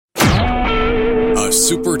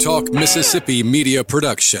SuperTalk Mississippi media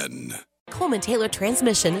production. Coleman Taylor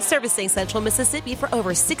Transmission, servicing Central Mississippi for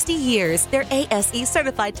over 60 years. Their ASE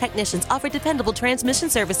certified technicians offer dependable transmission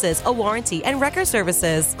services, a warranty, and wrecker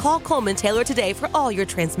services. Call Coleman Taylor today for all your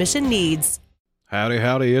transmission needs.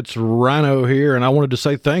 Howdy, it's Rhino here, and I wanted to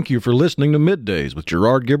say thank you for listening to MidDays with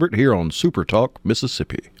Gerard Gibert here on SuperTalk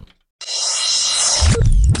Mississippi.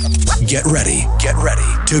 Get ready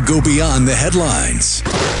to go beyond the headlines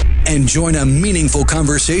and join a meaningful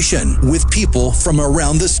conversation with people from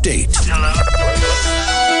around the state. Hello.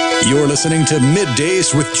 You're listening to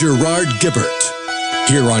MidDays with Gerard Gibert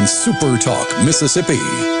here on SuperTalk Mississippi.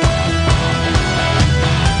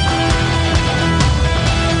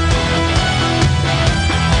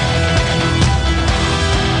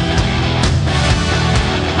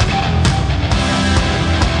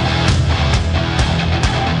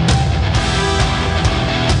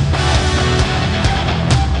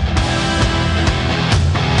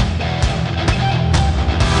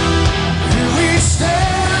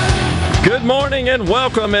 Good morning and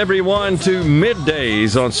welcome everyone to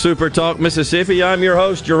MidDays on SuperTalk Mississippi. I'm your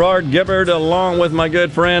host Gerard Gibert along with my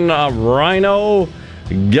good friend Rhino,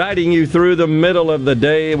 guiding you through the middle of the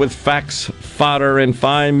day with facts, fodder, and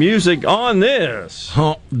fine music on this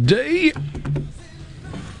Hump Day.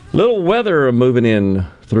 Little weather moving in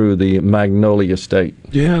through the Magnolia State.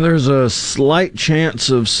 Yeah, there's a slight chance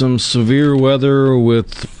of some severe weather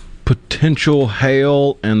with potential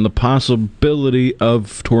hail and the possibility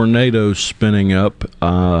of tornadoes spinning up.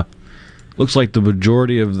 Looks like the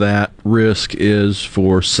majority of that risk is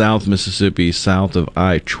for South Mississippi, south of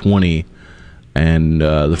I-20. And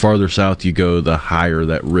the farther south you go, the higher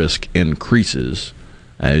that risk increases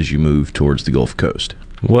as you move towards the Gulf Coast.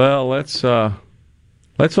 Well, let's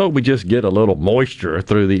hope we just get a little moisture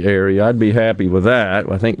through the area. I'd be happy with that.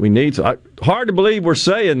 I think we need some. Hard to believe we're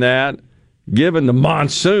saying that, given the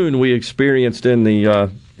monsoon we experienced in the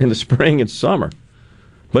spring and summer.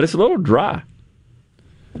 But it's a little dry.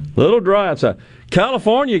 Outside.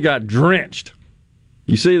 California got drenched.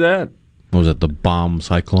 You see that? What was that, the bomb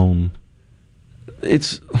cyclone?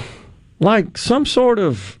 It's like some sort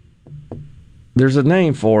of, there's a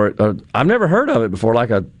name for it. I've never heard of it before, like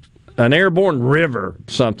an airborne river,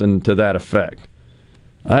 something to that effect.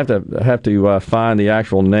 I have to find the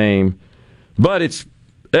actual name. But it's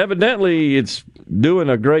evidently, it's doing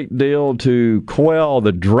a great deal to quell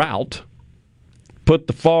the drought, put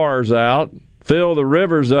the fires out, fill the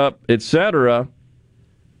rivers up, etc.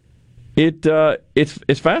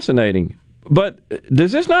 It's fascinating. But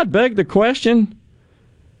does this not beg the question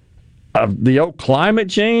of the old climate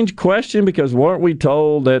change question? Because weren't we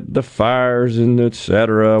told that the fires and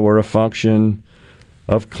etc. were a function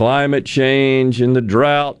of climate change and the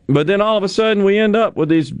drought? But then all of a sudden we end up with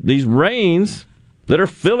these rains that are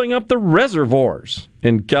filling up the reservoirs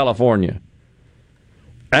in California.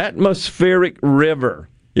 Atmospheric river.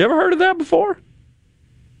 You ever heard of that before?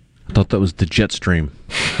 I thought that was the jet stream.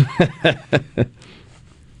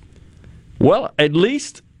 Well, at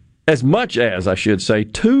least as much as, I should say,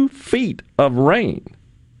 2 feet of rain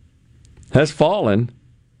has fallen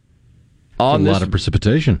on a lot of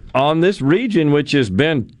precipitation on this region, which has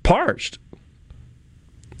been parched.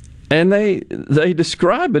 And they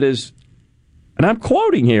describe it as, and I'm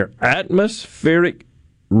quoting here, atmospheric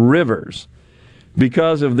rivers,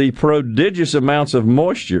 because of the prodigious amounts of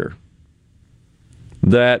moisture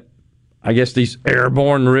that I guess these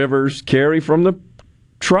airborne rivers carry from the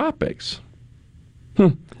tropics.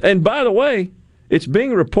 And by the way, it's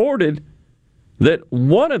being reported that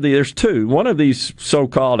there's two. One of these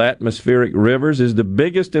so-called atmospheric rivers is the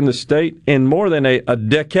biggest in the state in more than a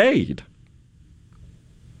decade.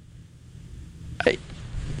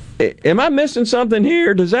 Am I missing something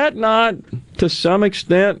here? Does that not, to some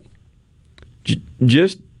extent,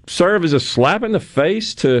 just serve as a slap in the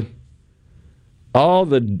face to all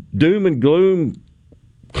the doom and gloom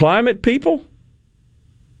climate people?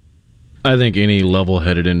 I think any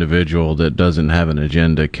level-headed individual that doesn't have an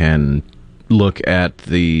agenda can look at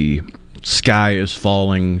the sky is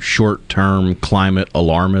falling short-term climate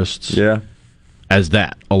alarmists as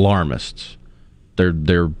that, alarmists.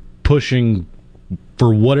 They're pushing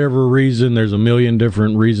for whatever reason. There's a million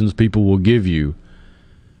different reasons people will give you.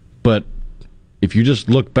 But if you just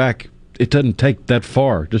look back, it doesn't take that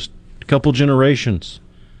far. Just a couple generations,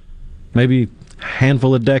 maybe a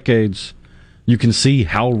handful of decades. You can see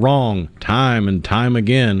how wrong time and time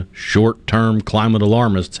again short-term climate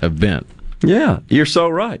alarmists have been. Yeah, you're so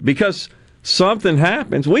right. Because something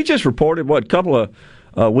happens. We just reported, a couple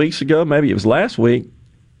of weeks ago, maybe it was last week,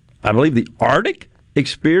 I believe the Arctic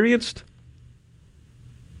experienced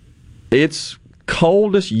its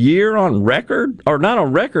coldest year on record, or not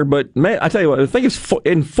on record, but I tell you what, I think it's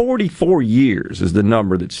in 44 years is the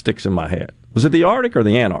number that sticks in my head. Was it the Arctic or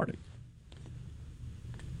the Antarctic?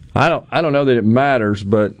 I don't know that it matters,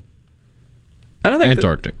 but I don't think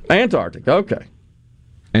Antarctic. Antarctic, okay.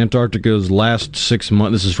 Antarctica's last 6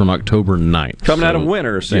 months, this is from October 9th. Coming out of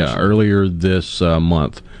winter, essentially. Yeah, earlier this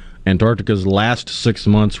month. Antarctica's last 6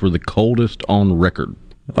 months were the coldest on record.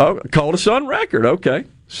 Oh, coldest on record, okay.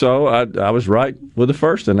 So I was right with the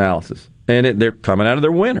first analysis. And they're coming out of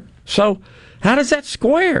their winter. So how does that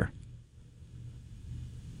square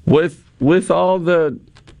with all the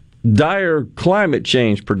dire climate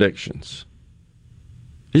change predictions?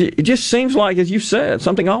 It just seems like, as you said,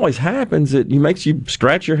 something always happens that makes you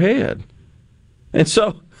scratch your head. And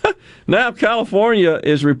so now California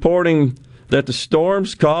is reporting that the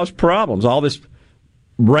storms cause problems. All this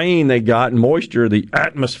rain they got and moisture, the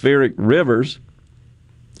atmospheric rivers.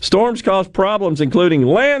 Storms cause problems including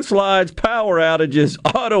landslides, power outages,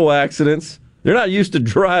 auto accidents. They're not used to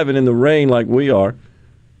driving in the rain like we are.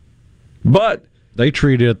 But they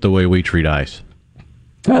treat it the way we treat ice.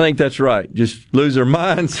 I think that's right. Just lose their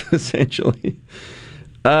minds, essentially.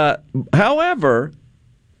 However,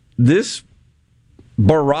 this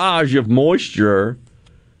barrage of moisture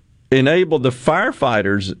enabled the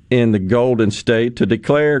firefighters in the Golden State to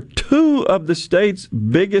declare 2 of the state's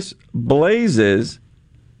biggest blazes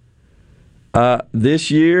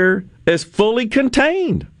this year as fully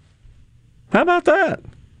contained. How about that?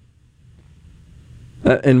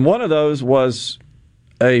 And one of those was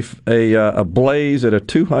a blaze at a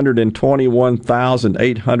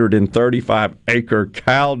 221,835 acre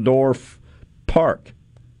Caldorf Park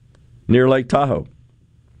near Lake Tahoe.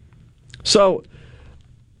 So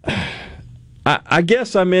I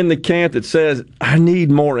guess I'm in the camp that says I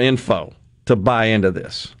need more info to buy into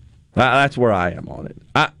this. That's where I am on it.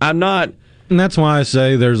 I'm not. And that's why I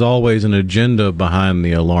say there's always an agenda behind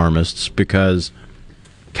the alarmists, because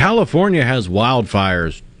California has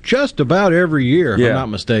wildfires just about every year, if I'm not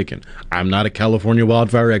mistaken. I'm not a California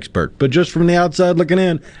wildfire expert, but just from the outside looking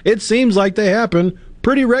in, it seems like they happen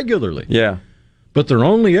pretty regularly. Yeah. But they're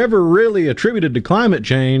only ever really attributed to climate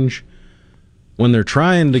change when they're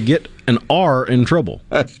trying to get an R in trouble.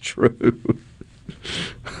 That's true.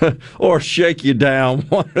 Or shake you down,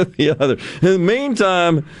 one or the other. In the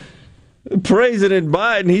meantime, President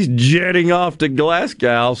Biden, he's jetting off to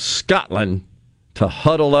Glasgow, Scotland, to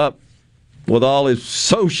huddle up with all his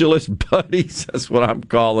socialist buddies, that's what I'm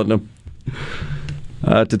calling them,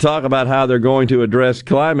 to talk about how they're going to address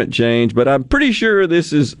climate change. But I'm pretty sure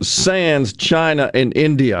this is sans China and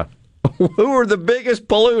India, who are the biggest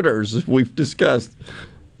polluters, we've discussed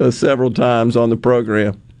several times on the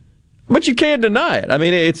program. But you can't deny it. I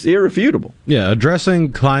mean, it's irrefutable. Yeah,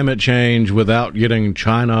 addressing climate change without getting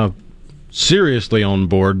China seriously on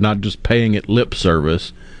board, not just paying it lip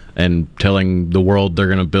service and telling the world they're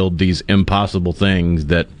going to build these impossible things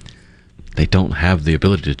that they don't have the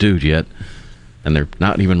ability to do yet, and they're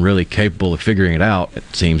not even really capable of figuring it out, it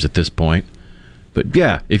seems, at this point. But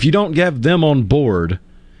yeah, if you don't have them on board,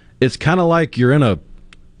 it's kind of like you're in a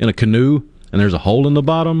canoe and there's a hole in the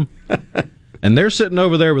bottom, and they're sitting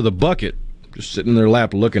over there with a bucket, just sitting in their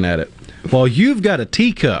lap looking at it, while you've got a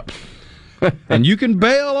teacup. And you can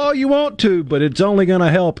bail all you want to, but it's only going to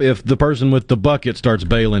help if the person with the bucket starts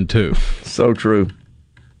bailing too. So true.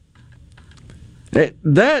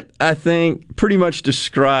 That, I think, pretty much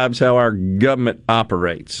describes how our government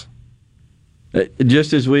operates.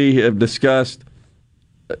 Just as we have discussed,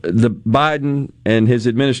 the Biden and his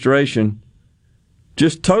administration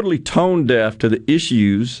just totally tone deaf to the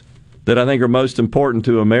issues that I think are most important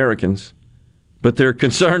to Americans, but they're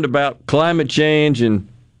concerned about climate change and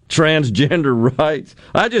transgender rights.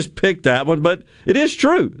 I just picked that one, but it is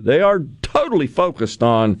true. They are totally focused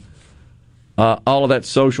on all of that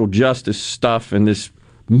social justice stuff and this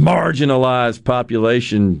marginalized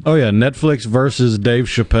population. Oh, yeah. Netflix versus Dave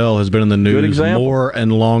Chappelle has been in the news more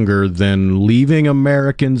and longer than leaving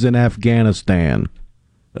Americans in Afghanistan.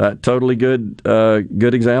 Totally good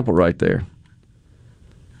example right there.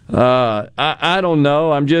 I don't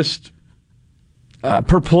know. I'm just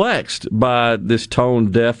perplexed by this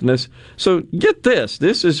tone deafness. So get this.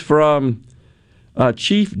 This is from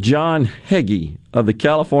Chief John Heggie of the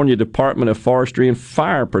California Department of Forestry and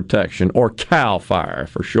Fire Protection, or CAL FIRE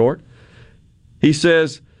for short. He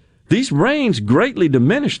says, these rains greatly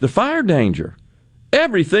diminish the fire danger.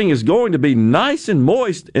 Everything is going to be nice and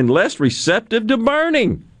moist and less receptive to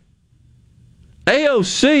burning.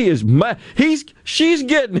 AOC is she's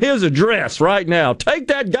getting his address right now. Take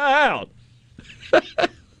that guy out.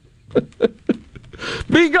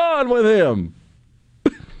 Be gone with him.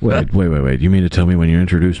 Wait. You mean to tell me when you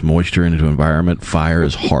introduce moisture into an environment, fire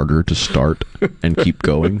is harder to start and keep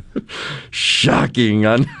going? Shocking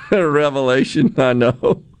revelation, I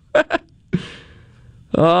know.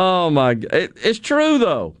 Oh, my God. It's true,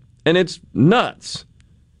 though, and it's nuts.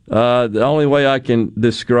 The only way I can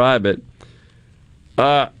describe it.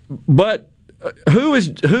 But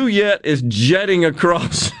who yet is jetting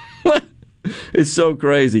across? It's so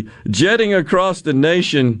crazy. Jetting across the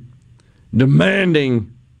nation,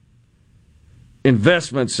 demanding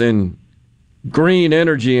investments in green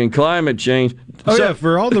energy and climate change.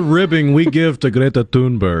 For all the ribbing we give to Greta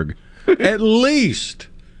Thunberg, at least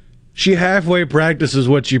she halfway practices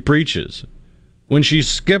what she preaches. When she's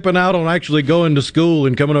skipping out on actually going to school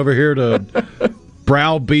and coming over here to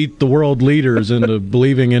browbeat the world leaders into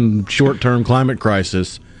believing in short-term climate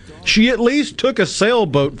crisis, she at least took a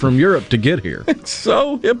sailboat from Europe to get here. It's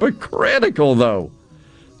so hypocritical, though.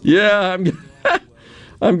 Yeah,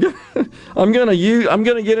 I'm gonna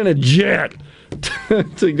get in a jet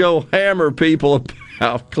to go hammer people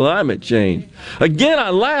about climate change. Again, I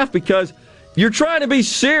laugh because you're trying to be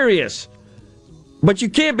serious, but you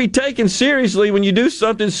can't be taken seriously when you do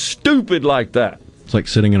something stupid like that. It's like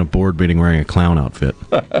sitting in a board meeting wearing a clown outfit.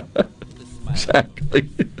 Exactly.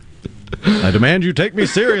 I demand you take me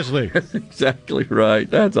seriously. That's exactly right.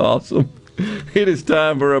 That's awesome. It is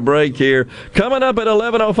time for a break here. Coming up at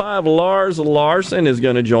 11:05, Lars Larson is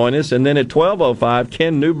going to join us. And then at 12:05,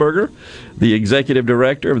 Ken Newburger, the executive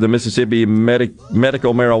director of the Mississippi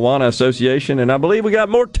Medical Marijuana Association. And I believe we got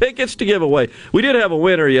more tickets to give away. We did have a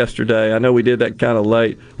winner yesterday. I know we did that kind of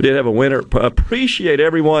late. We did have a winner. Appreciate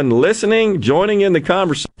everyone listening, joining in the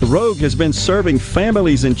conversation. The Rogue has been serving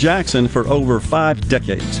families in Jackson for over 5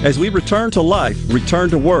 decades. As we return to life, return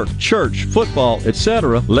to work, church, football,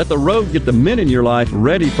 etc., let the Rogue get the men in your life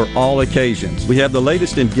ready for all occasions. We have the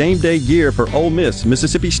latest in game day gear for Ole Miss,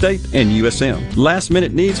 Mississippi State, and USM. Last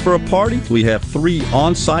minute needs for a party? We have 3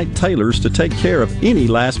 on-site tailors to take care of any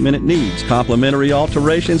last-minute needs. Complimentary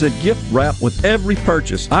alterations and gift wrap with every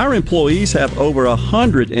purchase. Our employees have over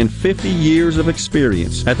 150 years of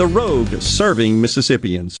experience at the Rogue serving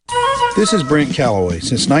Mississippians. This is Brent Calloway.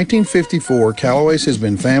 Since 1954, Calloway's has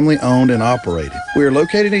been family-owned and operated. We are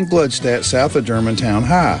located in Gluckstadt, south of Germantown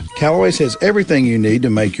High. Calloway's has everything you need to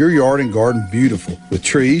make your yard and garden beautiful, with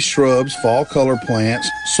trees, shrubs, fall color plants,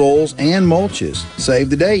 soils, and mulches. Save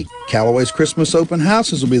the date. Callaway's Christmas open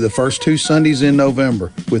houses will be the first 2 Sundays in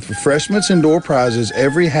November, with refreshments and door prizes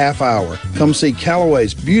every half hour. Come see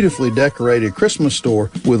Callaway's beautifully decorated Christmas store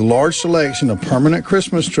with large selection of permanent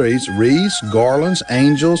Christmas trees, wreaths, garlands,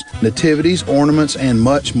 angels, nativities, ornaments, and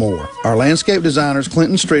much more. Our landscape designers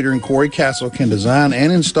Clinton Streeter and Corey Castle can design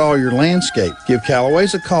and install your landscape. Give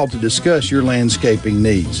Callaway's a call to discuss your landscaping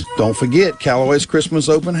needs. Don't forget Callaway's Christmas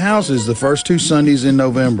open houses the first 2 Sundays in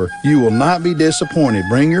November. You will not be disappointed.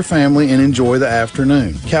 Bring your family and enjoy the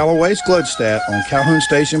afternoon. Callaway's Gluckstadt on Calhoun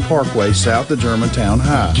Station Parkway, south of Germantown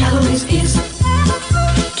High. Callaway's is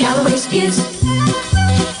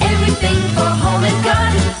everything for home and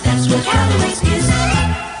garden. That's what Callaway's is.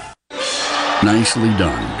 Nicely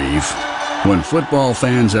done, Beef. When football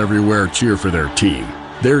fans everywhere cheer for their team,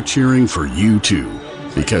 they're cheering for you too,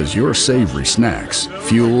 because your savory snacks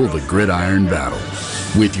fuel the gridiron battle.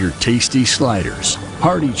 With your tasty sliders,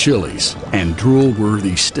 hearty chilies, and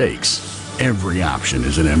drool-worthy steaks, every option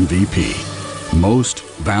is an MVP. Most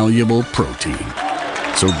valuable protein.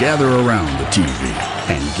 So gather around the TV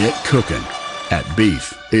and get cooking at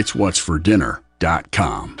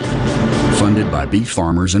BeefIt'sWhat'sForDinner.com. Funded by beef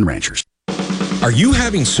farmers and ranchers. Are you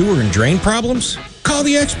having sewer and drain problems? Call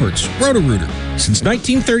the experts, Roto-Rooter. Since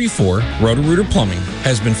 1934, Roto-Rooter Plumbing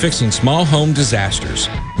has been fixing small home disasters.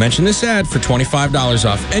 Mention this ad for $25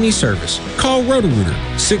 off any service. Call Roto-Rooter,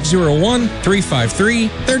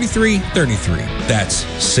 601-353-3333. That's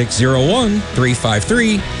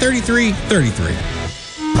 601-353-3333.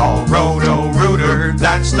 Call Roto-Rooter,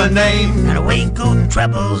 that's the name. And away go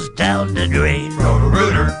troubles down the drain.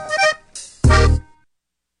 Roto-Rooter.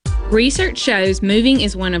 Research shows moving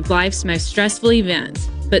is one of life's most stressful events,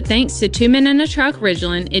 but thanks to 2 Men and a Truck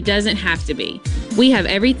Ridgeland, it doesn't have to be. We have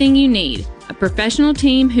everything you need. A professional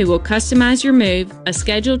team who will customize your move, a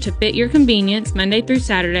schedule to fit your convenience Monday through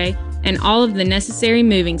Saturday, and all of the necessary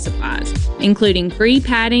moving supplies, including free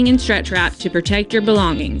padding and stretch wrap to protect your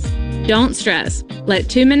belongings. Don't stress. Let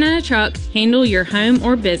 2 Men and a Truck handle your home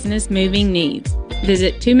or business moving needs.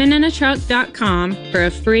 Visit 2menandatruck.com for a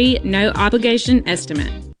free, no-obligation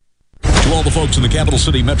estimate. To all the folks in the Capital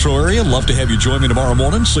City metro area, love to have you join me tomorrow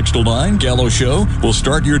morning, 6 to 9, Gallo Show. We'll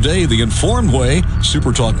start your day the informed way.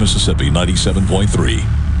 SuperTalk Mississippi 97.3.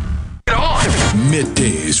 Get on!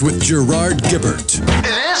 Middays with Gerard Gibert.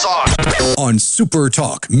 It is on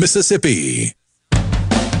SuperTalk, Mississippi.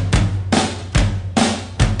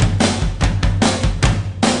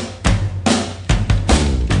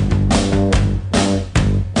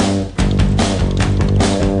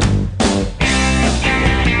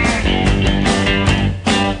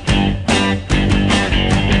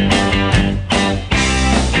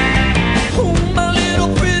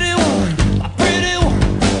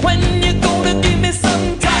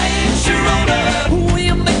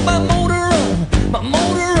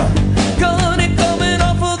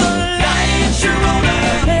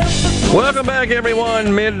 Welcome back, everyone.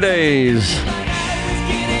 Middays.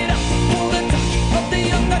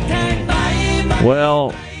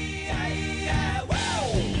 Well,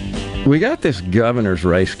 we got this governor's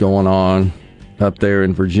race going on up there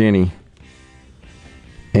in Virginia,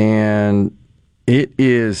 and it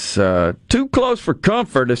is too close for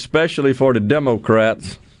comfort, especially for the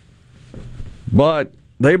Democrats. But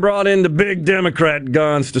they brought in the big Democrat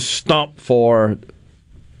guns to stomp for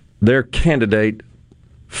their candidate,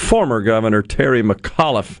 former Governor Terry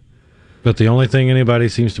McAuliffe. But the only thing anybody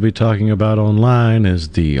seems to be talking about online is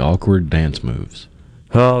the awkward dance moves.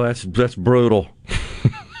 Oh, that's brutal.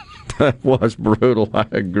 That was brutal. I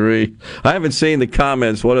agree. I haven't seen the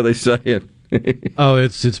comments. What are they saying? Oh,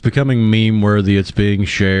 it's becoming meme worthy. It's being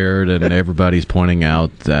shared, and everybody's pointing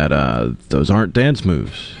out that those aren't dance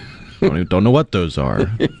moves. Don't know what those are.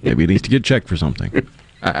 Maybe he needs to get checked for something.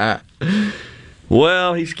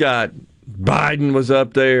 Well, he's got Biden was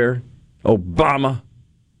up there, Obama,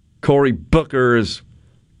 Cory Booker is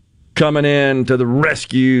coming in to the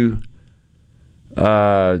rescue,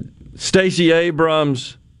 Stacey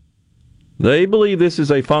Abrams. They believe this is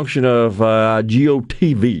a function of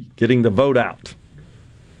GOTV, getting the vote out.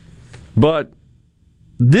 But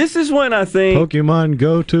this is when I think Pokemon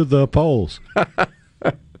go to the polls.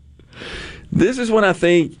 This is when I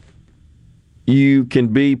think you can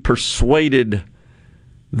be persuaded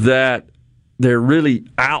that they're really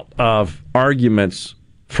out of arguments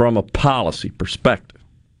from a policy perspective.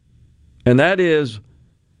 And that is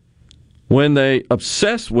when they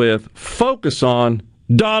focus on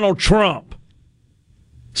Donald Trump.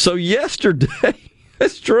 So yesterday,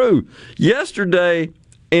 it's true, yesterday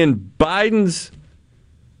in Biden's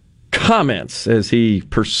comments as he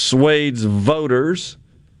persuades voters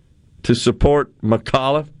to support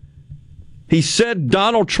McAuliffe, he said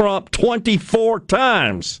Donald Trump 24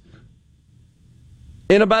 times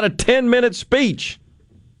in about a 10-minute speech.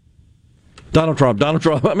 Donald Trump.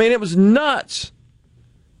 I mean, it was nuts.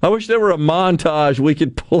 I wish there were a montage we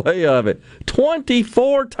could play of it.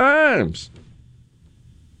 24 times.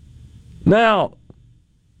 Now,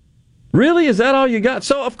 really, is that all you got?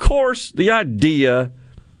 So, of course, the idea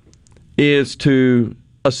is to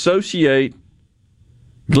associate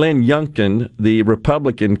Glenn Youngkin, the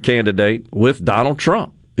Republican candidate, with Donald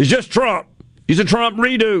Trump. He's just Trump. He's a Trump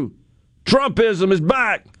redo. Trumpism is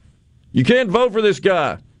back. You can't vote for this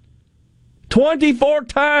guy. 24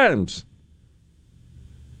 times.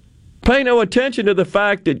 Pay no attention to the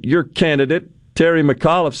fact that your candidate, Terry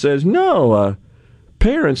McAuliffe, says, no,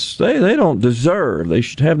 parents, they don't deserve. They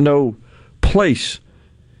should have no place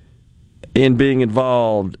in being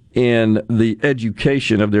involved in the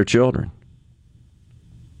education of their children.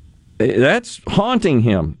 That's haunting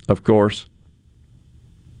him, of course.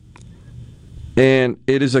 And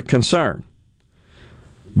it is a concern.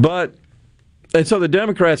 And so the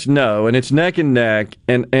Democrats know, and it's neck and neck,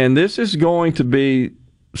 and this is going to be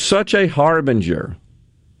such a harbinger,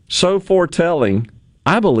 so foretelling,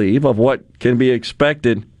 I believe, of what can be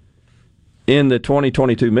expected in the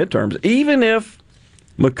 2022 midterms, even if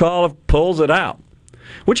McAuliffe pulls it out,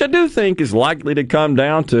 which I do think is likely to come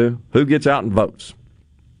down to who gets out and votes,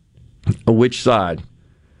 which side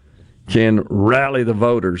can rally the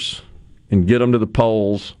voters and get them to the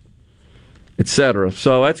polls, etc.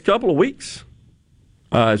 So that's a couple of weeks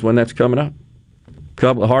is when that's coming up.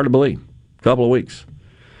 Hard to believe. Couple of weeks.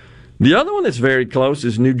 The other one that's very close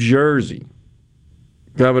is New Jersey.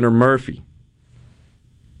 Governor Murphy.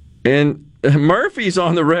 And Murphy's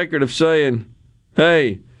on the record of saying,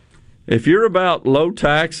 hey, if you're about low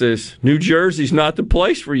taxes, New Jersey's not the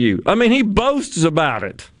place for you. I mean, he boasts about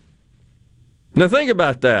it. Now think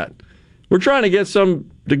about that. We're trying to get some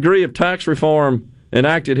degree of tax reform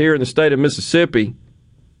enacted here in the state of Mississippi,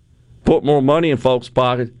 put more money in folks'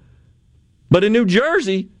 pockets. But in New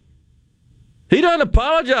Jersey, he doesn't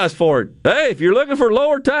apologize for it. Hey, if you're looking for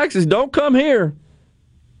lower taxes, don't come here.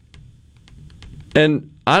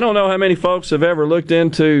 And I don't know how many folks have ever looked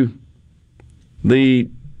into the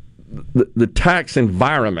tax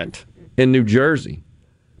environment in New Jersey.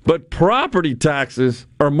 But property taxes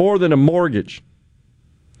are more than a mortgage.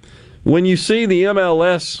 When you see the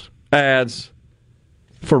MLS ads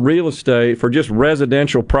for real estate, for just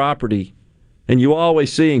residential property, and you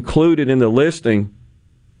always see included in the listing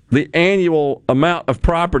the annual amount of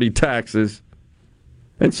property taxes,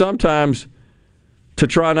 and sometimes to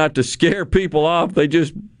try not to scare people off, they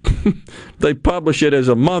just they publish it as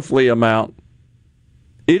a monthly amount.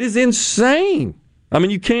 It is insane. I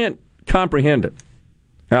mean, you can't comprehend it,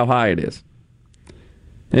 how high it is.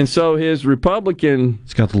 And so his Republican...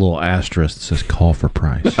 It's got the little asterisk that says call for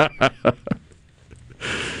price.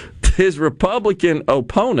 His Republican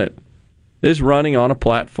opponent is running on a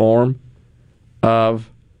platform of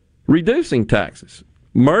reducing taxes.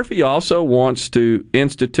 Murphy also wants to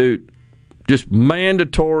institute just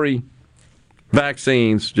mandatory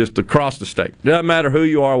vaccines just across the state. Doesn't matter who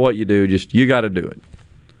you are, what you do, just you got to do it.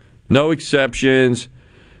 No exceptions,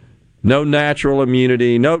 no natural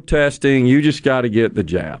immunity, no testing. You just got to get the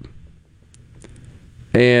jab.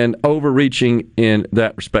 And overreaching in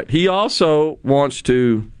that respect. He also wants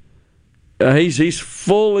to, he's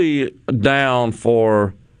fully down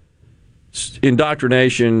for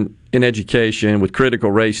indoctrination in education with critical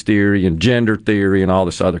race theory and gender theory and all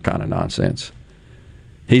this other kind of nonsense.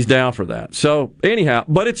 He's down for that. So, anyhow,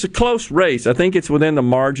 but it's a close race. I think it's within the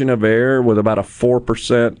margin of error with about a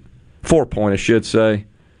 4%, 4-point, I should say,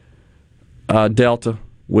 delta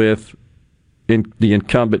with the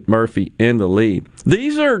incumbent Murphy in the lead.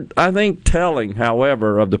 These are, I think, telling,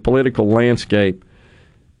 however, of the political landscape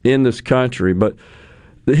in this country. But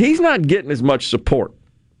he's not getting as much support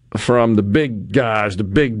from the big guys, the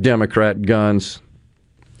big Democrat guns,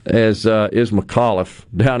 as is McAuliffe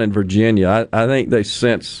down in Virginia. I think they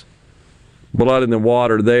sense blood in the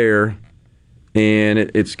water there, and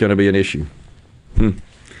it's going to be an issue.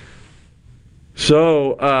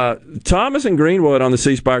 So, Thomas in Greenwood on the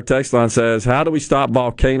C Spire text line says, how do we stop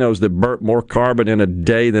volcanoes that burp more carbon in a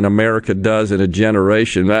day than America does in a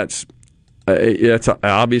generation? That's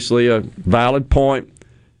obviously a valid point.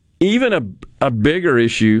 Even a bigger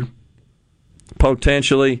issue,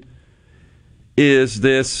 potentially, is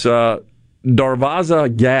this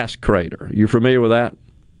Darvaza gas crater. You familiar with that?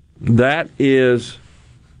 That is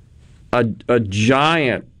a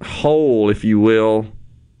giant hole, if you will,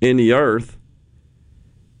 in the earth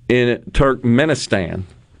in Turkmenistan.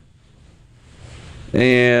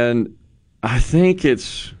 And I think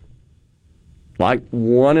it's like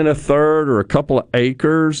 1 1/3 or a couple of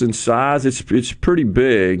acres in size. It's pretty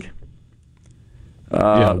big.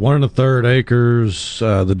 1 1/3 acres.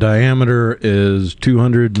 The diameter is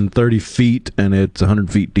 230 feet, and it's 100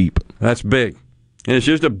 feet deep. That's big. And it's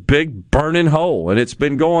just a big burning hole, and it's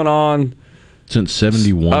been going on since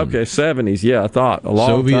 71. Okay, 70s, yeah, I thought. A long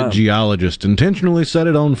Soviet time. geologists intentionally set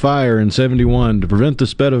it on fire in 71 to prevent the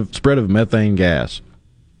spread of methane gas.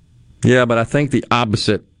 Yeah, but I think the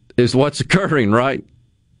opposite is what's occurring, right?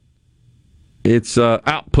 It's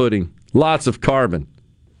outputting lots of carbon.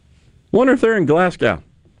 Wonder if they're in Glasgow.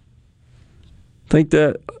 Think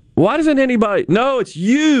that. Why doesn't anybody? No, it's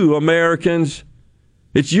you, Americans.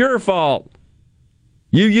 It's your fault.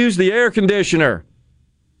 You use the air conditioner.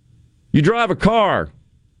 You drive a car.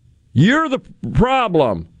 You're the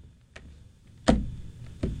problem.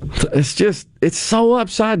 It's so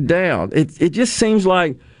upside down. It just seems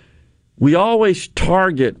like we always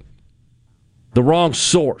target the wrong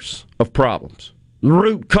source of problems. The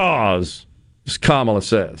root cause, as Kamala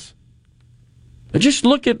says. Just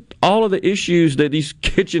look at all of the issues, these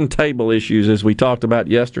kitchen table issues, as we talked about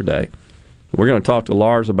yesterday. We're going to talk to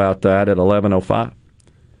Lars about that at 11:05.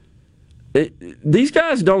 These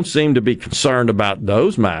guys don't seem to be concerned about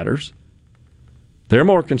those matters. They're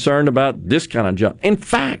more concerned about this kind of junk. In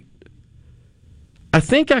fact, I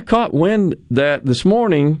think I caught wind that this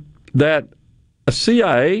morning that a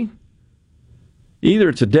CIA, either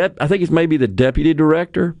it's I think it's maybe the deputy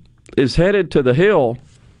director, is headed to the Hill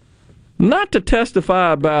not to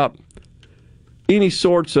testify about any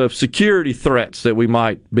sorts of security threats that we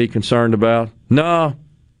might be concerned about. No,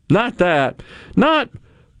 not that. Not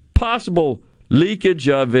possible leakage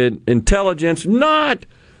of intelligence, not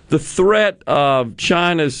the threat of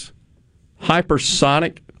China's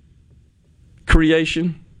hypersonic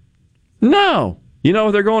creation. No. You know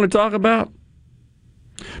what they're going to talk about?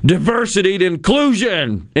 Diversity and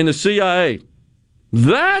inclusion in the CIA.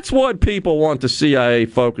 That's what people want the CIA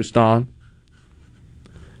focused on.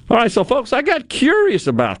 All right, so folks, I got curious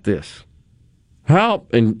about this.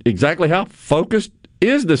 Exactly how focused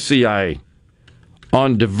is the CIA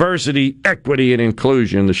on diversity, equity, and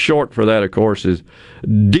inclusion? The short for that, of course, is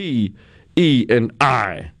DE&I.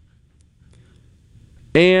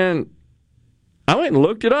 And I went and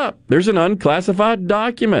looked it up. There's an unclassified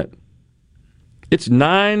document. It's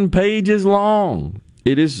 9 pages long.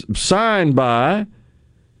 It is signed by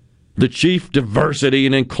the Chief Diversity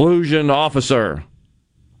and Inclusion Officer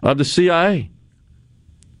of the CIA.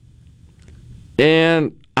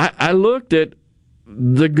 And I looked at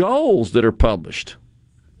the goals that are published.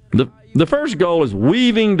 The first goal is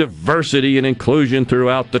weaving diversity and inclusion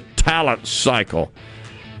throughout the talent cycle.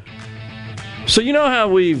 So you know how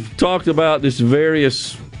we've talked about this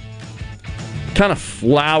various kind of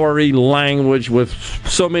flowery language with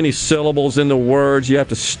so many syllables in the words you have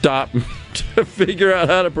to stop to figure out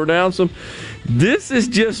how to pronounce them? This is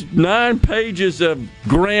just 9 pages of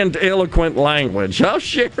grandiloquent language. I'll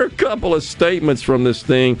share a couple of statements from this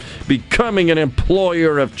thing. Becoming an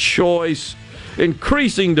employer of choice,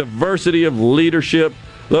 increasing diversity of leadership.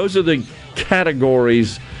 Those are the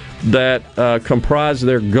categories that comprise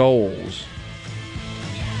their goals.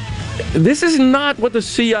 This is not what the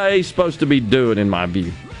CIA is supposed to be doing, in my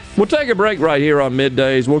view. We'll take a break right here on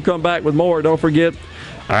Middays. We'll come back with more. Don't forget,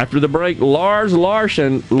 after the break, Lars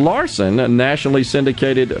Larson, a nationally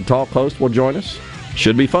syndicated talk host, will join us.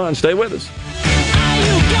 Should be fun. Stay with us.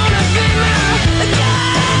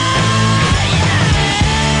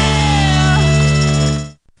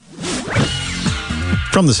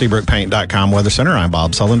 From the SeabrookPaint.com Weather Center, I'm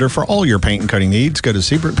Bob Sullender. For all your paint and coating needs, go to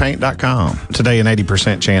SeabrookPaint.com. Today, an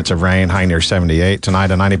 80% chance of rain, high near 78.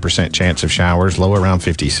 Tonight, a 90% chance of showers, low around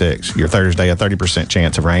 56. Your Thursday, a 30%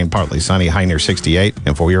 chance of rain, partly sunny, high near 68.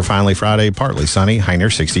 And for your finally Friday, partly sunny, high near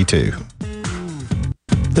 62.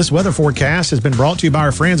 This weather forecast has been brought to you by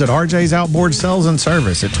our friends at RJ's Outboard Sales and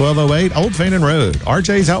Service at 1208 Old Fannin Road.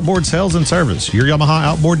 RJ's Outboard Sales and Service, your Yamaha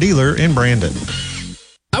outboard dealer in Brandon.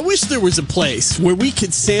 I wish there was a place where we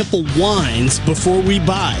could sample wines before we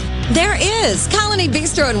buy. There is. Colony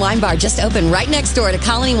Bistro and Wine Bar just opened right next door to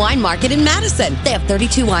Colony Wine Market in Madison. They have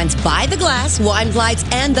 32 wines by the glass, wine flights,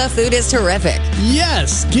 and the food is terrific.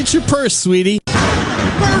 Yes. Get your purse, sweetie.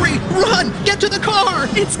 Hurry! Run! Get to the car!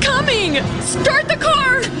 It's coming! Start the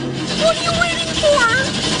car! What are you waiting for?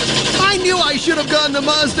 I knew I should have gone to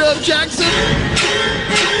Mazda of Jackson!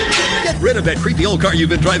 Get rid of that creepy old car you've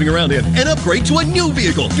been driving around in and upgrade to a new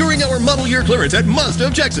vehicle during our model year clearance at Mazda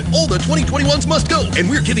of Jackson. All the 2021s must go, and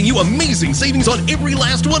we're giving you amazing savings on every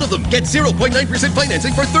last one of them. Get 0.9%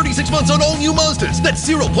 financing for 36 months on all new Mazdas. That's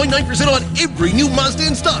 0.9% on every new Mazda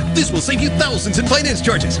in stock. This will save you thousands in finance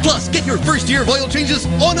charges. Plus, get your first year of oil changes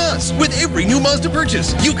on us with every new Mazda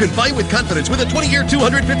purchase. You can buy with confidence with a 20-year,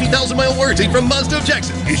 250,000-mile warranty from Mazda of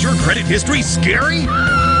Jackson. Is your credit history scary?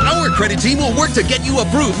 Our credit team will work to get you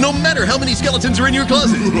approved no matter how many skeletons are in your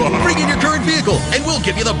closet. Bring in your current vehicle and we'll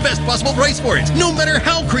give you the best possible price for it, no matter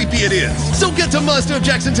how creepy it is. So get to Mazda of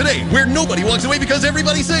Jackson today, where nobody walks away because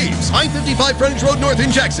everybody saves. I-55 Frontage Road North in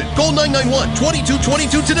Jackson. Call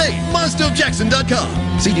 991-2222 today.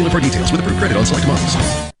 MazdaofJackson.com. See dealer for details with approved credit on select models.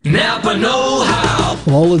 Napa know-how.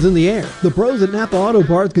 Fall is in the air. The pros at Napa Auto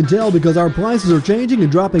Parts can tell because our prices are changing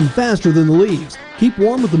and dropping faster than the leaves. Keep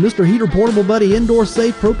warm with the Mr. Heater Portable Buddy Indoor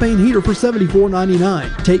Safe Propane Heater for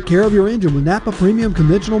 $74.99. Take care of your engine with Napa Premium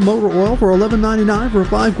Conventional Motor Oil for $11.99 for a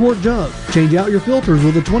 5-quart jug. Change out your filters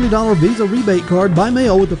with a $20 Visa rebate card by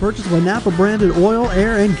mail with the purchase of a Napa branded oil,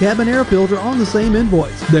 air, and cabin air filter on the same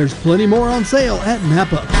invoice. There's plenty more on sale at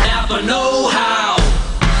Napa. Napa know-how.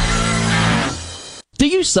 Do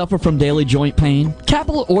you suffer from daily joint pain?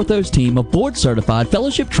 Capital Ortho's team of board-certified,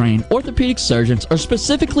 fellowship-trained orthopedic surgeons are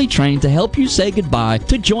specifically trained to help you say goodbye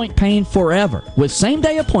to joint pain forever. With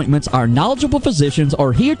same-day appointments, our knowledgeable physicians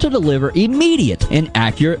are here to deliver immediate and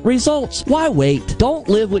accurate results. Why wait? Don't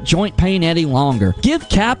live with joint pain any longer. Give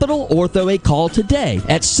Capital Ortho a call today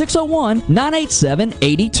at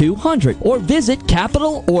 601-987-8200 or visit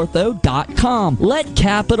CapitalOrtho.com. Let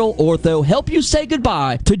Capital Ortho help you say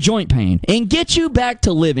goodbye to joint pain and get you back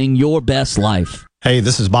to living your best life. Hey,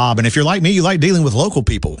 this is Bob, and if you're like me, you like dealing with local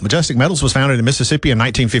people. Majestic Metals was founded in Mississippi in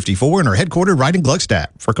 1954 and are headquartered right in Gluckstadt.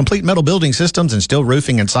 For complete metal building systems and steel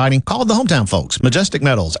roofing and siding, call the hometown folks. Majestic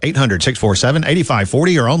Metals,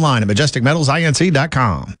 800-647-8540 or online at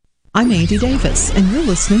majesticmetalsinc.com. I'm Andy Davis, and you're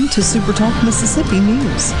listening to SuperTalk Mississippi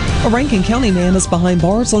News. A Rankin County man is behind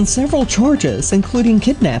bars on several charges, including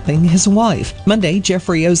kidnapping his wife. Monday,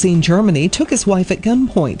 Jeffrey Ozine Germany took his wife at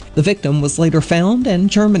gunpoint. The victim was later found, and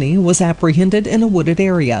Germany was apprehended in a wooded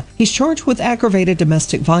area. He's charged with aggravated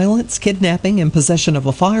domestic violence, kidnapping, and possession of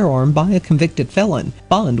a firearm by a convicted felon.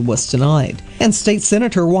 Bond was denied. And State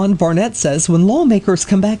Senator Juan Barnett says when lawmakers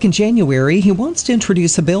come back in January, he wants to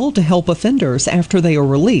introduce a bill to help offenders after they are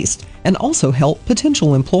released. and also help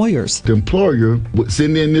potential employers. The employer would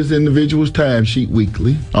send in this individual's timesheet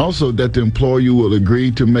weekly. Also, that the employer will agree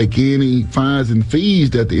to make any fines and fees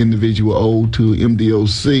that the individual owed to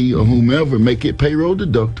MDOC or whomever, make it payroll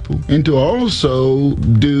deductible, and to also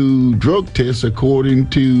do drug tests according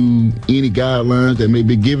to any guidelines that may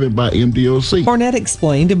be given by MDOC. Barnett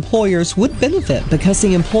explained employers would benefit because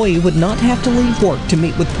the employee would not have to leave work to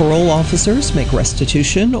meet with parole officers, make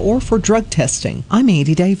restitution, or for drug testing. I'm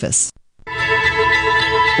Andy Davis.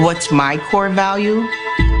 What's my core value?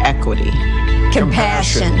 Equity.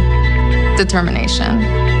 Compassion. Determination.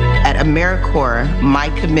 At AmeriCorps, my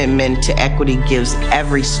commitment to equity gives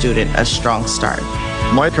every student a strong start.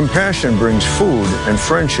 My compassion brings food and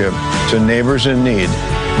friendship to neighbors in need.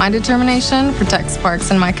 My determination protects parks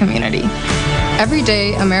in my community. Every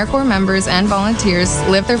day, AmeriCorps members and volunteers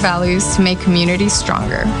live their values to make communities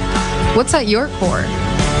stronger. What's at your core?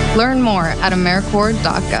 Learn more at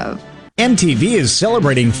AmeriCorps.gov. MTV is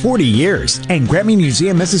celebrating 40 years, and Grammy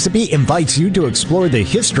Museum Mississippi invites you to explore the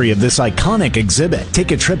history of this iconic exhibit.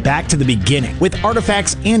 Take a trip back to the beginning with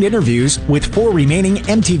artifacts and interviews with 4 remaining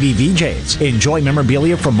MTV VJs. Enjoy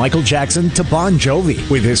memorabilia from Michael Jackson to Bon Jovi,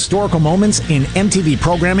 with historical moments in MTV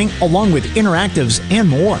programming along with interactives and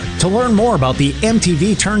more. To learn more about the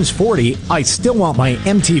MTV Turns 40, I Still Want My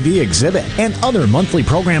MTV exhibit, and other monthly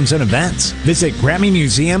programs and events, visit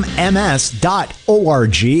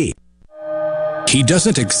GrammyMuseumMS.org. He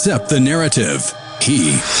doesn't accept the narrative.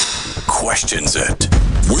 He questions it.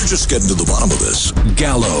 We're just getting to the bottom of this.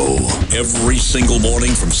 Gallo. Every single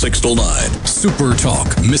morning from 6 till 9. Super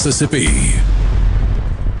Talk, Mississippi.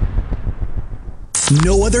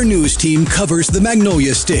 No other news team covers the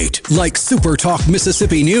Magnolia State like Super Talk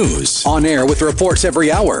Mississippi News. On air with reports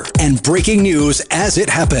every hour and breaking news as it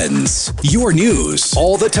happens. Your news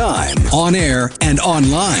all the time. On air and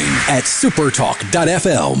online at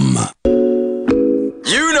supertalk.fm.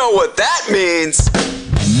 You know what that means.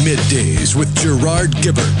 Middays with Gerard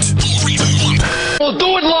Gibert. We'll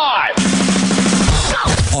do it live.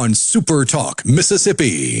 On Super Talk,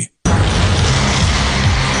 Mississippi.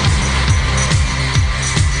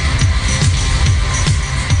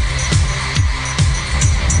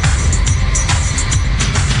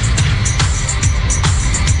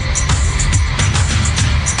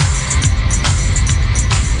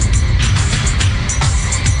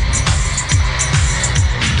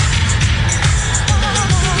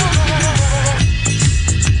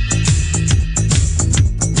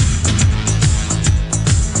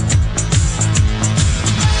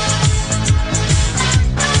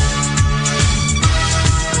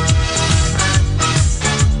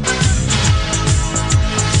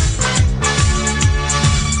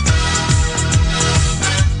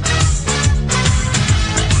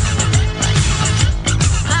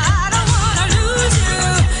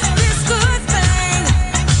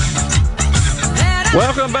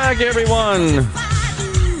 Welcome back, everyone.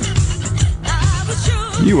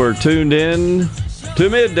 You are tuned in to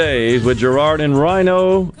Middays with Gerard and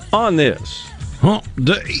Rhino on this hump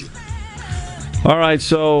day. All right,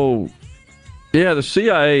 so, yeah, the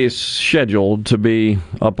CIA is scheduled to be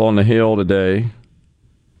up on the Hill today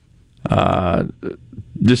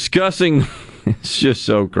discussing, it's just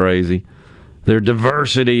so crazy, their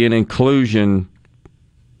diversity and inclusion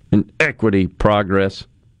and equity progress.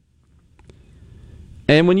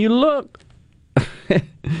 And when you look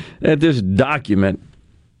at this document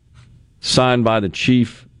signed by the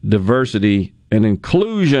Chief Diversity and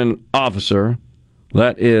Inclusion Officer,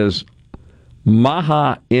 that is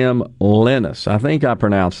Maha M. Lennis. I think I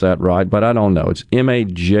pronounced that right, but I don't know. It's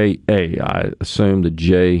M-A-J-A. I assume the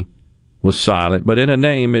J was silent, but in a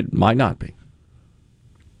name it might not be.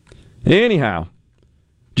 Anyhow,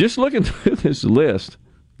 just looking through this list,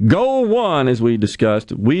 Goal 1, as we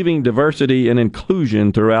discussed, weaving diversity and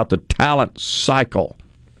inclusion throughout the talent cycle.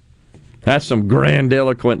 That's some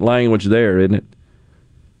grandiloquent language there, isn't it?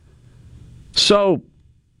 So,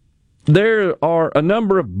 there are a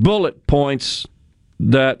number of bullet points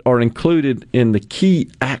that are included in the key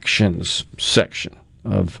actions section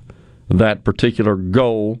of that particular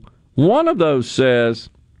goal. One of those says,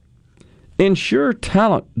 ensure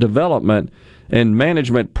talent development and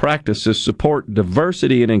management practices support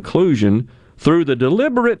diversity and inclusion through the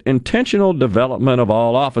deliberate, intentional development of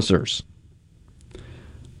all officers.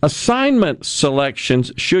 Assignment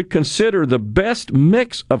selections should consider the best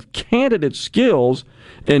mix of candidate skills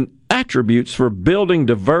and attributes for building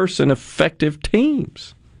diverse and effective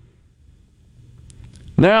teams.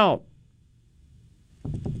 Now,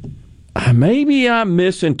 maybe I'm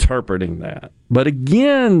misinterpreting that, but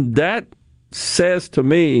again, that says to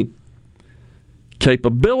me,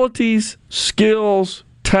 capabilities, skills,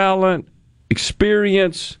 talent,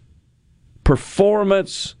 experience,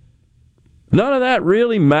 performance, none of that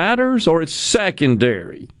really matters, or it's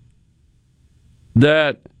secondary.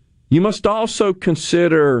 That you must also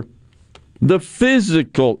consider the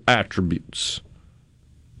physical attributes.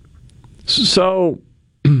 So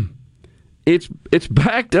it's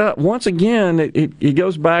backed up. Once again, it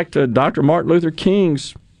goes back to Dr. Martin Luther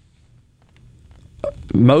King's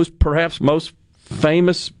perhaps most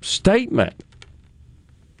famous statement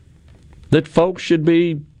that folks should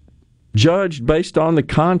be judged based on the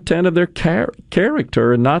content of their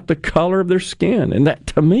character and not the color of their skin. And that,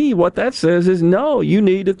 to me, what that says is, no, you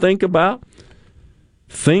need to think about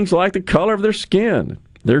things like the color of their skin,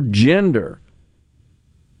 their gender,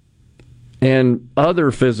 and other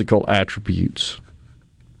physical attributes.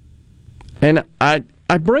 And I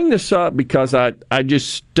bring this up because I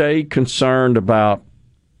just stay concerned about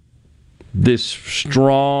this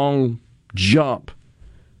strong jump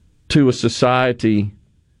to a society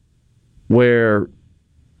where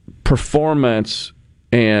performance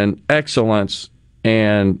and excellence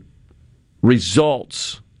and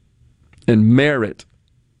results and merit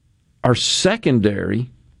are secondary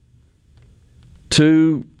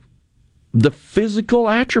to the physical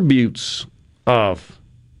attributes of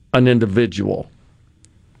an individual.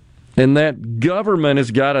 And that government has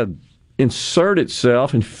got to insert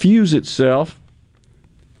itself, infuse itself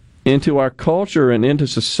into our culture and into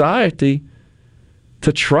society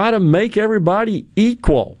to try to make everybody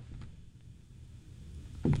equal.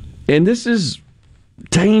 And this is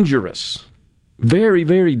dangerous. Very,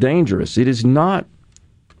 very dangerous. It is not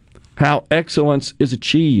how excellence is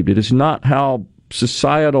achieved. It is not how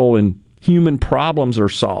societal and human problems are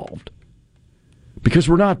solved. Because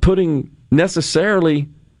we're not putting necessarily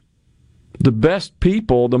the best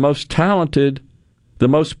people, the most talented, the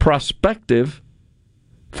most prospective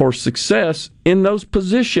for success in those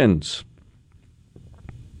positions.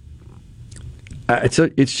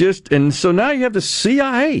 It's just, and so now you have the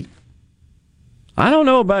CIA. I don't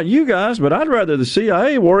know about you guys, but I'd rather the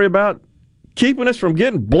CIA worry about keeping us from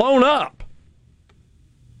getting blown up.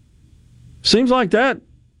 Seems like that,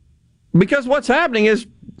 because what's happening is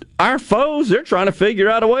our foes, they're trying to figure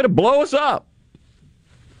out a way to blow us up.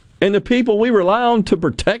 And the people we rely on to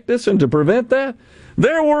protect us and to prevent that,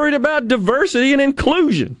 they're worried about diversity and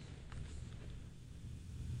inclusion.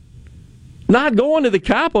 Not going to the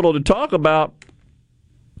Capitol to talk about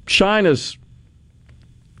China's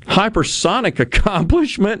hypersonic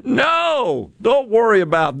accomplishment. No, don't worry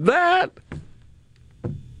about that.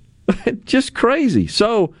 Just crazy.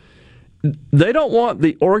 So they don't want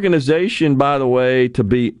the organization, by the way, to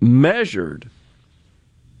be measured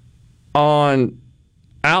on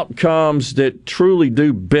outcomes that truly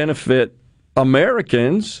do benefit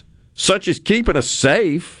Americans, such as keeping us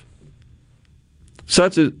safe,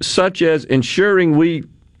 such as ensuring we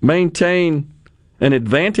maintain an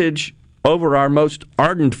advantage over our most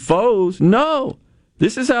ardent foes. No,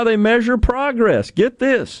 this is how they measure progress. Get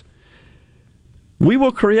this. We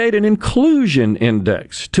will create an inclusion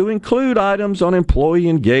index to include items on employee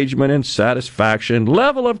engagement and satisfaction,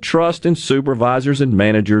 level of trust in supervisors and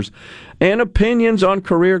managers, and opinions on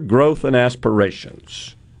career growth and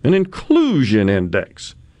aspirations. An inclusion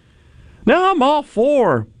index. Now, I'm all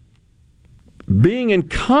for being in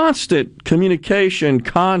constant communication,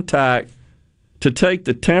 contact, to take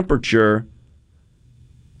the temperature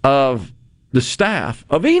of the staff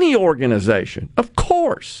of any organization. Of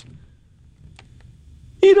course.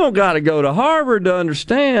 You don't got to go to Harvard to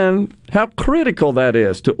understand how critical that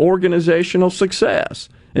is to organizational success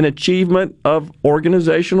and achievement of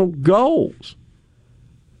organizational goals.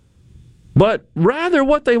 But rather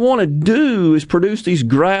what they want to do is produce these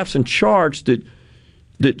graphs and charts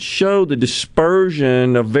that show the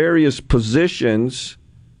dispersion of various positions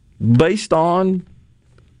based on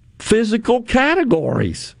physical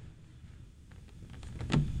categories.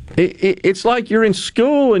 It's like you're in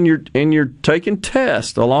school and you're taking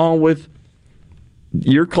tests along with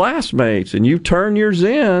your classmates, and you turn yours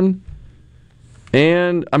in,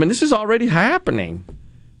 and I mean, this is already happening.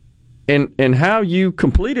 And how you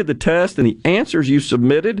completed the test and the answers you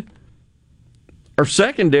submitted are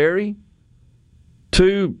secondary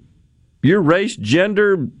to your race,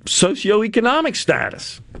 gender, socioeconomic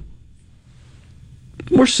status.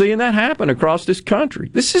 We're seeing that happen across this country.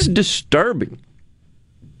 This is disturbing.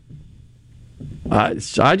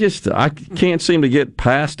 I can't seem to get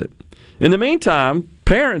past it. In the meantime,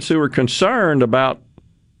 parents who are concerned about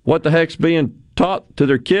what the heck's being taught to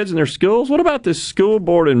their kids in their schools, what about this school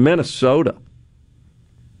board in Minnesota?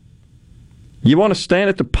 You want to stand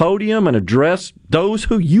at the podium and address those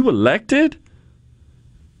who you elected?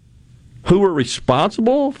 who are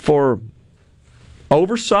responsible for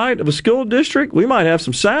oversight of a school district. We might have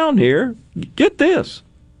some sound here. Get this.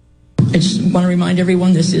 I just want to remind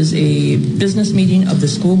everyone this is a business meeting of the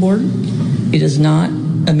school board. It is not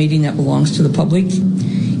a meeting that belongs to the public.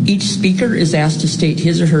 Each speaker is asked to state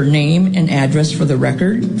his or her name and address for the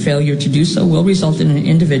record. Failure to do so will result in an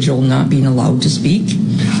individual not being allowed to speak.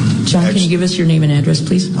 John, can you give us your name and address,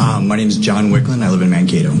 please? My name is John Wickland. I live in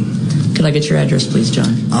Mankato. Could I get your address, please,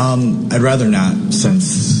 John? I'd rather not,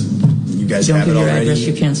 since you guys have it already. Don't give your address,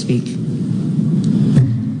 you can't speak.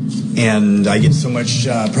 And I get so much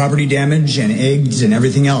property damage and eggs and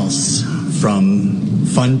everything else from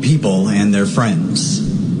fun people and their friends.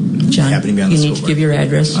 John, you need to give your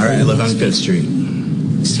address. All right, I live on 5th Street.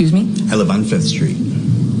 Excuse me? I live on 5th Street.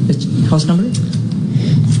 House number?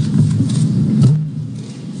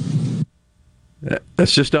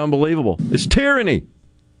 That's just unbelievable. It's tyranny.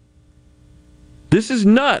 This is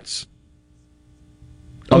nuts.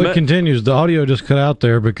 Oh, it continues. The audio just cut out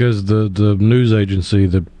there because the news agency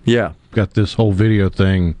that got this whole video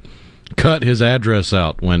thing cut his address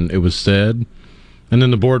out when it was said. And then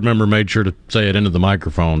the board member made sure to say it into the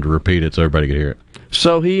microphone to repeat it so everybody could hear it.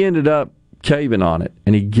 So he ended up caving on it,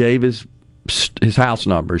 and he gave his house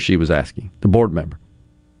number, she was asking, the board member.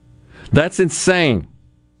 That's insane.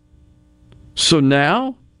 So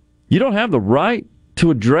now you don't have the right to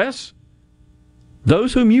address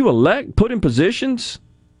those whom you elect, put in positions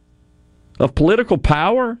of political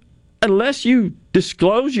power, unless you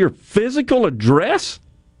disclose your physical address?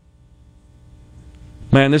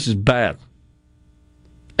 Man, this is bad.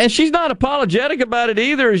 And she's not apologetic about it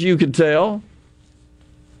either, as you can tell.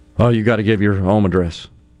 Oh, you got to give your home address.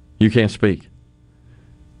 You can't speak.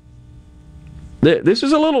 This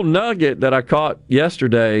is a little nugget that I caught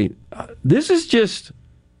yesterday. This is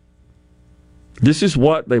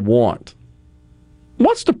what they want.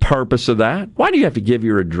 What's the purpose of that? Why do you have to give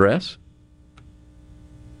your address?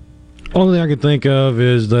 Only thing I can think of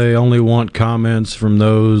is they only want comments from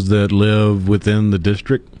those that live within the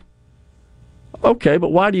district. Okay,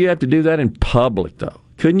 but why do you have to do that in public, though?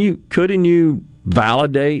 Couldn't you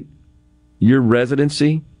validate your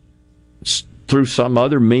residency through some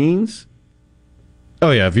other means? Oh,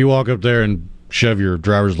 yeah, if you walk up there and shove your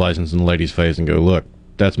driver's license in the lady's face and go, look,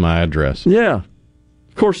 that's my address. Yeah.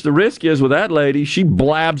 Of course, the risk is with that lady, she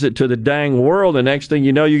blabs it to the dang world, and next thing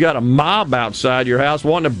you know, you got a mob outside your house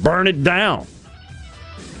wanting to burn it down.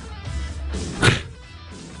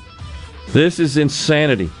 This is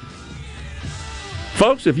insanity.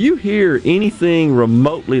 Folks, if you hear anything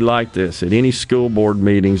remotely like this at any school board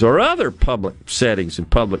meetings or other public settings and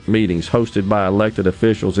public meetings hosted by elected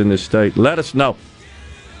officials in this state, let us know.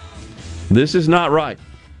 This is not right.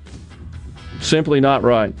 Simply not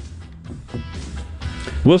right.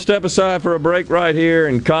 We'll step aside for a break right here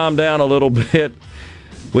and calm down a little bit.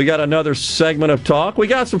 We got another segment of talk. We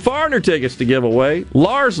got some foreigner tickets to give away.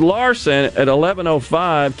 Lars Larson at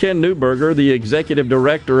 11:05. Ken Newburger, the executive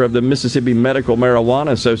director of the Mississippi Medical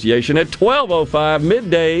Marijuana Association, at 12:05.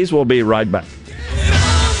 Middays. We'll be right back.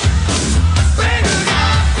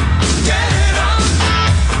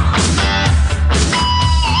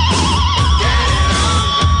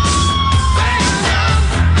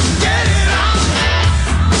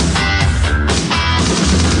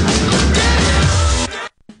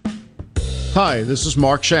 Hi, this is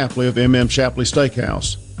Mark Shapley of M.M. Shapley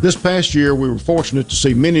Steakhouse. This past year, we were fortunate to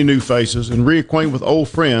see many new faces and reacquaint with old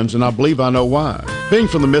friends, and I believe I know why. Being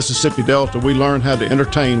from the Mississippi Delta, we learned how to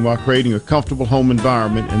entertain while creating a comfortable home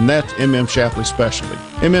environment, and that's M.M. Shapley's specialty.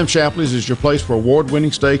 M.M. Shapley's is your place for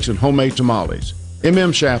award-winning steaks and homemade tamales.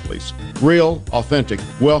 M.M. Shapley's, real, authentic,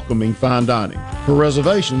 welcoming fine dining. For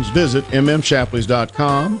reservations, visit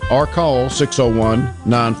mmshapleys.com or call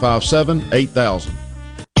 601-957-8000.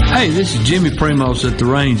 Hey, this is Jimmy Primos at the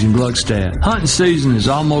Range in Gluckstadt. Hunting season is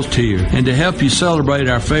almost here, and to help you celebrate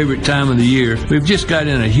our favorite time of the year, we've just got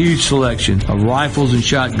in a huge selection of rifles and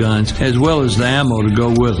shotguns, as well as the ammo to go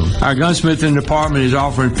with them. Our gunsmithing department is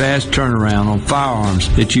offering fast turnaround on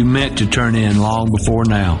firearms that you meant to turn in long before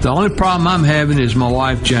now. The only problem I'm having is my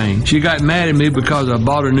wife, Jane. She got mad at me because I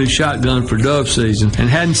bought a new shotgun for dove season and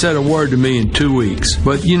hadn't said a word to me in 2 weeks.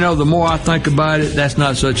 But, you know, the more I think about it, that's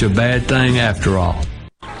not such a bad thing after all.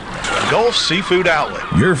 Gulf Seafood Outlet.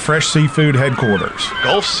 Your fresh seafood headquarters.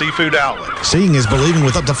 Gulf Seafood Outlet. Seeing is believing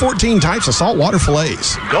with up to 14 types of saltwater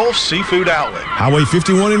fillets. Gulf Seafood Outlet. Highway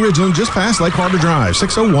 51 in Ridgeland, just past Lake Harbor Drive,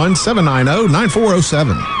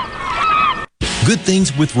 601-790-9407. Good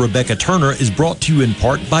Things with Rebecca Turner is brought to you in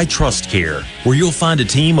part by Trust Care, where you'll find a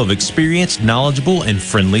team of experienced, knowledgeable, and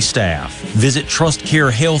friendly staff. Visit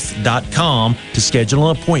trustcarehealth.com to schedule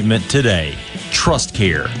an appointment today. Trust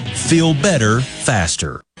Care. Feel better,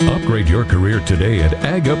 faster. Upgrade your career today at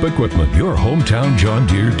Ag Up Equipment, your hometown John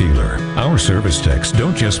Deere dealer. Our service techs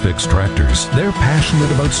don't just fix tractors. They're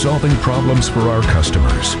passionate about solving problems for our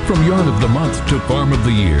customers. From Yard of the Month to Farm of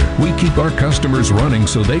the Year, we keep our customers running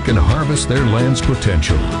so they can harvest their land's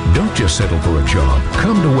potential. Don't just settle for a job.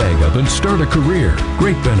 Come to Ag Up and start a career.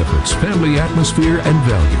 Great benefits, family atmosphere, and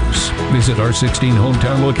values. Visit our 16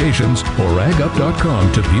 hometown locations or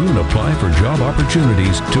agup.com to view and apply for job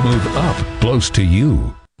opportunities to move up close to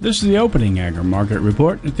you. This is the opening agri-market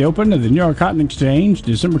report. At the open of the New York Cotton Exchange,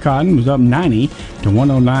 December cotton was up 90 to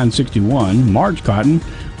 109.61. March cotton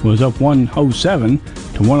was up 107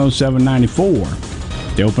 to 107.94.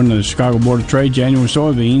 At the open of the Chicago Board of Trade, January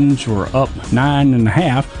soybeans were up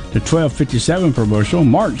 9.5 to 12.57 per bushel.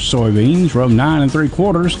 March soybeans were up 9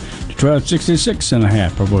 3/4 to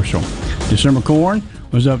 12.66.5 per bushel. December corn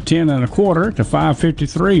was up 10 1/4 to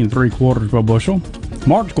 5.53 3/4 per bushel.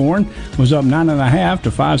 March corn was up 9.5 to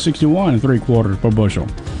 5.61 3/4 per bushel.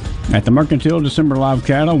 At the Mercantile, December live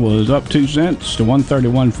cattle was up 2 cents to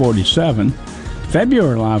 131.47.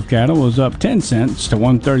 February live cattle was up 10 cents to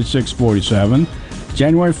 136.47.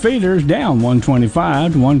 January feeders down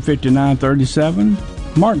 125 to 159.37.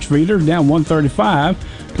 March feeders down 135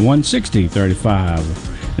 to 160.35.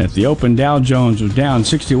 At the open, Dow Jones was down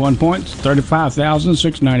 61 points,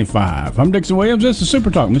 35,695. I'm Dixon Williams. This is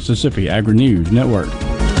SuperTalk Mississippi Agri-News Network.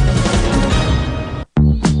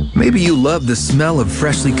 Maybe you love the smell of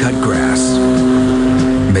freshly cut grass.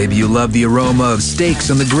 Maybe you love the aroma of steaks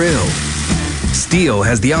on the grill. Steel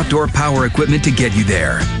has the outdoor power equipment to get you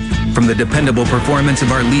there. From the dependable performance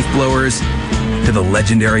of our leaf blowers to the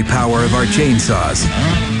legendary power of our chainsaws.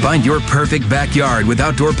 Find your perfect backyard with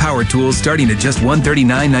outdoor power tools starting at just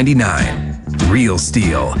 $139.99. Real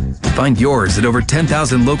Steel. Find yours at over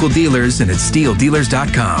 10,000 local dealers and at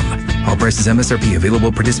steeldealers.com. All prices MSRP.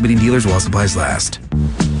 Available participating dealers while supplies last.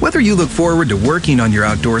 Whether you look forward to working on your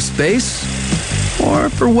outdoor space or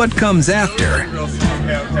for what comes after,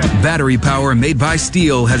 battery power made by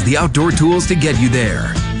Steel has the outdoor tools to get you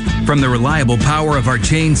there. From the reliable power of our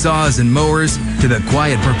chainsaws and mowers to the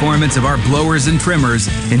quiet performance of our blowers and trimmers,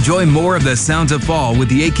 enjoy more of the sounds of fall with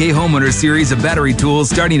the AK Homeowner series of battery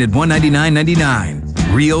tools starting at $199.99.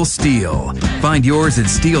 Real Steel. Find yours at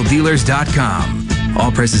steeldealers.com.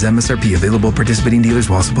 All prices MSRP. Available participating dealers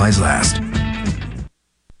while supplies last.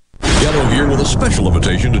 Gallo here with a special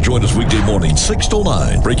invitation to join us weekday morning, 6 to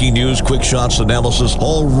 9. Breaking news, quick shots, analysis,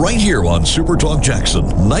 all right here on Super Talk Jackson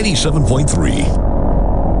 97.3.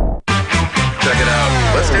 Check it out.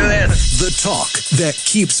 Let's do this. The talk that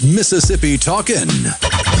keeps Mississippi talking.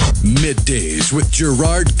 Middays with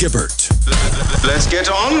Gerard Gibert. Let's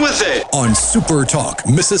get on with it. On Super Talk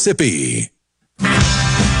Mississippi.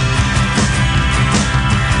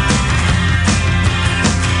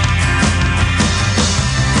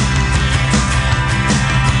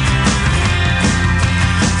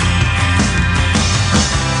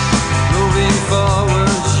 Moving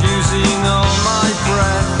forward, using all my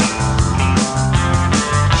breath.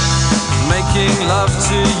 Making love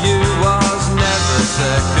to you was never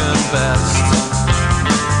second best.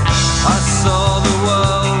 I saw the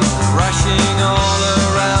world crashing all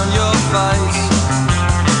around your face,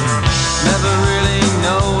 never really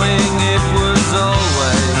knowing it was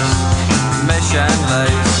always mesh and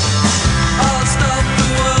lace. I'll stop the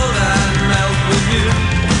world and melt with you.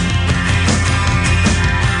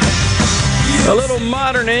 A little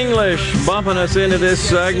modern English bumping us into this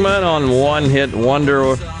segment on One Hit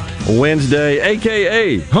Wonder Wednesday,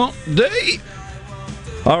 a.k.a. Hump Day.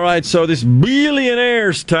 All right, so this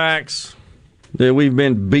billionaires tax that we've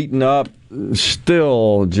been beating up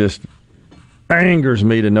still just angers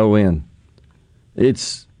me to no end.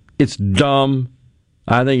 It's dumb.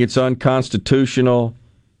 I think it's unconstitutional.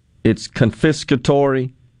 It's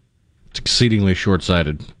confiscatory. It's exceedingly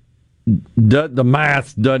short-sighted. The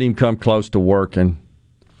math doesn't even come close to working.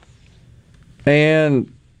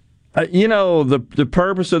 And the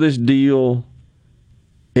purpose of this deal,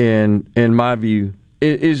 in my view,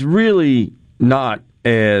 is really not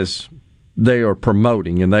as they are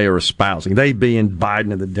promoting and they are espousing. They being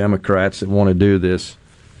Biden and the Democrats that want to do this.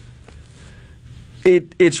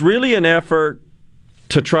 It's really an effort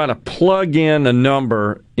to try to plug in a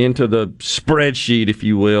number into the spreadsheet, if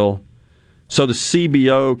you will, so the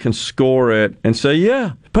CBO can score it and say,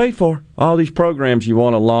 yeah, paid for all these programs you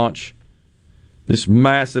want to launch. This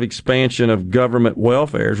massive expansion of government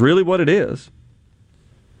welfare is really what it is.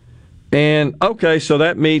 And, okay, so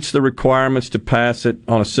that meets the requirements to pass it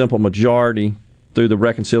on a simple majority through the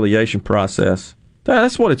reconciliation process.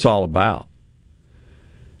 That's what it's all about.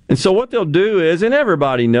 And so what they'll do is, and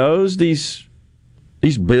everybody knows, these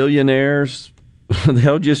these billionaires,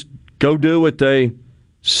 they'll just go do what they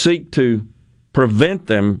seek to prevent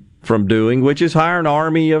them from doing, which is hire an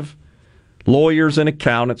army of lawyers and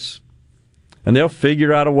accountants, and they'll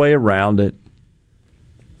figure out a way around it,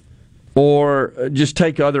 or just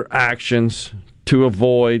take other actions to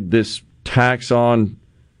avoid this tax on,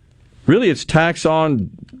 really it's tax on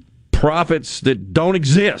profits that don't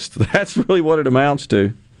exist. That's really what it amounts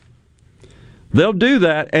to. They'll do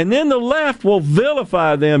that, and then the left will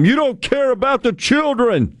vilify them. You don't care about the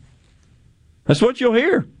children. That's what you'll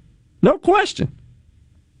hear. No question.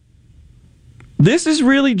 This is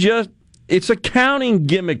really just, it's accounting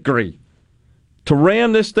gimmickry to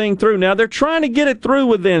ram this thing through. Now, they're trying to get it through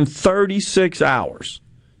within 36 hours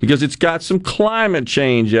because it's got some climate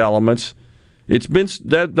change elements.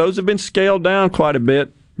 Those have been scaled down quite a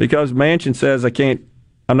bit because Manchin says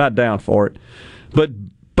I'm not down for it. But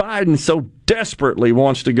Biden so desperately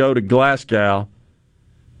wants to go to Glasgow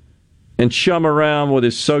and chum around with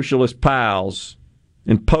his socialist pals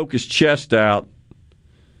and poke his chest out.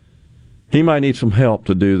 He might need some help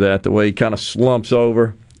to do that, the way he kind of slumps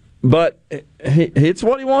over. But it's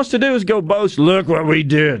what he wants to do is go boast, look what we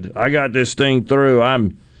did. I got this thing through.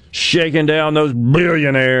 I'm shaking down those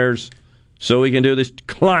billionaires so we can do this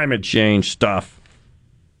climate change stuff.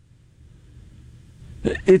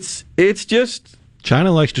 It's just...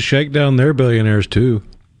 China likes to shake down their billionaires, too.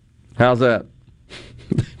 How's that?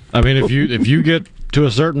 I mean, if you get to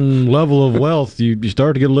a certain level of wealth, you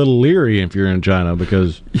start to get a little leery if you're in China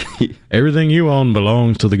because everything you own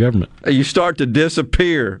belongs to the government. You start to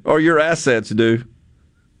disappear, or your assets do.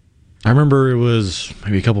 I remember it was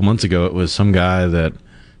maybe a couple months ago, it was some guy that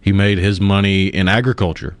he made his money in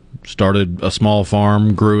agriculture. Started a small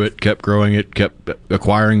farm, grew it, kept growing it, kept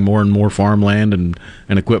acquiring more and more farmland and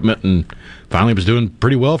equipment, and finally was doing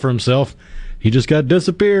pretty well for himself. He just got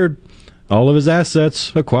disappeared. All of his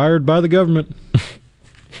assets acquired by the government.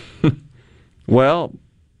 Well,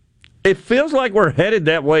 it feels like we're headed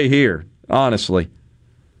that way here, honestly.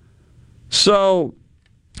 So,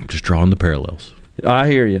 I'm just drawing the parallels. I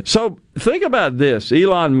hear you. So, think about this,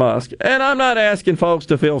 Elon Musk, and I'm not asking folks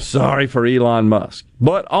to feel sorry for Elon Musk,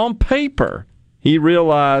 but on paper, he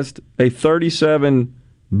realized a $37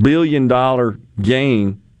 billion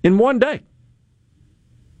gain in one day.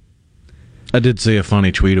 I did see a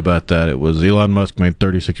funny tweet about that. It was Elon Musk made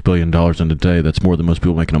 $36 billion in a day. That's more than most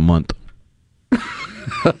people make in a month.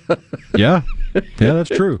 Yeah, that's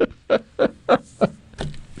true.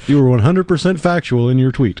 You were 100% factual in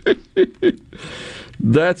your tweet.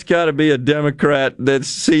 That's got to be a Democrat that's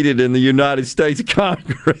seated in the United States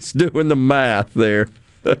Congress doing the math there.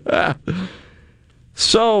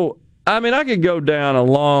 So, I mean, I could go down a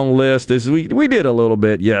long list, as we did a little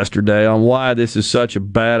bit yesterday, on why this is such a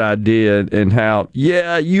bad idea and how,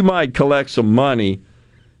 yeah, you might collect some money,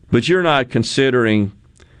 but you're not considering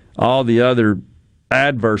all the other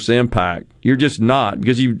adverse impact. You're just not,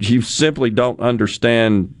 because you simply don't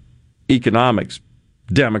understand economics.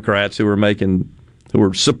 Democrats who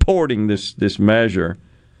are supporting this measure.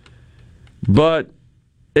 But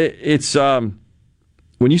it's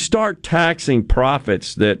when you start taxing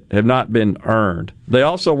profits that have not been earned, they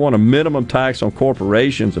also want a minimum tax on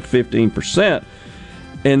corporations of 15%,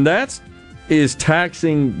 and that is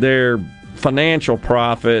taxing their financial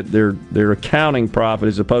profit, their accounting profit,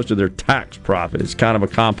 as opposed to their tax profit. It's kind of a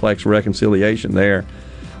complex reconciliation there.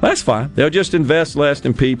 That's fine. They'll just invest less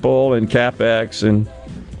in people and CapEx and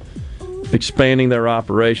expanding their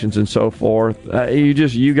operations and so forth.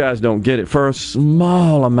 You guys don't get it. For a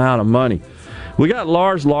small amount of money. We got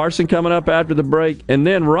Lars Larson coming up after the break, and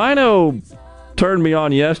then Rhino turned me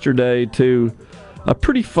on yesterday to a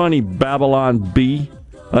pretty funny Babylon Bee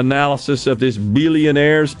analysis of this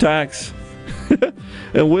billionaires tax.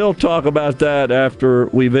 And we'll talk about that after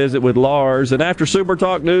we visit with Lars. And after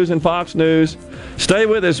SuperTalk News and Fox News, stay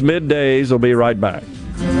with us. Middays. We'll be right back.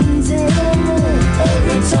 Every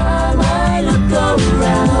time I look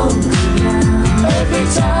around, every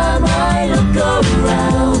time I look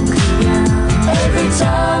around, every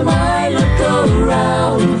time I look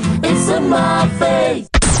around, it's in my face.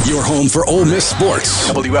 Your home for Ole Miss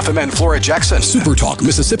sports. WFMN Flora Jackson. SuperTalk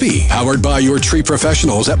Mississippi. Powered by your tree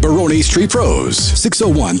professionals at Baroni's Tree Pros.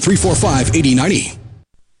 601-345-8090.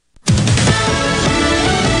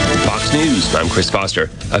 Fox News, I'm Chris Foster.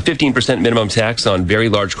 A 15% minimum tax on very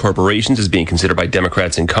large corporations is being considered by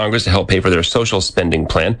Democrats in Congress to help pay for their social spending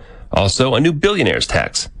plan. Also, a new billionaire's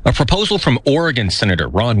tax. A proposal from Oregon Senator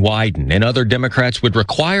Ron Wyden and other Democrats would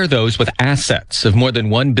require those with assets of more than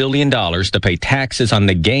 $1 billion to pay taxes on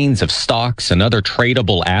the gains of stocks and other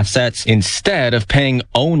tradable assets instead of paying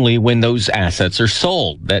only when those assets are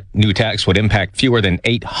sold. That new tax would impact fewer than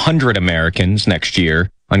 800 Americans next year.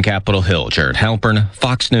 On Capitol Hill, Jared Halpern,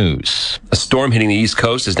 Fox News. A storm hitting the East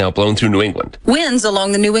Coast has now blown through New England. Winds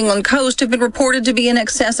along the New England coast have been reported to be in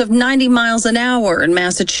excess of 90 miles an hour in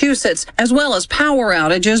Massachusetts, as well as power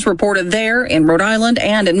outages reported there, in Rhode Island,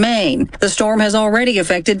 and in Maine. The storm has already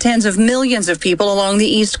affected tens of millions of people along the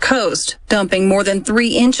East Coast, dumping more than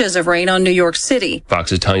 3 inches of rain on New York City.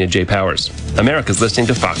 Fox's Tanya J. Powers. America's listening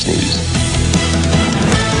to Fox News.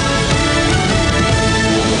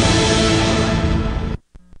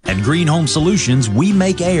 At Green Home Solutions, we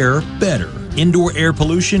make air better. Indoor air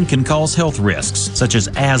pollution can cause health risks, such as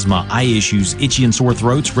asthma, eye issues, itchy and sore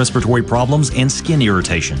throats, respiratory problems, and skin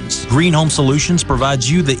irritations. Green Home Solutions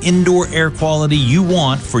provides you the indoor air quality you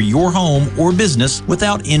want for your home or business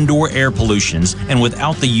without indoor air pollutions and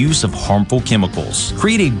without the use of harmful chemicals.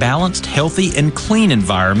 Create a balanced, healthy, and clean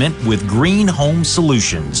environment with Green Home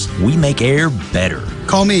Solutions. We make air better.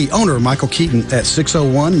 Call me, owner Michael Keaton, at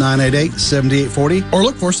 601-988-7840 or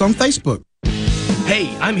look for us on Facebook.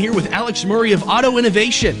 Hey, I'm here with Alex Murray of Auto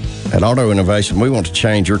Innovation. At Auto Innovation, we want to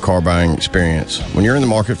change your car buying experience. When you're in the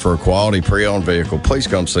market for a quality pre-owned vehicle, please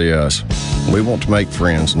come see us. We want to make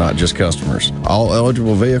friends, not just customers. All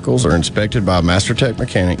eligible vehicles are inspected by a Master Tech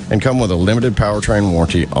mechanic and come with a limited powertrain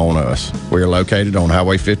warranty on us. We are located on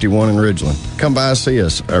Highway 51 in Ridgeland. Come by and see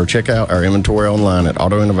us or check out our inventory online at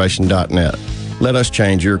autoinnovation.net. Let us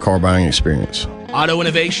change your car buying experience. Auto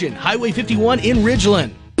Innovation, Highway 51 in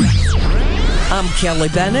Ridgeland. I'm Kelly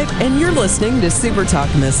Bennett, and you're listening to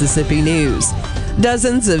SuperTalk Mississippi News.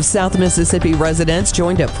 Dozens of South Mississippi residents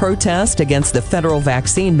joined a protest against the federal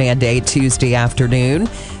vaccine mandate Tuesday afternoon.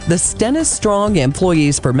 The Stennis Strong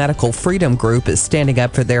Employees for Medical Freedom group is standing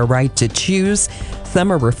up for their right to choose.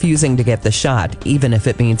 Some are refusing to get the shot, even if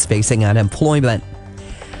it means facing unemployment.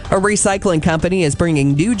 A recycling company is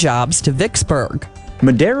bringing new jobs to Vicksburg.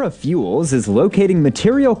 Madera Fuels is locating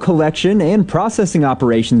material collection and processing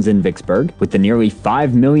operations in Vicksburg with the nearly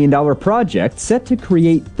 $5 million project set to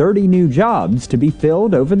create 30 new jobs to be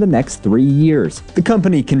filled over the next 3 years. The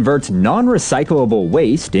company converts non-recyclable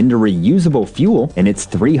waste into reusable fuel, and its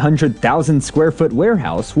 300,000 square foot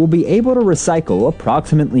warehouse will be able to recycle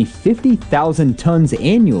approximately 50,000 tons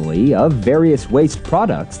annually of various waste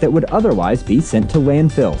products that would otherwise be sent to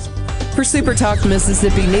landfills. For SuperTalk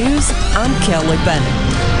Mississippi News, I'm Kelly Bennett.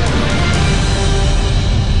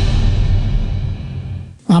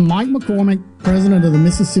 I'm Mike McCormick, president of the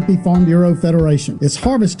Mississippi Farm Bureau Federation. It's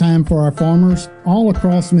harvest time for our farmers all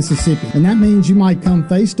across Mississippi, and that means you might come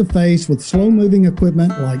face to face with slow-moving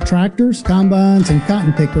equipment like tractors, combines, and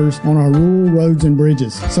cotton pickers on our rural roads and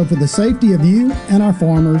bridges. So for the safety of you and our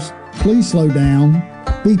farmers, please slow down,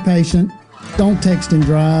 be patient, don't text and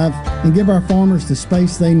drive, and give our farmers the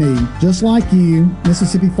space they need. Just like you,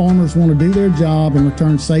 Mississippi farmers want to do their job and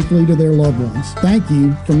return safely to their loved ones. Thank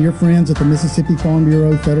you from your friends at the Mississippi Farm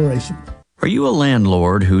Bureau Federation. Are you a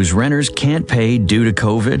landlord whose renters can't pay due to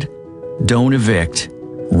COVID? Don't evict.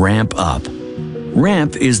 Ramp up.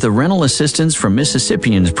 RAMP is the Rental Assistance for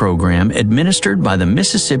Mississippians program administered by the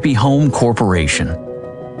Mississippi Home Corporation.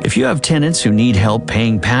 If you have tenants who need help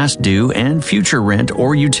paying past due and future rent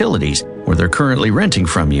or utilities, or they're currently renting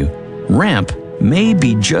from you, RAMP may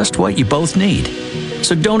be just what you both need.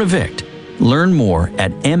 So don't evict. Learn more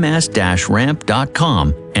at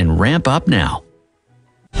ms-ramp.com and ramp up now.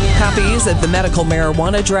 Copies of the medical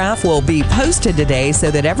marijuana draft will be posted today so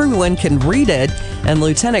that everyone can read it, and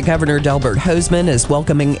Lieutenant Governor Delbert Hosemann is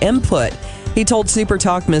welcoming input. He told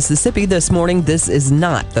SuperTalk Mississippi this morning this is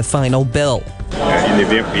not the final bill. In the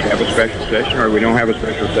event we have a special session or we don't have a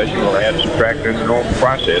special session, we'll add and subtract in the normal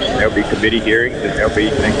process. And there'll be committee hearings and there'll be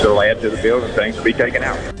things that'll add to the bill and things will be taken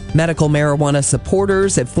out. Medical marijuana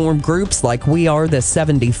supporters have formed groups like We Are the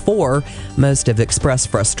 74. Most have expressed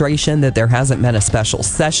frustration that there hasn't been a special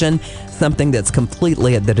session, something that's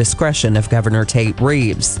completely at the discretion of Governor Tate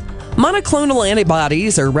Reeves. Monoclonal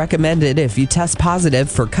antibodies are recommended if you test positive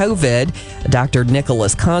for COVID. Dr.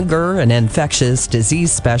 Nicholas Conger, an infectious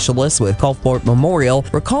disease specialist with Gulfport Memorial,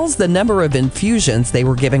 recalls the number of infusions they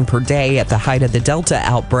were giving per day at the height of the Delta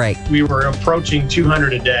outbreak. We were approaching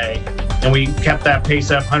 200 a day, and we kept that pace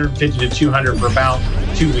up 150 to 200 for about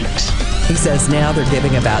 2 weeks. He says now they're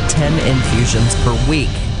giving about 10 infusions per week.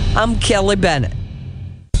 I'm Kelly Bennett.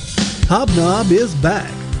 Hobnob is back.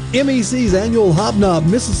 MEC's annual Hobnob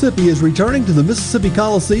Mississippi is returning to the Mississippi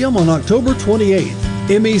Coliseum on October 28th.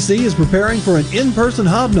 MEC is preparing for an in-person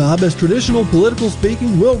hobnob as traditional political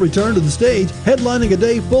speaking will return to the stage, headlining a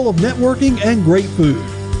day full of networking and great food.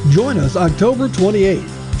 Join us October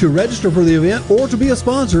 28th. To register for the event or to be a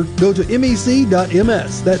sponsor, go to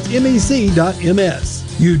mec.ms. That's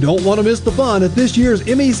mec.ms. You don't want to miss the fun at this year's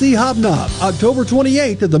MEC Hobnob, October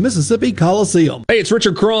 28th at the Mississippi Coliseum. Hey, it's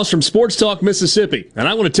Richard Cross from Sports Talk Mississippi, and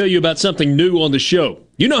I want to tell you about something new on the show.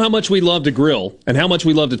 You know how much we love to grill and how much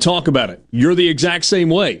we love to talk about it. You're the exact same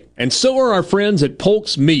way, and so are our friends at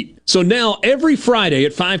Polk's Meat. So now, every Friday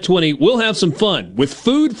at 5:20, we'll have some fun with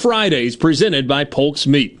Food Fridays presented by Polk's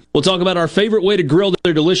Meat. We'll talk about our favorite way to grill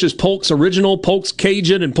their delicious Polk's Original, Polk's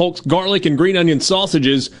Cajun, and Polk's Garlic and Green Onion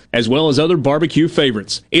sausages, as well as other barbecue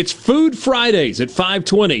favorites. It's Food Fridays at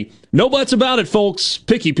 5:20. No buts about it, folks.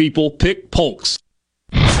 Picky people pick Polk's.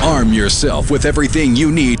 Arm yourself with everything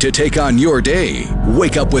you need to take on your day.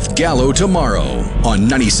 Wake up with Gallo tomorrow on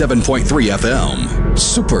 97.3 FM.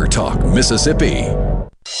 Super Talk, Mississippi.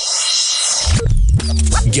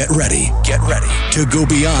 Get ready to go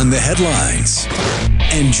beyond the headlines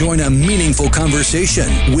and join a meaningful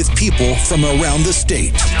conversation with people from around the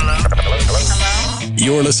state. Hello?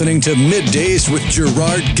 You're listening to MidDays with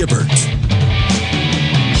Gerard Gibert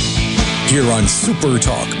here on Super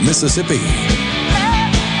Talk, Mississippi.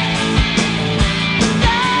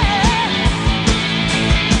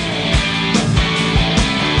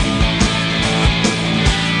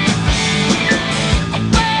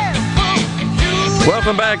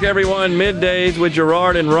 Welcome back, everyone. Middays with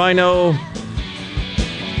Gerard and Rhino.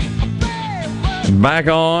 Back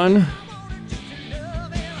on.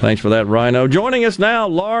 Thanks for that, Rhino. Joining us now,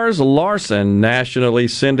 Lars Larson, nationally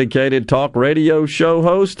syndicated talk radio show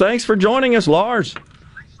host. Thanks for joining us, Lars.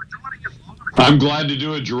 I'm glad to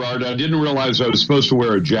do it, Gerard. I didn't realize I was supposed to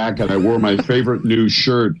wear a jacket. I wore my favorite new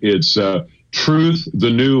shirt. It's Truth, the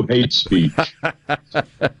New Hate Speech.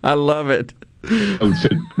 I love it.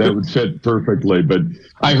 That would fit perfectly. But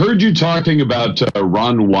I heard you talking about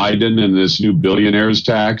Ron Wyden and this new billionaires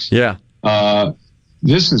tax. Yeah.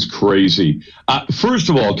 This is crazy. First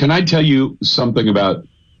of all, can I tell you something about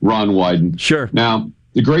Ron Wyden? Sure. Now,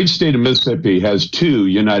 the great state of Mississippi has 2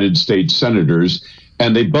 United States senators,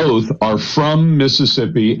 and they both are from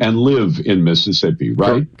Mississippi and live in Mississippi,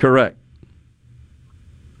 right? Correct.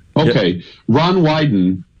 Okay. Yep. Ron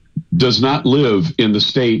Wyden does not live in the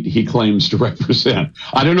state he claims to represent.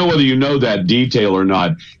 I don't know whether you know that detail or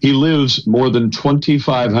not. He lives more than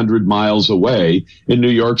 2,500 miles away in New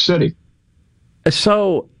York City.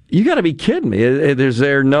 So you got to be kidding me. Is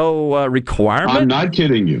there no requirement? I'm not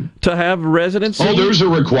kidding you. To have residency? Oh, there's a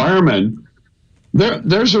requirement.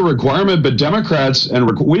 There's a requirement, but Democrats, and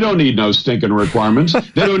we don't need no stinking requirements.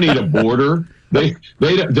 They don't need a border. They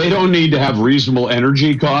don't need to have reasonable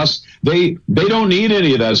energy costs. They don't need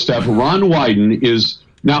any of that stuff. Ron Wyden is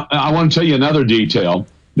now. I want to tell you another detail.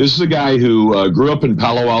 This is a guy who grew up in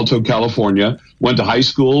Palo Alto, California, went to high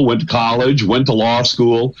school, went to college, went to law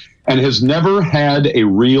school, and has never had a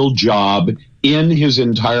real job in his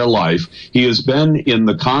entire life. He has been in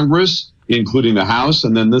the Congress, including the House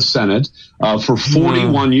and then the Senate, for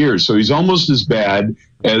 41 years. So he's almost as bad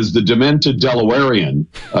as the demented Delawarean,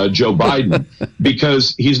 Joe Biden,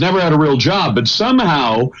 because he's never had a real job. But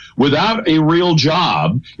somehow, without a real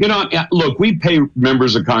job, look, we pay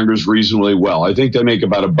members of Congress reasonably well. I think they make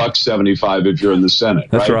about $1.75 if you're in the Senate.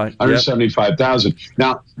 That's right. $175,000.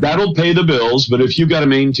 Now, that'll pay the bills, but if you got to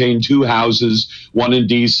maintain 2 houses, one in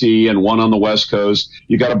D.C. and one on the West Coast,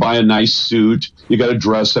 you got to buy a nice suit, you got to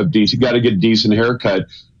dress up decent, you got to get a decent haircut.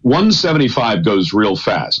 175 goes real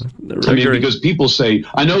fast. I mean, because people say,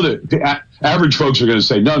 I know that average folks are going to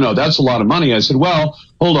say, no, that's a lot of money. I said, well,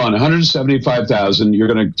 hold on, 175,000. You're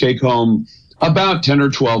going to take home about $10,000 or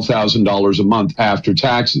 $12,000 a month after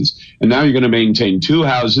taxes, and now you're going to maintain 2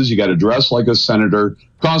 houses. You got to dress like a senator.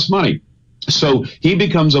 Costs money. So he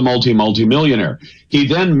becomes a multi-millionaire. He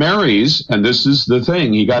then marries, and this is the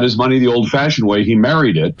thing. He got his money the old-fashioned way. He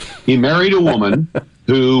married it. He married a woman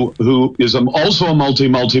who is also a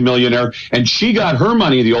multi-millionaire, and she got her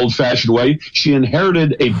money the old-fashioned way. She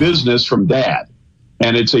inherited a business from dad,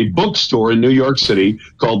 and it's a bookstore in New York City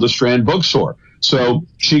called the Strand Bookstore. So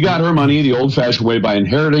she got her money the old-fashioned way by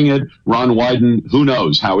inheriting it. Ron Wyden, who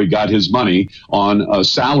knows how he got his money on a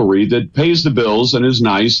salary that pays the bills and is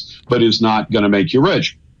nice, but is not going to make you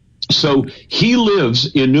rich. So he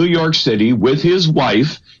lives in New York City with his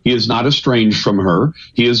wife. He is not estranged from her.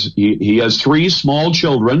 He has 3 small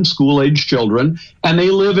children, school-age children, and they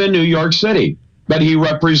live in New York City. But he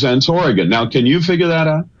represents Oregon. Now, can you figure that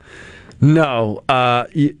out? No,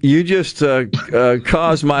 you just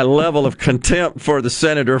caused my level of contempt for the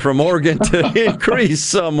senator from Oregon to increase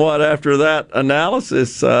somewhat after that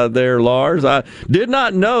analysis there, Lars. I did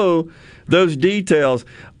not know those details.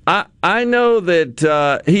 I know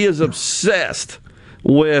that he is obsessed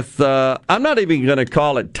with, I'm not even going to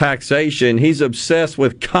call it taxation, he's obsessed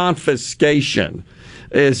with confiscation.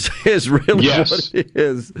 Is really what it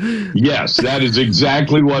is. Yes, that is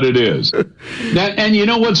exactly what it is. Now, and you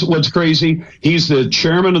know what's crazy? He's the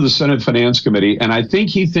chairman of the Senate Finance Committee, and I think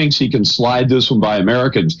he thinks he can slide this one by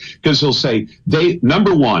Americans because he'll say,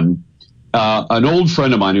 number one, an old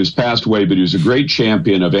friend of mine who's passed away, but who's a great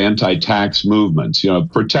champion of anti-tax movements,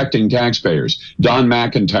 protecting taxpayers, Don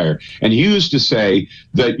McIntyre. And he used to say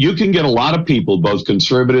that you can get a lot of people, both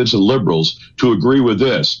conservatives and liberals, to agree with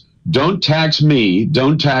this. Don't tax me,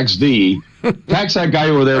 don't tax thee, tax that guy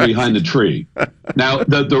over there behind the tree. Now,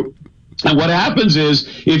 and what happens is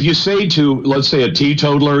if you say to, let's say, a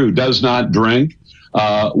teetotaler who does not drink,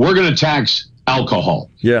 we're going to tax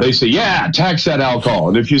alcohol. Yeah. They say, yeah, tax that alcohol.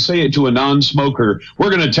 And if you say it to a non-smoker,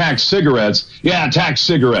 we're going to tax cigarettes. Yeah, tax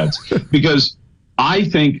cigarettes. Because I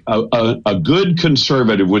think a good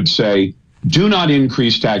conservative would say, do not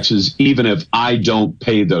increase taxes even if I don't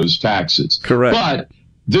pay those taxes. Correct. But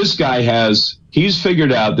this guy he's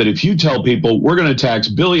figured out that if you tell people we're going to tax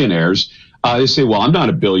billionaires, they say, well, I'm not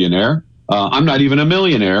a billionaire. I'm not even a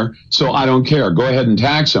millionaire, so I don't care. Go ahead and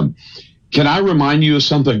tax them. Can I remind you of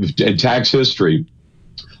something in tax history?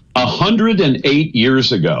 108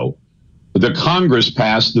 years ago, the Congress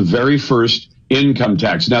passed the very first income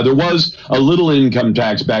tax. Now, there was a little income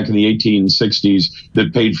tax back in the 1860s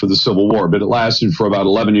that paid for the Civil War, but it lasted for about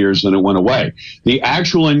 11 years and it went away. The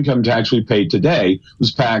actual income tax we pay today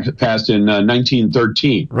was passed in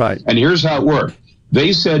 1913. Right. And here's how it worked.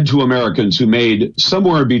 They said to Americans who made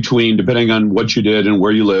somewhere between, depending on what you did and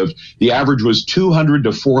where you lived, the average was $200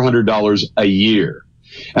 to $400 a year.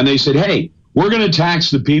 And they said, hey, we're going to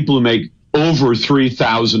tax the people who make over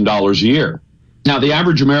 $3,000 a year. Now, the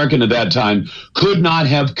average American at that time could not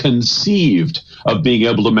have conceived of being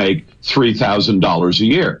able to make $3,000 a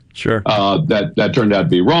year. Sure. That turned out to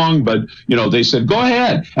be wrong, but, they said, go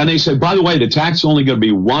ahead. And they said, by the way, the tax is only going to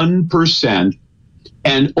be 1%,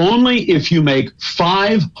 and only if you make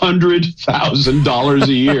 $500,000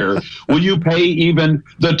 a year will you pay even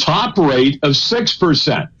the top rate of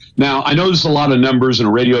 6%. Now, I know there's a lot of numbers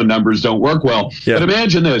and radio numbers don't work well, but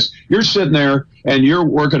imagine this. You're sitting there and you're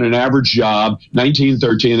working an average job,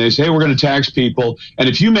 1913, and they say, hey, we're going to tax people. And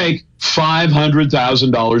if you make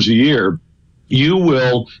 $500,000 a year, you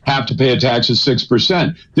will have to pay a tax of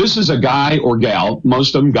 6%. This is a guy or gal,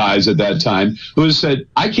 most of them guys at that time, who has said,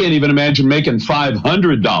 I can't even imagine making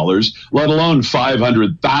 $500, let alone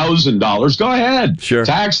 $500,000. Go ahead. Sure.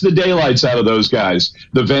 Tax the daylights out of those guys,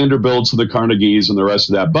 the Vanderbilts and the Carnegies and the rest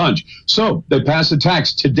of that bunch. So they pass a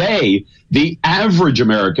tax. Today, the average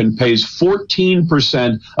American pays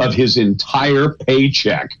 14% of his entire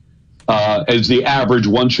paycheck. As the average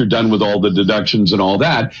once you're done with all the deductions and all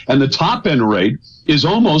that. And the top end rate is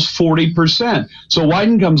almost 40%. So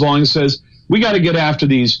Wyden comes along and says, we got to get after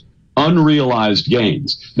these unrealized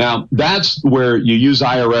gains. Now, that's where you use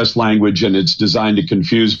IRS language and it's designed to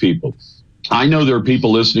confuse people. I know there are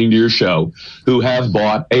people listening to your show who have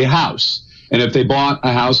bought a house. And if they bought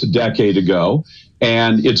a house a decade ago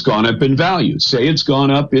and it's gone up in value, say it's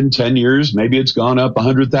gone up in 10 years, maybe it's gone up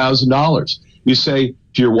 $100,000. You say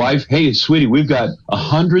to your wife, hey, sweetie, we've got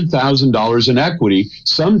 $100,000 in equity.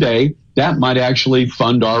 Someday that might actually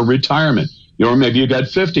fund our retirement. Or maybe you got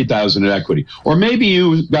 $50,000 in equity. Or maybe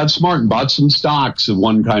you got smart and bought some stocks of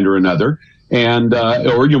one kind or another. And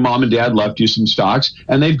or your mom and dad left you some stocks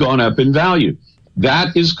and they've gone up in value.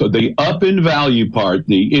 That is the up in value part,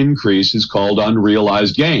 the increase is called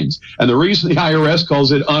unrealized gains. And the reason the IRS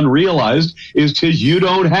calls it unrealized is because you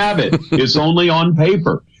don't have it. It's only on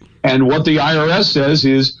paper. And what the IRS says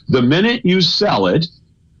is the minute you sell it,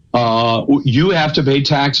 you have to pay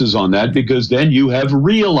taxes on that because then you have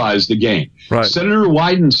realized the gain. Right. Senator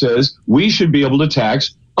Wyden says we should be able to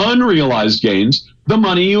tax unrealized gains, the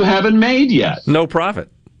money you haven't made yet. No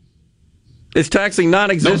profit. It's taxing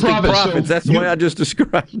non-existing profits. So that's the way I just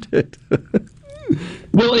described it.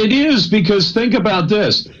 Well, it is, because think about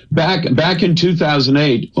this. Back in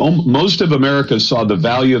 2008, most of America saw the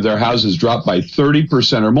value of their houses drop by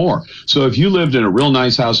 30% or more. So if you lived in a real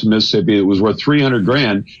nice house in Mississippi that was worth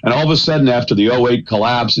 $300,000, and all of a sudden after the 2008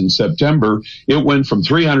 collapse in September, it went from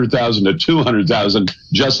 $300,000 to $200,000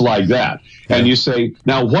 just like that. Yeah. And you say,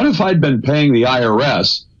 now what if I'd been paying the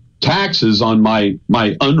IRS taxes on my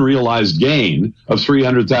unrealized gain of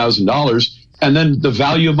 $300,000, and then the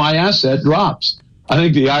value of my asset drops? I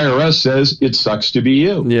think the IRS says it sucks to be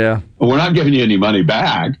you. Yeah. We're not giving you any money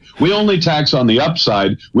back. We only tax on the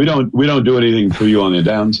upside. We don't do anything for you on the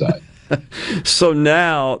downside. So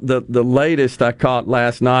now the latest I caught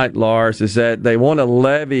last night, Lars, is that they want to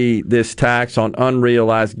levy this tax on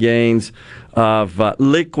unrealized gains of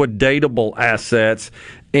liquidatable assets.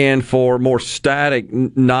 And for more static,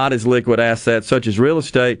 not as liquid assets such as real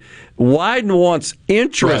estate, Wyden wants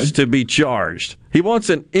interest to be charged. He wants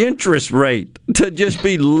an interest rate to just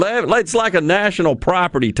be levied. It's like a national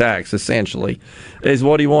property tax, essentially, is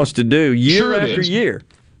what he wants to do year after year.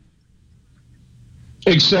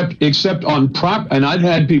 Except on and I've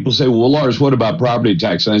had people say, well, Lars, what about property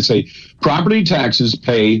tax? And I say, property taxes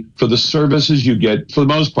pay for the services you get, for the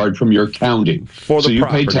most part, from your county. So you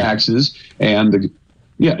pay taxes and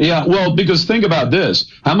Yeah. Well, because think about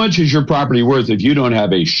this. How much is your property worth if you don't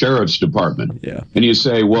have a sheriff's department? Yeah. And you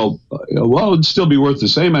say, well, it'd still be worth the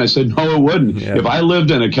same. And I said, no, it wouldn't. Yeah. If I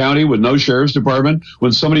lived in a county with no sheriff's department,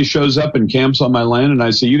 when somebody shows up and camps on my land and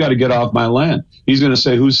I say, you got to get off my land, he's going to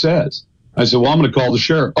say, who says? I said, well, I'm going to call the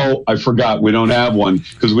sheriff. Oh, I forgot. We don't have one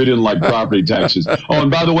because we didn't like property taxes. Oh, and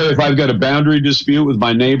by the way, if I've got a boundary dispute with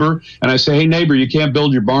my neighbor and I say, hey, neighbor, you can't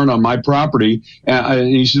build your barn on my property. And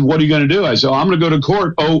he says, what are you going to do? I said, I'm going to go to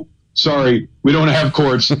court. Oh, sorry, we don't have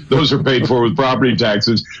courts. Those are paid for with property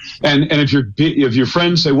taxes. And if your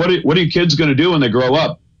friends say, what are your kids going to do when they grow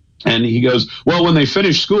up? And he goes, well, when they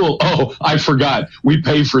finish school, oh, I forgot. We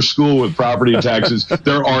pay for school with property taxes.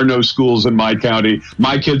 There are no schools in my county.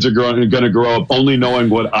 My kids are going to grow up only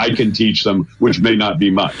knowing what I can teach them, which may not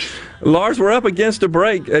be much. Lars, we're up against a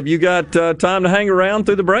break. Have you got time to hang around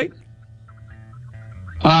through the break?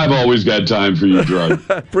 I've always got time for you, Gerard.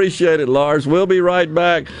 Appreciate it, Lars. We'll be right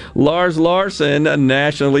back. Lars Larson, a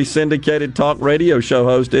nationally syndicated talk radio show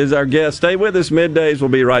host, is our guest. Stay with us, Middays. We'll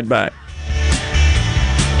be right back.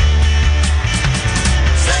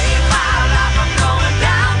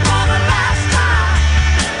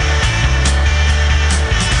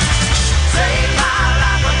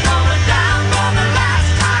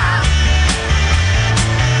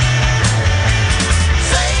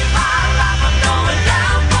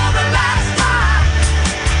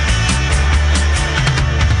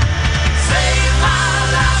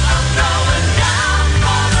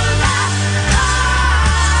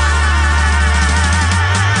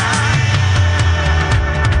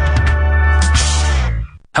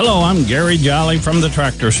 Hello, I'm Gary Jolly from the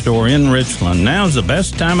Tractor Store in Richland. Now's the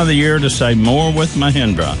best time of the year to save more with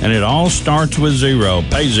Mahindra, and it all starts with zero.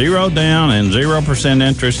 Pay zero down and 0%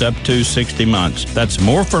 interest up to 60 months. That's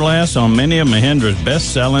more for less on many of Mahindra's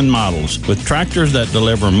best-selling models, with tractors that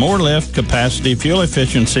deliver more lift, capacity, fuel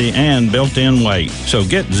efficiency, and built-in weight. So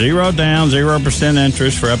get zero down, 0%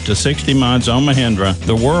 interest for up to 60 months on Mahindra,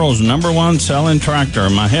 the world's #1 selling tractor,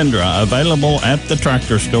 Mahindra, available at the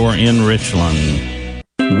Tractor Store in Richland.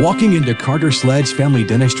 Walking into Carter Sledge Family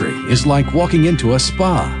Dentistry is like walking into a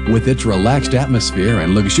spa. With its relaxed atmosphere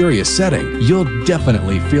and luxurious setting, you'll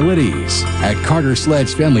definitely feel at ease. At Carter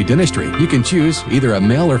Sledge Family Dentistry, you can choose either a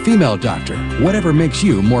male or female doctor, whatever makes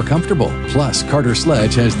you more comfortable. Plus, Carter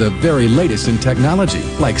Sledge has the very latest in technology,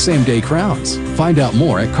 like same-day crowns. Find out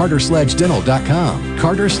more at cartersledgedental.com.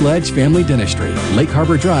 Carter Sledge Family Dentistry, Lake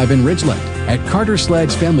Harbor Drive in Ridgeland. At Carter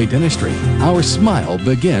Sledge Family Dentistry, our smile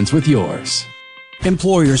begins with yours.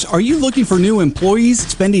 Employers, are you looking for new employees,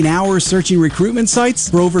 spending hours searching recruitment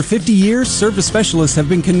sites? For over 50 years, service specialists have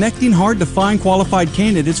been connecting hard to find qualified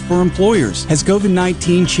candidates for employers. Has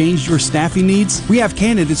COVID-19 changed your staffing needs? We have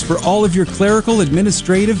candidates for all of your clerical,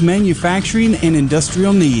 administrative, manufacturing, and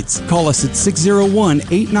industrial needs. Call us at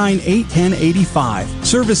 601-898-1085.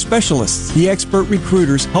 Service Specialists, the expert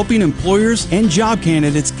recruiters helping employers and job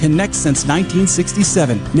candidates connect since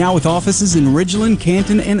 1967. Now with offices in Ridgeland,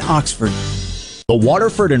 Canton, and Oxford. The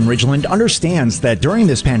Waterford in Ridgeland understands that during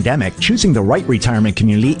this pandemic, choosing the right retirement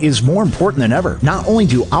community is more important than ever. Not only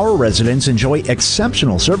do our residents enjoy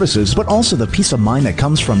exceptional services, but also the peace of mind that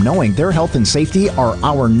comes from knowing their health and safety are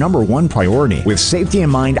our #1 priority. With safety in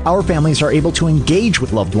mind, our families are able to engage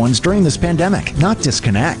with loved ones during this pandemic, not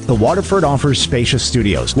disconnect. The Waterford offers spacious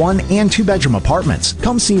studios, 1 and 2 bedroom apartments.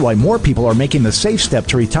 Come see why more people are making the safe step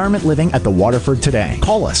to retirement living at the Waterford today.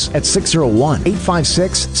 Call us at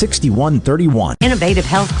 601-856-6131. Innovative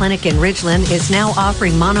Health Clinic in Ridgeland is now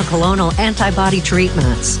offering monoclonal antibody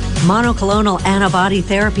treatments. Monoclonal antibody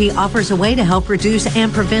therapy offers a way to help reduce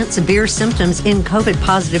and prevent severe symptoms in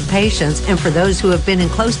COVID-positive patients and for those who have been in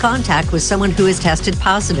close contact with someone who is tested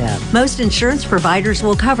positive. Most insurance providers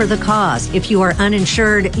will cover the cost. If you are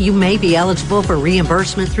uninsured, you may be eligible for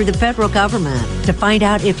reimbursement through the federal government. To find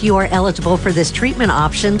out if you are eligible for this treatment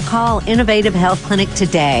option, call Innovative Health Clinic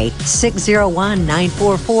today,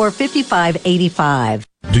 601-944-5585.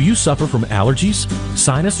 Do you suffer from allergies,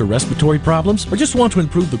 sinus, or respiratory problems, or just want to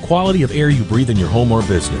improve the quality of air you breathe in your home or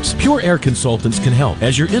business? Pure Air Consultants can help.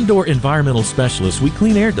 As your indoor environmental specialists, we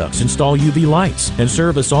clean air ducts, install UV lights, and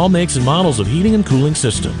service all makes and models of heating and cooling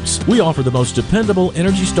systems. We offer the most dependable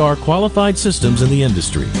Energy Star qualified systems in the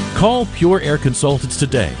industry. Call Pure Air Consultants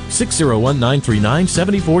today,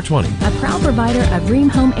 601-939-7420. A proud provider of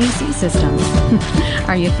Rheem Home AC systems.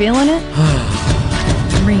 Are you feeling it?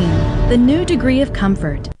 Rheem, the new degree of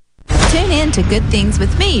comfort. Tune in to Good Things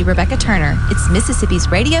with me, Rebecca Turner. It's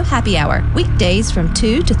Mississippi's Radio Happy Hour, weekdays from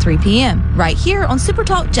 2 to 3 p.m., right here on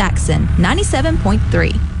SuperTalk Jackson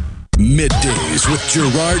 97.3. Middays with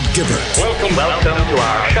Gerard Gibert. Welcome to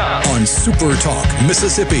our shop on SuperTalk,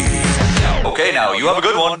 Mississippi. Okay, now you have a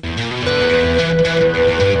good one.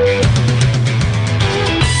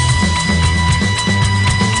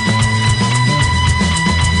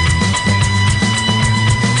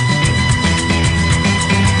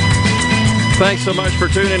 Thanks so much for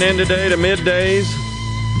tuning in today to Middays.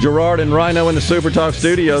 Gerard and Rhino in the SuperTalk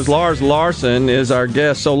Studios. Lars Larson is our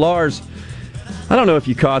guest. So, Lars, I don't know if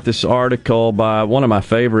you caught this article by one of my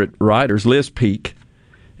favorite writers, Liz Peek.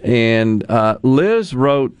 And Liz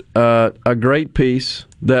wrote a great piece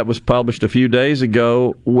that was published a few days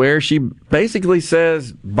ago where she basically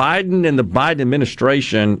says Biden and the Biden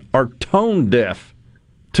administration are tone deaf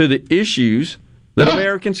to the issues that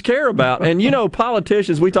Americans care about. And, you know,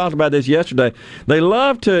 politicians, we talked about this yesterday, they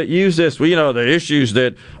love to use this, the issues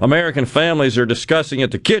that American families are discussing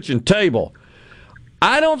at the kitchen table.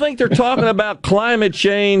 I don't think they're talking about climate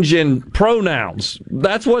change and pronouns.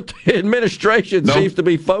 That's what the administration seems to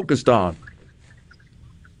be focused on.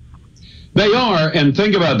 They are, and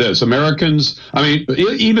think about this. Americans,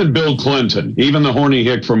 even Bill Clinton, even the horny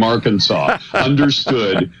hick from Arkansas,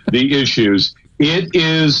 understood the issues. It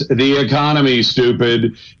is the economy,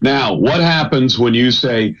 stupid. Now, what happens when you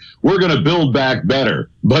say, we're going to build back better,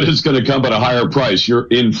 but it's going to come at a higher price? Your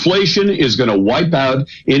inflation is going to wipe out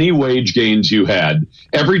any wage gains you had.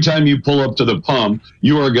 Every time you pull up to the pump,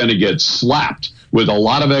 you are going to get slapped with a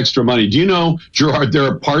lot of extra money. Do you know, Gerard, there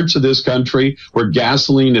are parts of this country where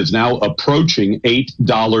gasoline is now approaching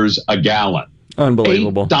 $8 a gallon.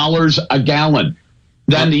 Unbelievable. $8 a gallon.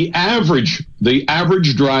 Then the average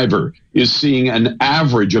driver is seeing an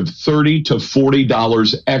average of $30 to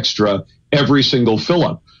 $40 extra every single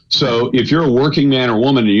fill-up. So if you're a working man or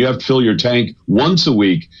woman and you have to fill your tank once a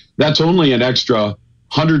week, that's only an extra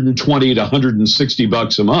 $120 to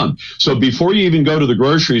 $160 a month. So before you even go to the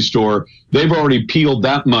grocery store, they've already peeled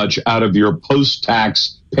that much out of your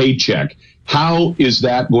post-tax paycheck. How is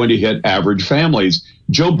that going to hit average families?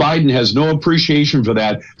 Joe Biden has no appreciation for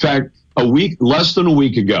that. In fact, less than a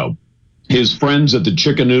week ago, his friends at the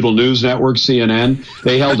Chicken Noodle News Network, CNN,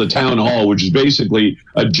 they held a town hall, which is basically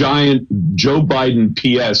a giant Joe Biden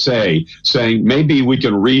PSA saying maybe we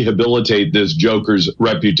can rehabilitate this joker's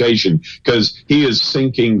reputation because he is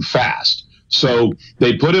sinking fast. So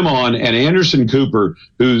they put him on, and Anderson Cooper,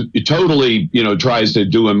 who totally, tries to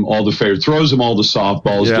do him all the favor, throws him all the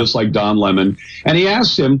softballs, just like Don Lemon. And he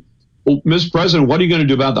asks him, well, Mr. President, what are you going to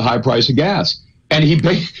do about the high price of gas? And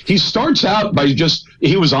he starts out by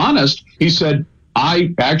he was honest. He said,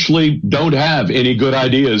 I actually don't have any good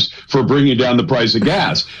ideas for bringing down the price of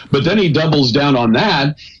gas. But then he doubles down on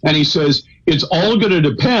that, and he says, it's all going to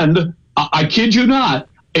depend, I kid you not,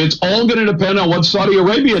 it's all going to depend on what Saudi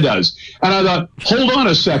Arabia does. And I thought, hold on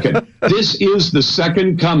a second. This is the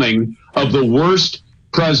second coming of the worst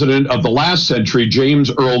president of the last century,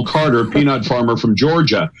 James Earl Carter, peanut farmer from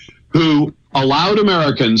Georgia, who allowed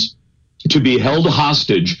Americans to be held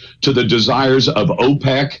hostage to the desires of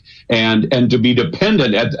OPEC and to be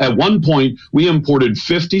dependent. At one point, we imported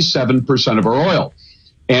 57% of our oil.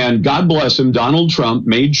 And God bless him, Donald Trump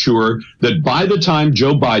made sure that by the time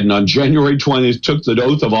Joe Biden on January 20th took the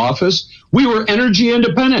oath of office, we were energy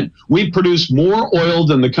independent. We produced more oil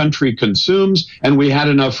than the country consumes, and we had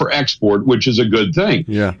enough for export, which is a good thing.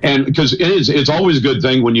 Yeah. And because it's always a good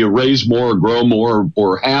thing when you raise more or grow more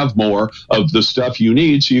or have more of the stuff you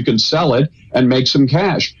need so you can sell it and make some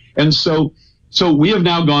cash. And so we have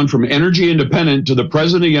now gone from energy independent to the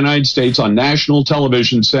president of the United States on national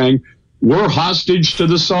television saying, we're hostage to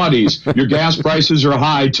the Saudis. Your gas prices are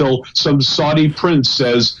high till some Saudi prince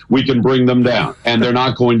says we can bring them down, and they're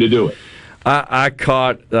not going to do it. I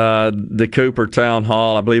caught the Cooper Town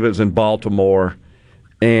Hall. I believe it was in Baltimore,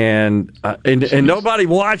 and nobody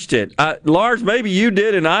watched it. Lars, maybe you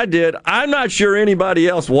did and I did. I'm not sure anybody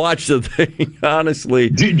else watched the thing, honestly.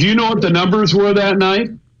 Do you know what the numbers were that night?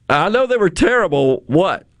 I know they were terrible.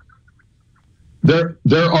 What? There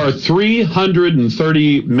are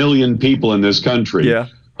 330 million people in this country. Yeah.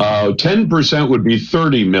 10% would be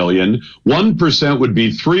 30 million. 1% would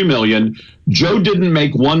be 3 million. Joe didn't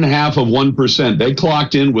make 1/2 of 1%. They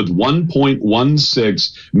clocked in with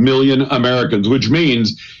 1.16 million Americans, which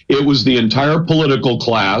means it was the entire political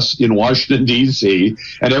class in Washington, D.C.,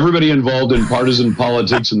 and everybody involved in partisan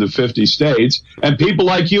politics in the 50 states, and people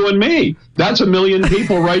like you and me. That's 1 million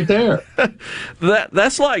people right there.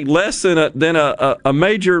 That's like less than a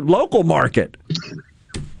major local market.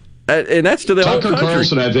 And that's to the whole country. Tucker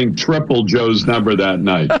Carlson, I think, tripled Joe's number that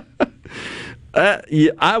night.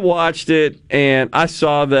 Yeah, I watched it, and I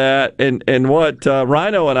saw that, and what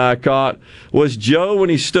Rhino and I caught was Joe when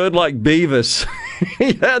he stood like Beavis.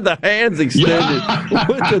 He had the hands extended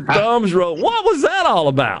with the thumbs rolled. What was that all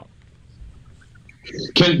about?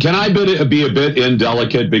 Can I be a bit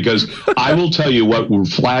indelicate? Because I will tell you what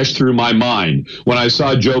flashed through my mind when I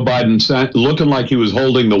saw Joe Biden looking like he was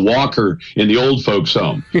holding the walker in the old folks'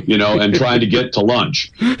 home, and trying to get to lunch.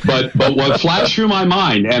 But what flashed through my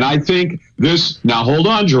mind, and I think this, now hold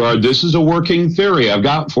on, Gerard, this is a working theory I've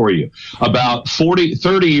got for you. About 30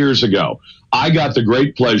 years ago, I got the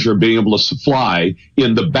great pleasure of being able to fly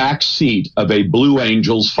in the back seat of a Blue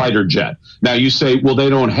Angels fighter jet. Now you say, well, they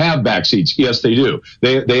don't have back seats. Yes, they do.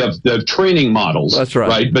 They have training models. That's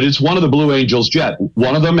right. But it's one of the Blue Angels jet.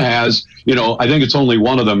 One of them has, I think it's only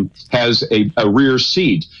one of them has a rear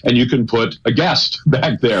seat, and you can put a guest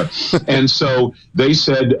back there. And so they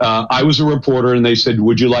said, I was a reporter, and they said,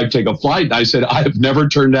 would you like to take a flight? And I said, I have never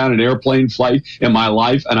turned down an airplane flight in my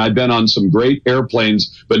life, and I've been on some great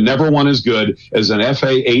airplanes, but never one as good as an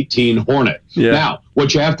FA-18 Hornet. Yeah. Now,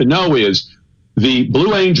 what you have to know is the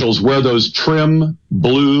Blue Angels wear those trim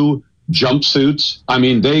blue jumpsuits. I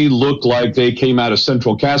mean, they look like they came out of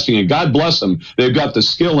Central Casting, and God bless them. They've got the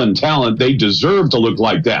skill and talent. They deserve to look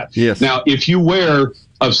like that. Yes. Now, if you wear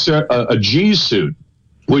a G suit,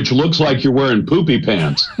 which looks like you're wearing poopy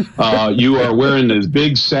pants, you are wearing these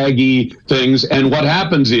big saggy things. And what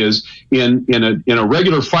happens is in a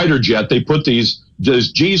regular fighter jet, they put this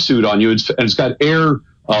G suit on you, and it's got air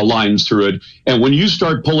lines through it. And when you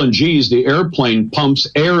start pulling G's, the airplane pumps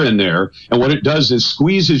air in there. And what it does is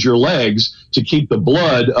squeezes your legs to keep the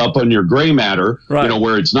blood up on your gray matter, right,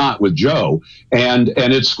 where it's not with Joe. And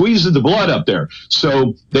it squeezes the blood up there.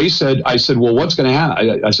 So I said, well, what's going to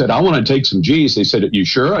happen? I said, I want to take some G's. They said, you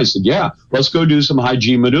sure? I said, yeah, let's go do some high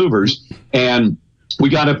G maneuvers. And we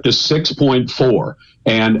got up to 6.4.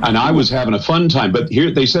 And I was having a fun time. But here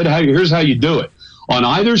they said, here's how you do it. On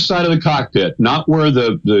either side of the cockpit, not where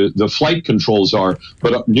the flight controls are,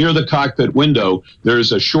 but near the cockpit window,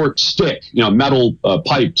 there's a short stick, metal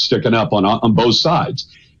pipe sticking up on both sides.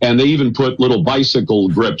 And they even put little bicycle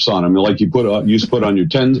grips on them, like you used to put on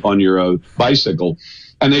your bicycle.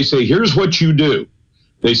 And they say, here's what you do.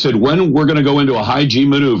 They said, when we're going to go into a high G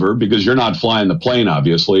maneuver, because you're not flying the plane,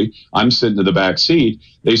 obviously, I'm sitting in the back seat.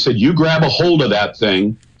 They said, you grab a hold of that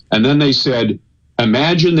thing. And then they said,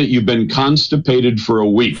 imagine that you've been constipated for a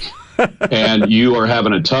week and you are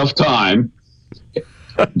having a tough time.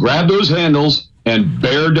 Grab those handles and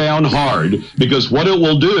bear down hard, because what it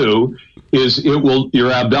will do is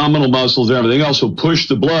your abdominal muscles and everything else will push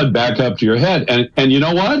the blood back up to your head. And you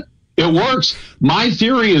know what? It works. My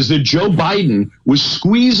theory is that Joe Biden was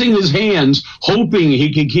squeezing his hands, hoping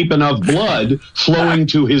he could keep enough blood flowing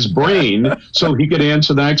to his brain so he could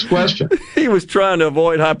answer the next question. He was trying to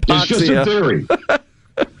avoid hypoxia. It's just a theory.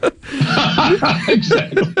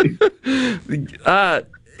 Exactly.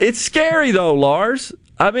 It's scary, though, Lars.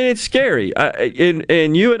 I mean, it's scary.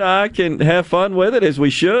 And you and I can have fun with it, as we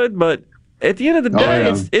should, but at the end of the day,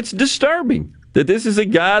 it's disturbing that this is a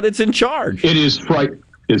guy that's in charge. It is frightening.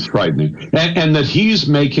 It's frightening. And that he's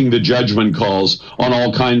making the judgment calls on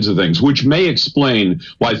all kinds of things, which may explain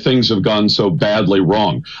why things have gone so badly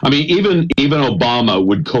wrong. I mean, even Obama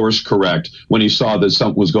would course correct when he saw that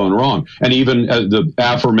something was going wrong. And even the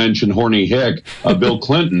aforementioned horny hick, Bill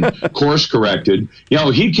Clinton, course corrected.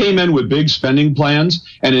 He came in with big spending plans.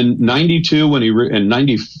 And in 92, in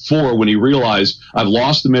 94, when he realized I've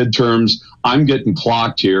lost the midterms, I'm getting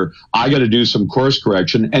clocked here, I got to do some course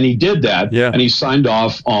correction. And he did that. Yeah. And he signed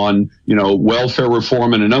off on, welfare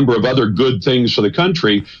reform and a number of other good things for the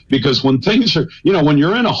country. Because when things are, when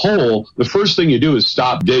you're in a hole, the first thing you do is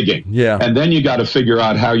stop digging. Yeah. And then you got to figure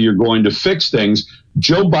out how you're going to fix things.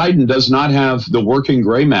 Joe Biden does not have the working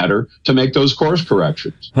gray matter to make those course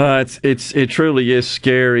corrections. It truly is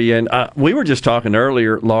scary. And we were just talking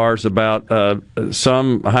earlier, Lars, about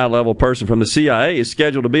some high-level person from the CIA is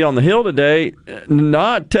scheduled to be on the Hill today,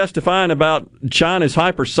 not testifying about China's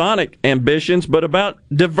hypersonic ambitions, but about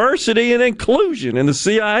diversity and inclusion in the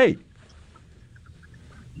CIA.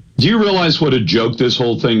 Do you realize what a joke this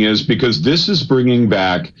whole thing is? Because this is bringing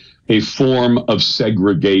back a form of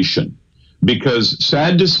segregation. Because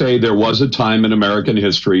sad to say, there was a time in American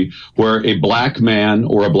history where a black man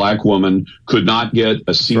or a black woman could not get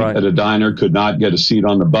a seat at a diner, could not get a seat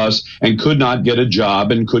on the bus, and could not get a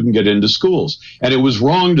job and couldn't get into schools. And it was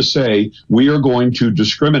wrong to say we are going to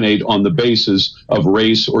discriminate on the basis of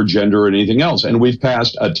race or gender or anything else. And we've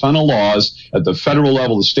passed a ton of laws at the federal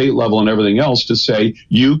level, the state level, and everything else to say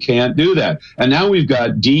you can't do that. And now we've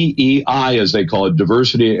got DEI, as they call it,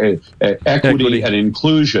 diversity, equity, and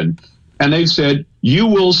inclusion. And they've said, you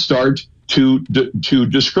will start to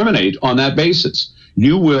discriminate on that basis.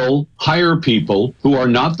 You will hire people who are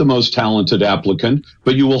not the most talented applicant,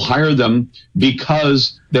 but you will hire them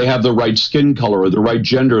because they have the right skin color or the right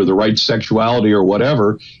gender or the right sexuality or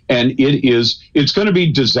whatever. And it's going to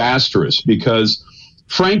be disastrous because,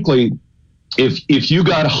 frankly, if you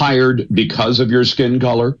got hired because of your skin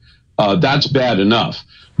color, that's bad enough.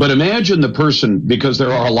 But imagine the person, because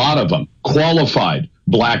there are a lot of them, qualified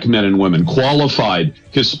black men and women, qualified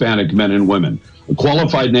Hispanic men and women,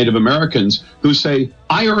 qualified Native Americans who say,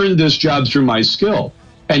 I earned this job through my skill.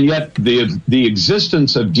 And yet the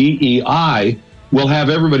existence of DEI will have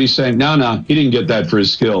everybody saying, no, he didn't get that for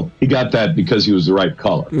his skill. He got that because he was the right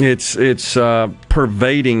color. It's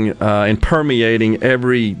pervading and permeating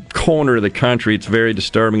every corner of the country. It's very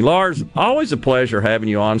disturbing. Lars, always a pleasure having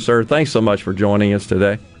you on, sir. Thanks so much for joining us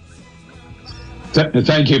today.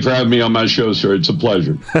 Thank you for having me on my show, sir. It's a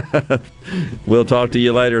pleasure. We'll talk to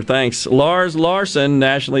you later. Thanks. Lars Larson,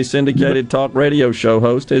 nationally syndicated talk radio show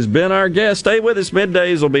host, has been our guest. Stay with us.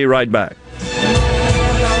 Middays will be right back.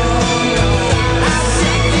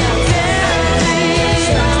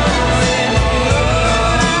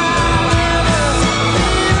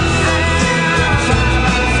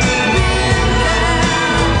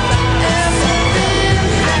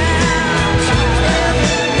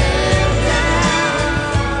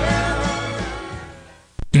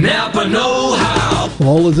 Napa know-how.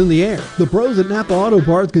 Fall is in the air. The pros at Napa Auto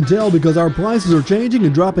Parts can tell because our prices are changing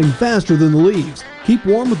and dropping faster than the leaves. Keep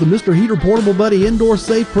warm with the Mr. Heater Portable Buddy Indoor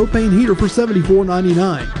Safe Propane Heater for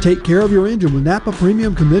 $74.99. Take care of your engine with Napa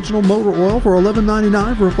Premium Conventional Motor Oil for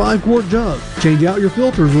 $11.99 for a 5-quart jug. Change out your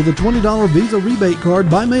filters with a $20 Visa rebate card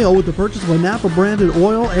by mail with the purchase of a Napa branded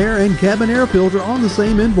oil, air, and cabin air filter on the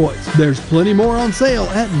same invoice. There's plenty more on sale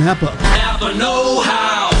at Napa. Napa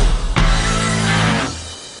know-how.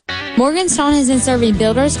 Morganstone has been serving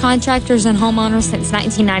builders, contractors, and homeowners since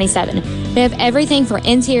 1997. They have everything for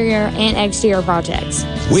interior and exterior projects.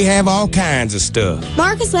 We have all kinds of stuff.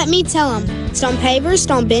 Marcus, let me tell them. Stone pavers,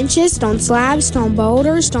 stone benches, stone slabs, stone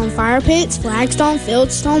boulders, stone fire pits, flagstone,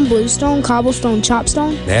 fieldstone, bluestone, cobblestone,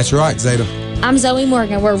 chopstone. That's right, Zeta. I'm Zoe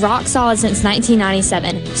Morgan. We're rock solid since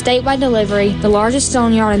 1997. Statewide delivery, the largest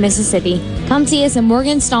stone yard in Mississippi. Come see us at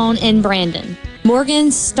Morganstone in Brandon.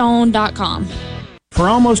 Morganstone.com. For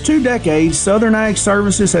almost 2 decades, Southern Ag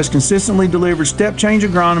Services has consistently delivered step-change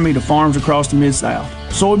agronomy to farms across the Mid-South.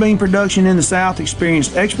 Soybean production in the South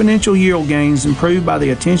experienced exponential yield gains improved by the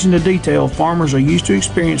attention to detail farmers are used to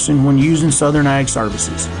experiencing when using Southern Ag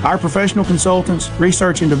Services. Our professional consultants,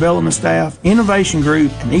 research and development staff, innovation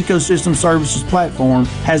group, and ecosystem services platform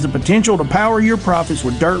has the potential to power your profits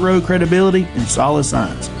with dirt road credibility and solid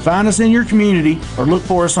science. Find us in your community or look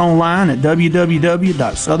for us online at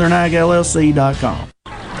www.southernagllc.com.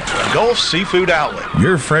 Gulf Seafood Outlet,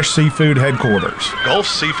 your fresh seafood headquarters. Gulf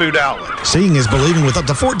Seafood Outlet. Seeing is believing with up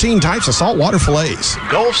to 14 types of saltwater fillets.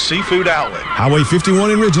 Gulf Seafood Outlet. Highway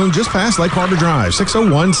 51 in Ridgeland, just past Lake Harbor Drive,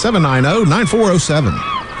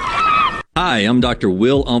 601-790-9407. Hi, I'm Dr.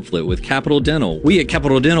 Will Umflett with Capital Dental. We at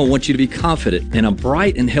Capital Dental want you to be confident in a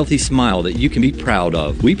bright and healthy smile that you can be proud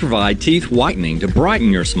of. We provide teeth whitening to brighten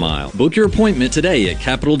your smile. Book your appointment today at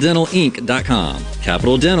CapitalDentalInc.com.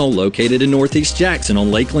 Capital Dental, located in Northeast Jackson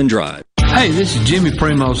on Lakeland Drive. Hey, this is Jimmy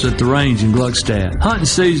Primos at the range in Gluckstadt. Hunting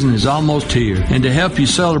season is almost here, and to help you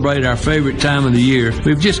celebrate our favorite time of the year,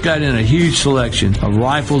 we've just got in a huge selection of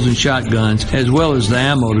rifles and shotguns, as well as the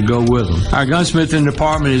ammo to go with them. Our gunsmithing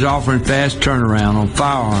department is offering fast turnaround on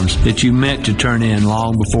firearms that you meant to turn in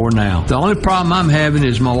long before now. The only problem I'm having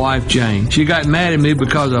is my wife, Jane. She got mad at me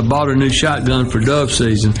because I bought a new shotgun for dove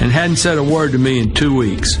season and hadn't said a word to me in 2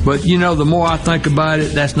 weeks. But, you know, the more I think about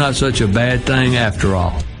it, that's not such a bad thing after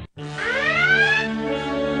all.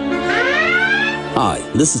 Hi,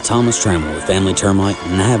 this is Thomas Trammell with Family Termite,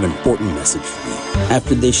 and I have an important message for you.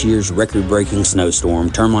 After this year's record-breaking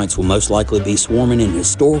snowstorm, termites will most likely be swarming in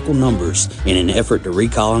historical numbers in an effort to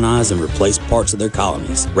recolonize and replace parts of their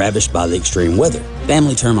colonies ravished by the extreme weather.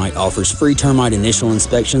 Family Termite offers free termite initial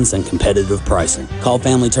inspections and competitive pricing. Call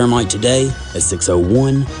Family Termite today at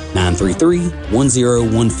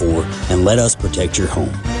 601-933-1014 and let us protect your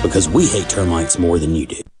home, because we hate termites more than you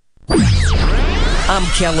do. I'm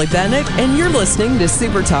Kelly Bennett, and you're listening to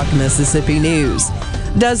SuperTalk Mississippi News.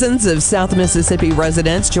 Dozens of South Mississippi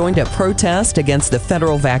residents joined a protest against the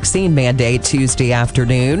federal vaccine mandate Tuesday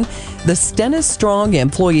afternoon. The Stennis Strong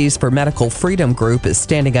Employees for Medical Freedom group is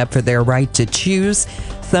standing up for their right to choose.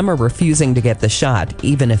 Some are refusing to get the shot,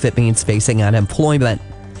 even if it means facing unemployment.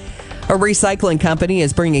 A recycling company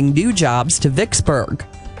is bringing new jobs to Vicksburg.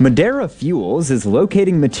 Madera Fuels is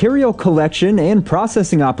locating material collection and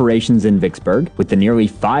processing operations in Vicksburg, with the nearly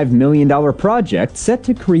 $5 million project set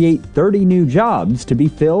to create 30 new jobs to be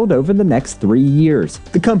filled over the next 3 years.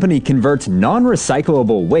 The company converts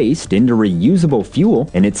non-recyclable waste into reusable fuel,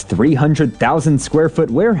 and its 300,000 square foot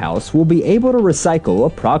warehouse will be able to recycle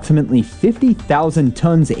approximately 50,000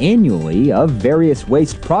 tons annually of various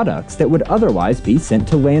waste products that would otherwise be sent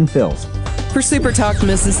to landfills. For SuperTalk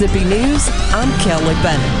Mississippi News, I'm Kelly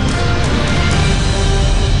Bennett.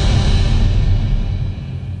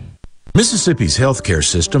 Mississippi's healthcare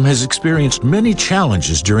system has experienced many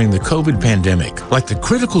challenges during the COVID pandemic, like the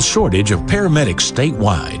critical shortage of paramedics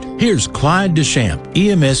statewide. Here's Clyde Deschamps,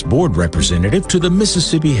 EMS board representative to the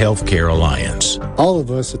Mississippi Healthcare Alliance. All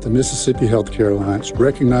of us at the Mississippi Healthcare Alliance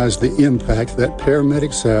recognize the impact that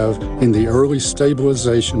paramedics have in the early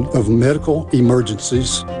stabilization of medical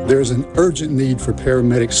emergencies. There's an urgent need for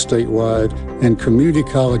paramedics statewide, and community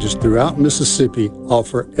colleges throughout Mississippi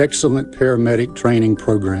offer excellent paramedic training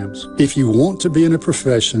programs. If you want to be in a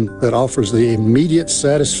profession that offers the immediate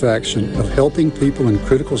satisfaction of helping people in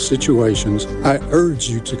critical situations, I urge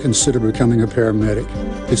you to consider becoming a paramedic.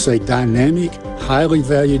 It's a dynamic, highly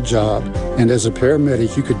valued job, and as a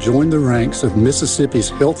paramedic, you could join the ranks of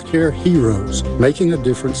Mississippi's healthcare heroes, making a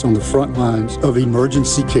difference on the front lines of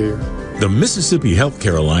emergency care. The Mississippi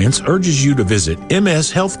Healthcare Alliance urges you to visit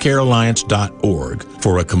mshealthcarealliance.org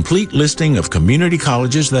for a complete listing of community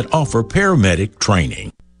colleges that offer paramedic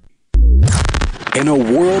training. In a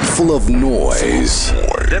world full of noise,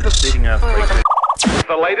 Devastating earthquake.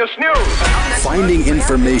 The latest news. finding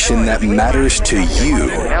information that matters to you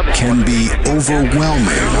can be overwhelming.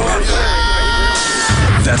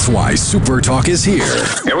 That's why SuperTalk is here.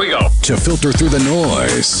 Here we go. To filter through the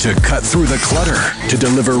noise, to cut through the clutter, to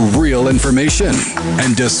deliver real information,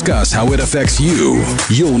 and discuss how it affects you.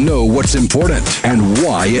 You'll know what's important and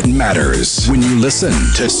why it matters when you listen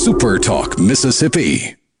to SuperTalk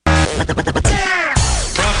Mississippi.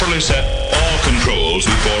 Properly set all controls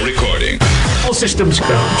before recording. All systems go.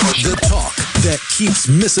 The talk that keeps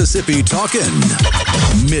Mississippi talking.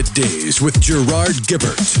 Middays with Gerard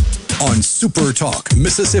Gibert on SuperTalk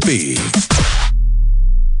Mississippi.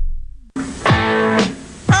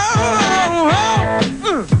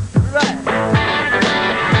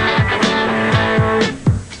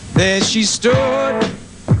 There she stood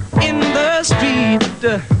in the street,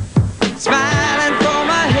 smiling from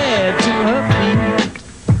her head to her feet.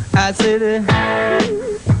 I said,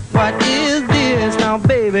 what is this now,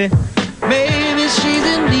 baby? Maybe she's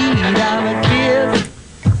in need of a kiss.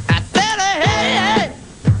 I said, hey,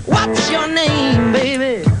 what's your name,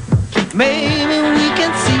 baby? Maybe we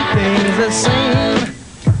can see things the same.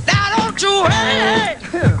 Now don't you wait,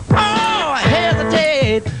 or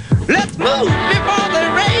hesitate. Let's move before they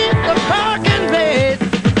raise the parking plate.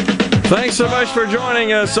 Thanks so much for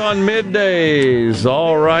joining us on Middays.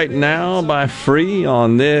 All right, now by Free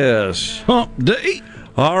on this Hump Day.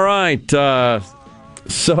 All right,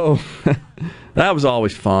 so that was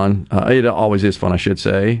always fun. It always is fun, I should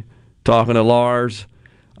say. Talking to Lars,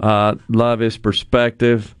 love his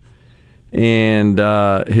perspective and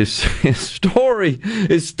his story,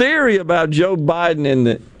 his theory about Joe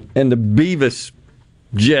Biden and the Beavis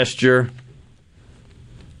gesture.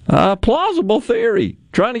 Plausible theory.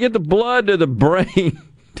 Trying to get the blood to the brain.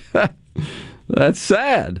 That's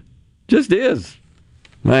sad. Just is.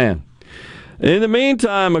 Man. In the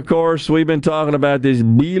meantime, of course, we've been talking about this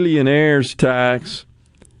billionaires tax.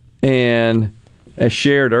 And as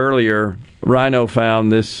shared earlier, Rhino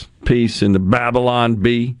found this piece in the Babylon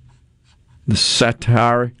Bee, the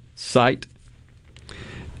satire site.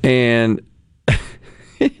 And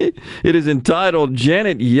it is entitled,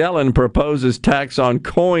 Janet Yellen Proposes Tax on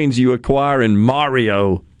Coins You Acquire in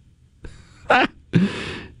Mario.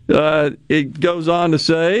 It goes on to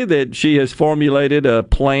say that she has formulated a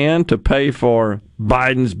plan to pay for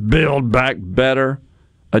Biden's Build Back Better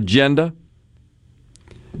agenda,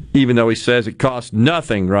 even though he says it costs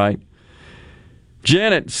nothing, right?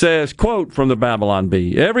 Janet says, quote from the Babylon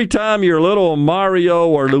Bee, every time your little Mario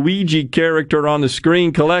or Luigi character on the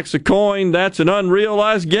screen collects a coin, that's an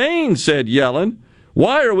unrealized gain, said Yellen.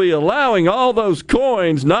 Why are we allowing all those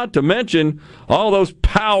coins, not to mention all those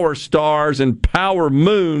power stars and power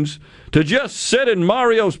moons, to just sit in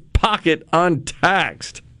Mario's pocket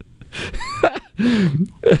untaxed?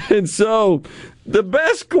 And so the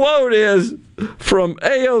best quote is from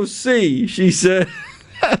AOC. She said,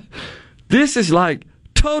 this is like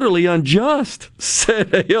totally unjust,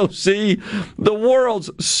 said AOC, the world's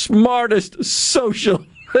smartest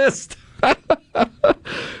socialist.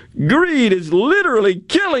 Greed is literally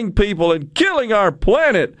killing people and killing our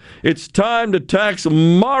planet. It's time to tax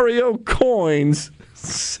Mario coins,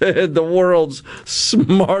 said the world's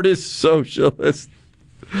smartest socialist.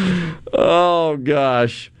 Oh,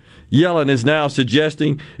 gosh. Yellen is now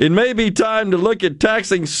suggesting it may be time to look at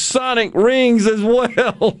taxing sonic rings as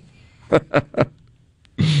well.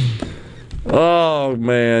 Oh,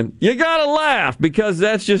 man. You gotta laugh because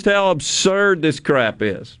that's just how absurd this crap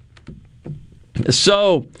is.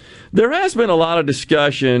 So there has been a lot of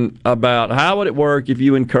discussion about how would it work if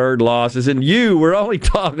you incurred losses, and we're only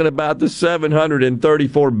talking about the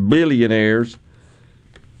 734 billionaires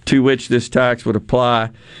to which this tax would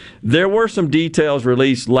apply. There were some details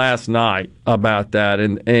released last night about that,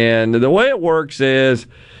 and the way it works is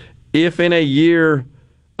if in a year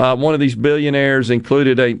one of these billionaires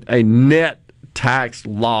included a net tax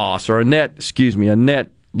loss or a net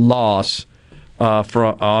loss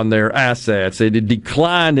on their assets. It had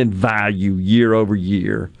declined in value year over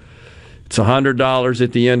year. It's $100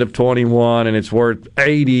 at the end of 21, and it's worth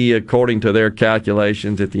 $80 according to their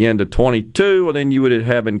calculations at the end of 22. And then you would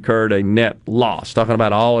have incurred a net loss. Talking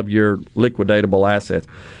about all of your liquidatable assets.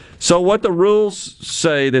 So what the rules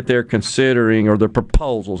say that they're considering, or the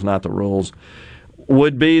proposals, not the rules,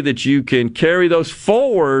 would be that you can carry those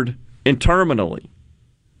forward indefinitely.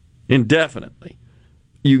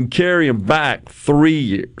 You can carry them back 3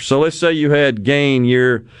 years. So let's say you had gain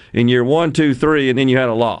in year 1, 2, 3, and then you had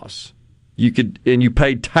a loss. You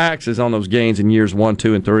paid taxes on those gains in years 1,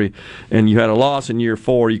 2, and 3, and you had a loss in year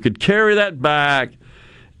 4. You could carry that back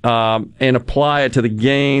and apply it to the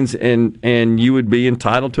gains, and you would be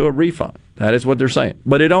entitled to a refund. That is what they're saying.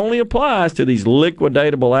 But it only applies to these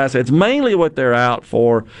liquidatable assets. Mainly what they're out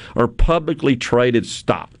for are publicly traded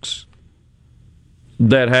stocks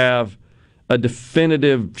that have a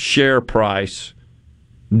definitive share price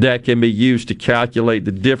that can be used to calculate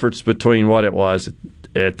the difference between what it was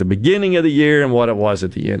at the beginning of the year and what it was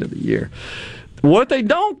at the end of the year. What they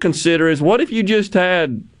don't consider is what if you just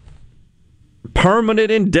had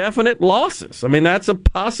permanent indefinite losses? I mean, that's a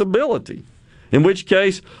possibility. In which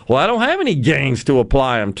case, I don't have any gains to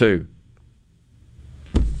apply them to.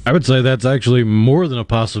 I would say that's actually more than a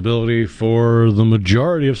possibility for the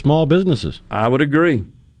majority of small businesses. I would agree.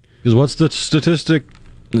 Because what's the statistic?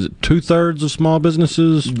 Is it 2/3 of small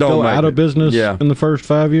businesses go out of business in the first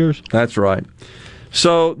 5 years? That's right.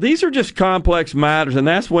 So these are just complex matters, and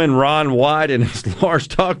that's when Ron Wyden, as Lars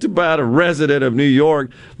talked about, a resident of New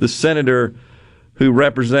York, the senator who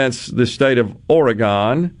represents the state of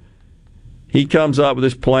Oregon, he comes up with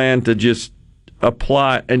this plan to just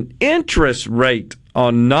apply an interest rate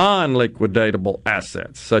on non-liquidatable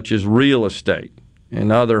assets, such as real estate and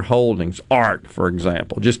other holdings, art, for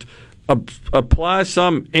example. Just apply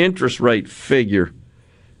some interest rate figure,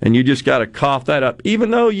 and you just got to cough that up,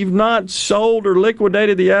 even though you've not sold or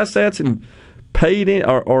liquidated the assets and paid in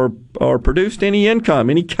or produced any income,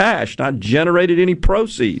 any cash, not generated any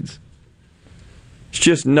proceeds. It's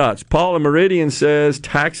just nuts. Paul in Meridian says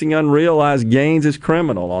taxing unrealized gains is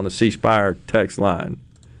criminal on the C Spire text line.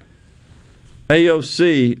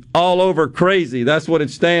 AOC, all over crazy. That's what it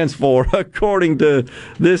stands for, according to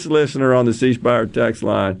this listener on the C Spire text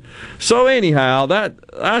line. So anyhow,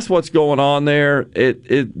 that's what's going on there.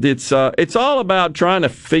 It's all about trying to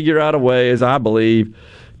figure out a way, as I believe,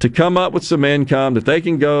 to come up with some income that they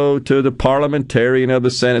can go to the parliamentarian of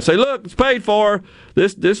the Senate and say, look, it's paid for.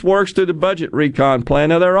 This works through the budget recon plan.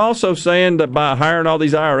 Now, they're also saying that by hiring all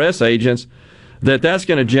these IRS agents, that's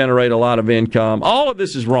going to generate a lot of income. All of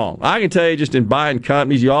this is wrong. I can tell you, just in buying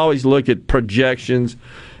companies, you always look at projections,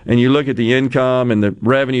 and you look at the income and the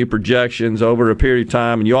revenue projections over a period of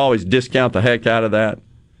time, and you always discount the heck out of that.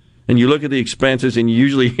 And you look at the expenses, and you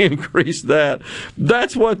usually increase that.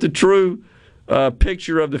 That's what the true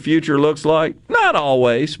picture of the future looks like. Not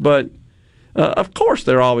always, but of course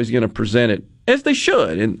they're always going to present it, as they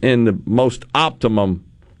should, in the most optimum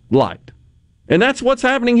light. And that's what's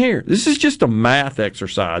happening here. This is just a math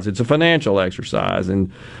exercise. It's a financial exercise, and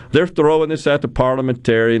they're throwing this at the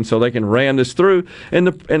parliamentarians so they can ram this through. And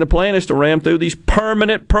the plan is to ram through these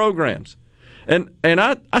permanent programs. And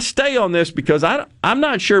I stay on this because I'm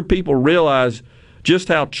not sure people realize just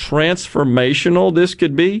how transformational this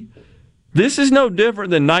could be. This is no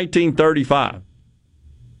different than 1935,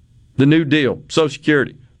 the New Deal, Social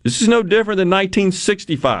Security. This is no different than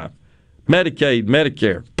 1965, Medicaid,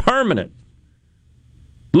 Medicare, permanent.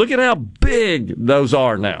 Look at how big those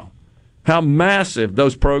are now, how massive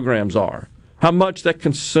those programs are, how much that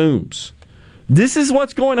consumes. This is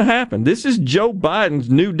what's going to happen. This is Joe Biden's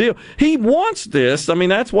New Deal. He wants this. I mean,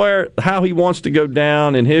 that's how he wants to go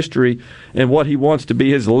down in history, and what he wants to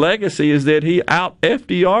be his legacy is that he out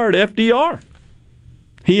FDR'd FDR.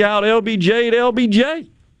 He out LBJ'd LBJ.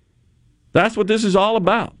 That's what this is all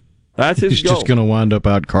about. That's his goal. He's just going to wind up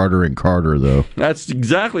out Carter and Carter, though. That's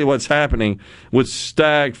exactly what's happening with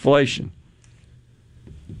stagflation.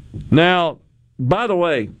 Now, by the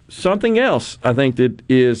way, something else I think that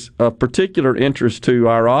is of particular interest to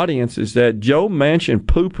our audience is that Joe Manchin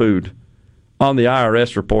poo-pooed on the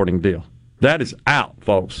IRS reporting deal. That is out,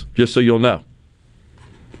 folks, just so you'll know.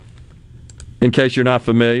 In case you're not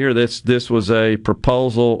familiar, this was a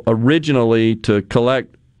proposal originally to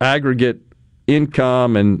collect aggregate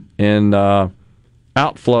income and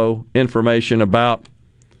outflow information about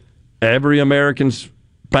every American's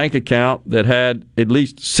bank account that had at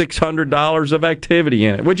least $600 of activity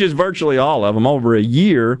in it, which is virtually all of them over a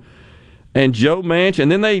year. And Joe Manchin,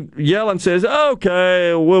 and then they yell and says,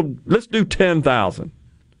 okay, well, let's do 10,000.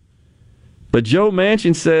 But Joe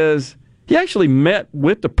Manchin says he actually met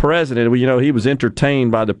with the president. You know, he was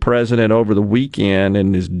entertained by the president over the weekend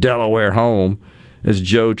in his Delaware home as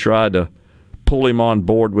Joe tried to pull him on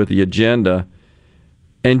board with the agenda.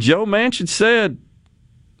 And Joe Manchin said,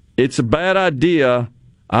 it's a bad idea.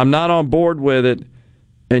 I'm not on board with it,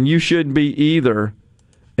 and you shouldn't be either.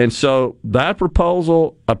 And so that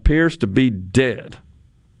proposal appears to be dead.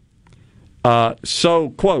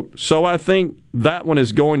 Quote, so I think that one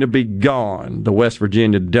is going to be gone, the West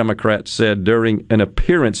Virginia Democrat said during an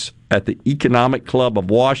appearance at the Economic Club of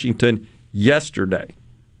Washington yesterday.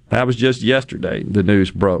 That was just yesterday, the news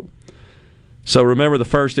broke. So remember, the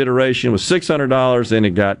first iteration was $600, then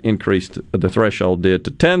it got increased, the threshold did,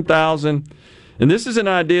 to $10,000. And this is an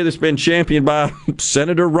idea that's been championed by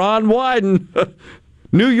Senator Ron Wyden,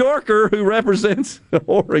 New Yorker who represents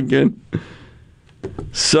Oregon.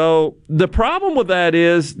 So the problem with that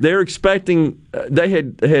is they're expecting, they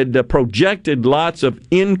had projected lots of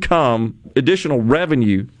income, additional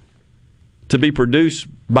revenue to be produced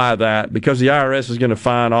by that because the IRS is going to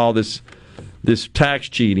find all this tax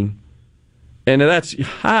cheating. And that's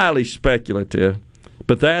highly speculative,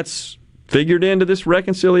 but that's figured into this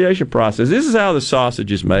reconciliation process. This is how the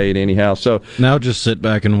sausage is made anyhow. So now just sit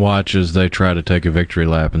back and watch as they try to take a victory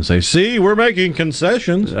lap and say, see, we're making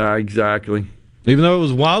concessions. Exactly. Even though it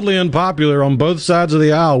was wildly unpopular on both sides of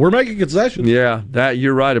the aisle, we're making concessions. Yeah,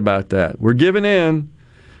 you're right about that. We're giving in.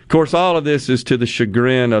 Of course, all of this is to the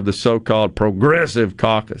chagrin of the so-called progressive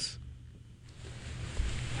caucus.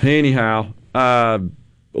 Anyhow,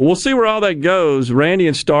 we'll see where all that goes. Randy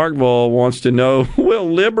in Starkville wants to know,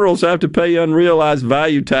 will liberals have to pay unrealized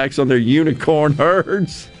value tax on their unicorn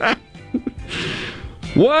herds?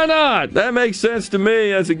 Why not? That makes sense to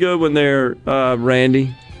me. That's a good one there,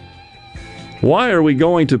 Randy. Why are we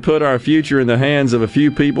going to put our future in the hands of a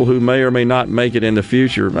few people who may or may not make it in the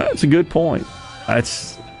future? That's a good point.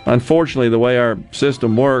 That's unfortunately the way our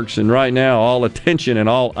system works, and right now all attention and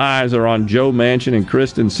all eyes are on Joe Manchin and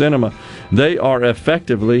Kyrsten Sinema. They are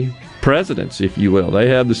effectively presidents, if you will. They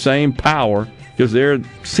have the same power because they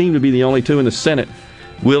seem to be the only two in the Senate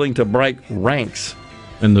willing to break ranks.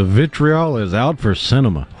 And the vitriol is out for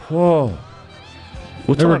Sinema. Whoa.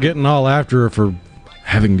 They were getting all after her for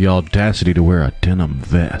having the audacity to wear a denim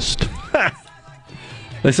vest.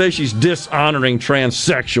 They say she's dishonoring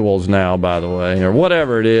transsexuals now, by the way, or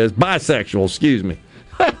whatever it is. Bisexual, excuse me.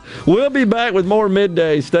 We'll be back with more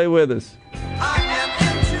Middays. Stay with us.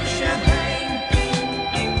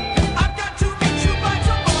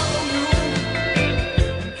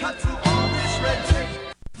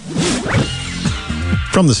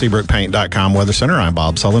 From the SeabrookPaint.com Weather Center, I'm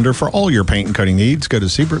Bob Sullender. For all your paint and coating needs, go to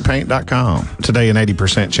SeabrookPaint.com. Today, an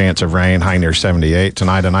 80% chance of rain, high near 78.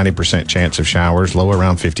 Tonight, a 90% chance of showers, low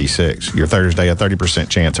around 56. Your Thursday, a 30%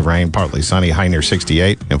 chance of rain, partly sunny, high near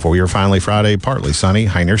 68. And for your finally Friday, partly sunny,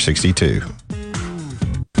 high near 62.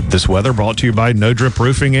 This weather brought to you by No Drip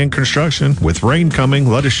Roofing and Construction. With rain coming,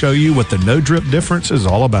 let us show you what the No Drip difference is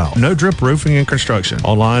all about. No Drip Roofing and Construction.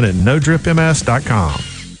 Online at NoDripMS.com.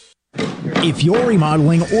 If you're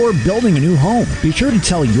remodeling or building a new home, be sure to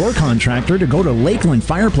tell your contractor to go to Lakeland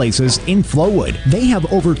Fireplaces in Flowood. They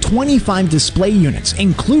have over 25 display units,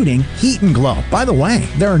 including heat and glow. By the way,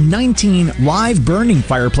 there are 19 live burning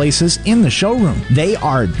fireplaces in the showroom. They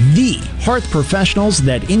are the hearth professionals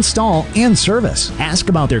that install and service. Ask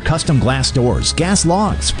about their custom glass doors, gas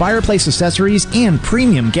logs, fireplace accessories, and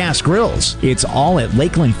premium gas grills. It's all at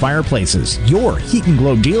Lakeland Fireplaces, your heat and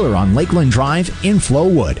glow dealer on Lakeland Drive in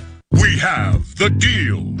Flowood. We have the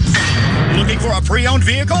deal. Looking for a pre-owned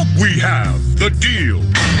vehicle? We have the deal.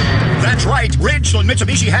 That's right, Ridgeland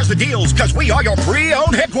Mitsubishi has the deals, because we are your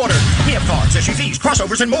pre-owned headquarters. We have cars, SUVs,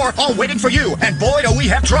 crossovers, and more, all waiting for you. And boy, do we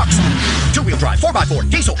have trucks. Two-wheel drive, 4x4,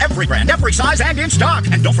 diesel, every brand, every size, and in stock.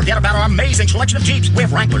 And don't forget about our amazing selection of Jeeps. We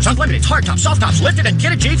have Wranglers, Unlimiteds, hardtops, softtops, lifted, and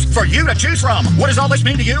kitted Jeeps for you to choose from. What does all this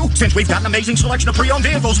mean to you? Since we've got an amazing selection of pre-owned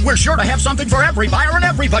vehicles, we're sure to have something for every buyer and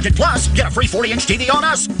every budget. Plus, get a free 40-inch TV on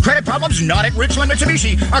us. Credit problems? Not at Ridgeland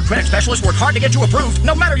Mitsubishi. Our credit specialists work hard to get you approved,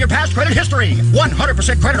 no matter your past credit history.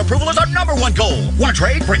 100% credit approval is our number one goal. Want to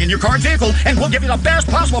trade? Bring in your car and vehicle, and we'll give you the best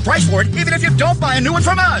possible price for it, even if you don't buy a new one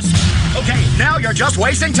from us. Okay, now you're just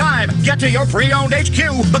wasting time. Get to your pre-owned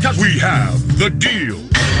HQ, because we have the deal.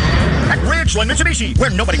 At Ridgeland Mitsubishi, where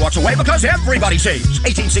nobody walks away because everybody saves.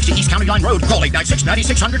 1860 East County Line Road. Call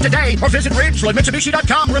 896-9600 today or visit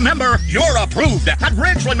RidgelandMitsubishi.com. Remember, you're approved at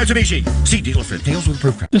Ridgeland Mitsubishi. See dealer for details with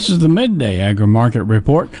approved. This is the Midday Agri-Market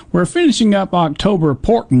Report. We're finishing up October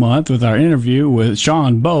Pork Month with our interview with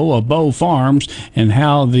Sean Bowe of Bowe Farms and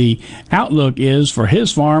how the outlook is for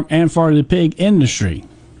his farm and for the pig industry.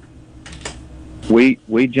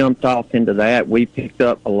 We jumped off into that. We picked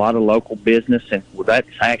up a lot of local business, and that's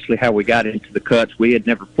actually how we got into the cuts. We had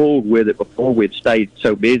never fooled with it before. We'd stayed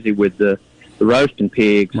so busy with the roasting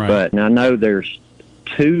pigs. Right. But I know there's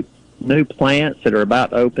 2 new plants that are about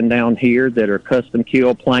to open down here that are custom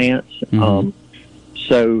kill plants. Mm-hmm.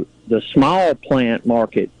 So the small plant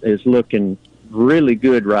market is looking really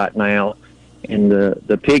good right now. And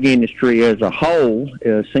the pig industry as a whole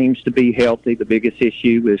seems to be healthy. The biggest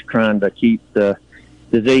issue is trying to keep the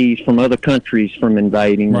disease from other countries from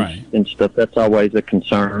invading and stuff. That's always a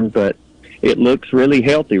concern, but it looks really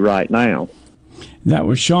healthy right now. That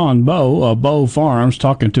was Sean Bowe of Bowe Farms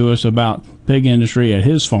talking to us about pig industry at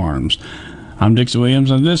his farms. I'm Dixie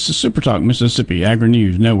Williams, and this is SuperTalk Mississippi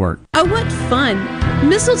Agri-News Network. Oh, what fun!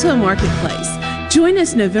 Mistletoe Marketplace. Join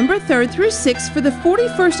us November 3rd through 6th for the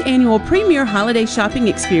 41st Annual Premier Holiday Shopping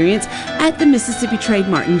Experience at the Mississippi Trade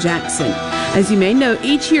Mart in Jackson. As you may know,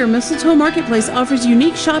 each year Mistletoe Marketplace offers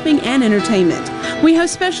unique shopping and entertainment. We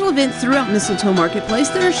host special events throughout Mistletoe Marketplace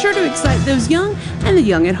that are sure to excite those young and the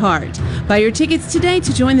young at heart. Buy your tickets today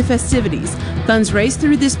to join the festivities. Funds raised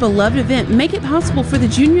through this beloved event make it possible for the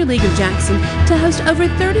Junior League of Jackson to host over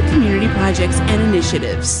 30 community projects and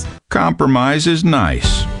initiatives. Compromise is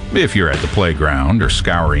nice if you're at the playground or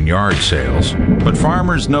scouring yard sales. But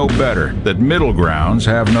farmers know better that middle grounds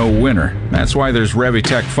have no winner. That's why there's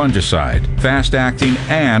Revitec fungicide, fast-acting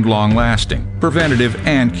and long-lasting, preventative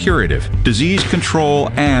and curative, disease control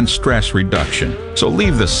and stress reduction. So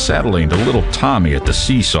leave the settling to little Tommy at the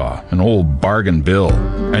seesaw, an old bargain bill,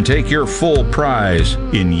 and take your full prize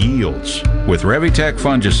in yields with Revitec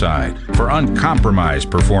fungicide for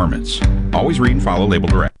uncompromised performance. Always read and follow label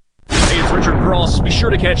direct. Hey, it's Richard Cross. Be sure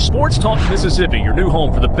to catch Sports Talk Mississippi, your new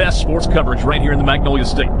home for the best sports coverage right here in the Magnolia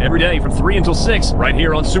State. Every day from 3 until 6, right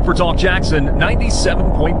here on SuperTalk Jackson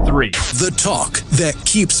 97.3. The talk that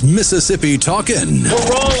keeps Mississippi talking. We're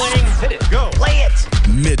rolling. Hit it. Go. Play it.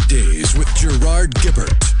 Middays with Gerard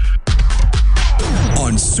Gibert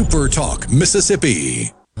on SuperTalk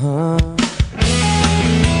Mississippi.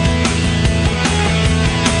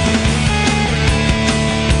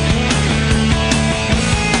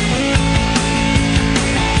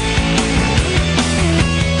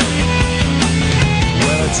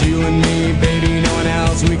 You and me, baby, no one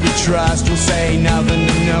else we could trust. We'll say nothing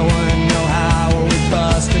to no one, no how. Or we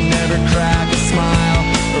bust and never crack a smile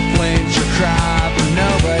or flinch or cry for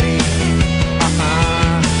nobody.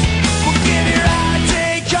 We'll give your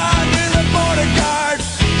ID card with a border guard.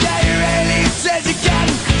 Yeah, your alien says you got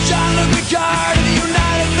Jean-Luc Picard of the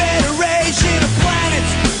United Federation of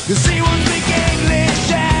Planets. 'Cause he won't speak English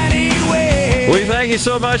anyway. We thank you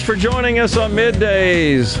so much for joining us on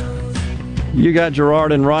Middays. You got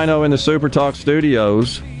Gerard and Rhino in the SuperTalk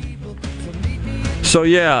Studios. So,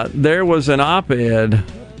 yeah, there was an op-ed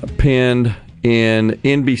penned in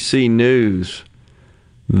NBC News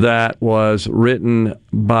that was written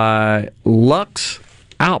by Lux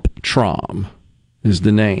Alptraum, is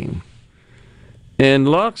the name. And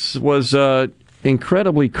Lux was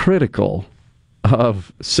incredibly critical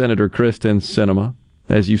of Senator Kristen Sinema.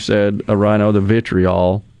 As you said, Rhino, the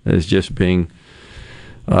vitriol is just being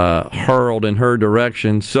hurled in her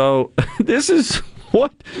direction. So this is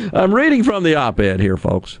what I'm reading from the op-ed here,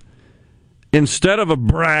 folks. Instead of a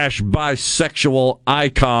brash bisexual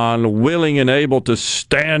icon willing and able to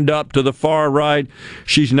stand up to the far right,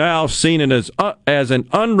 she's now seen as an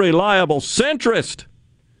unreliable centrist,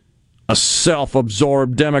 a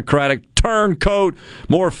self-absorbed Democratic turncoat,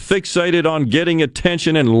 more fixated on getting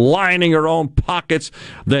attention and lining her own pockets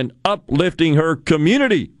than uplifting her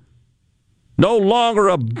community. No longer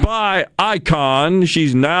a bi icon,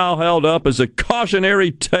 she's now held up as a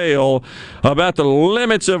cautionary tale about the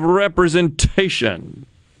limits of representation.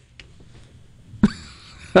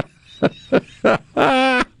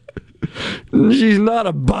 She's not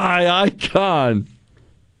a bi icon.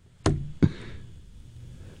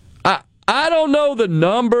 I don't know the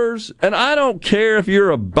numbers, and I don't care if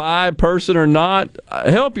you're a bi person or not.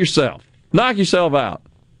 Help yourself. Knock yourself out.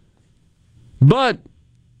 But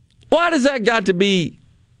why does that got to be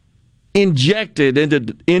injected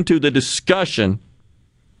into the discussion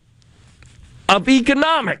of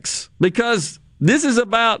economics? Because this is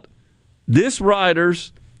about this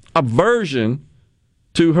writer's aversion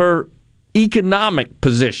to her economic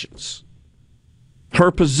positions.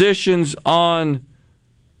 Her positions on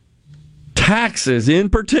taxes in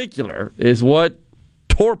particular is what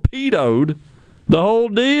torpedoed the whole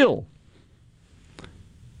deal.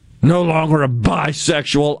 No longer a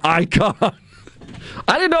bisexual icon.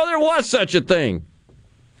 I didn't know there was such a thing.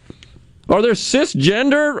 Are there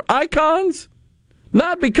cisgender icons?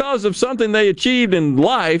 Not because of something they achieved in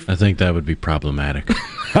life. I think that would be problematic.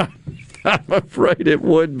 I'm afraid it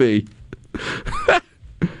would be.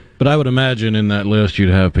 But I would imagine in that list you'd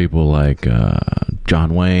have people like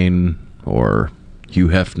John Wayne or Hugh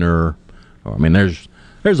Hefner. Or, I mean,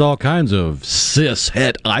 there's all kinds of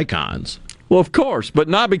cis-het icons. Well, of course, but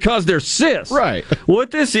not because they're cis. Right.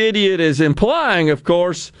 What this idiot is implying, of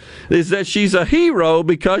course, is that she's a hero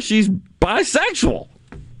because she's bisexual.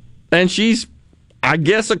 And she's, I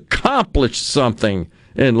guess, accomplished something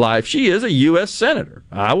in life. She is a U.S. Senator.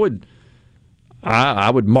 I would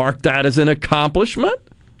mark that as an accomplishment.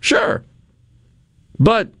 Sure.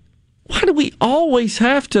 But why do we always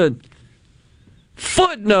have to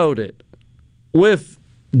footnote it with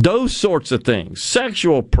those sorts of things?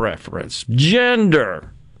 Sexual preference,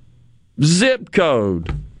 gender, zip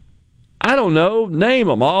code. I don't know. Name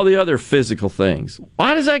them. All the other physical things.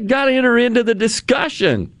 Why does that got to enter into the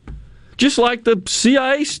discussion? Just like the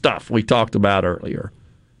CIA stuff we talked about earlier.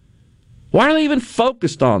 Why are they even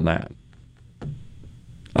focused on that?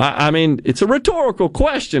 I mean, it's a rhetorical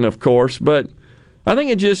question, of course, but I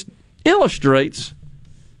think it just illustrates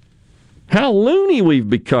how loony we've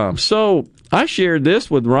become. So I shared this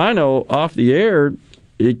with Rhino off the air.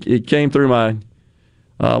 It came through my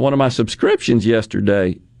one of my subscriptions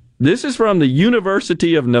yesterday. This is from the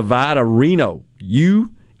University of Nevada, Reno,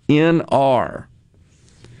 UNR.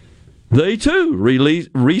 They, too,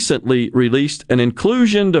 recently released an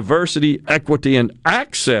Inclusion, Diversity, Equity, and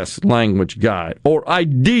Access Language Guide, or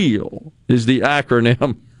IDEAL is the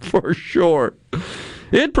acronym for short.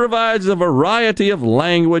 It provides a variety of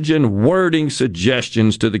language and wording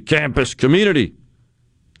suggestions to the campus community.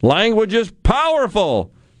 Language is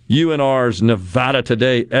powerful, UNR's Nevada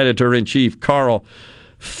Today editor-in-chief Carl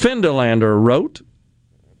Findelander wrote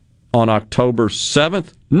on October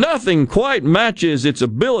 7th. Nothing quite matches its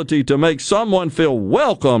ability to make someone feel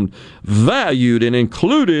welcomed, valued, and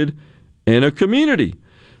included in a community.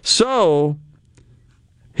 So,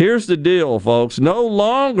 here's the deal, folks. No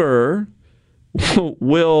longer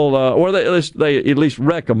will, or they at least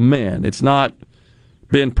recommend, it's not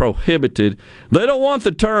been prohibited, they don't want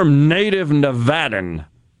the term native Nevadan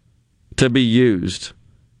to be used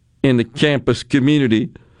in the campus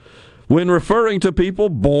community when referring to people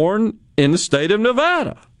born in the state of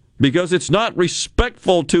Nevada, because it's not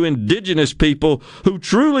respectful to indigenous people who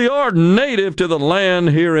truly are native to the land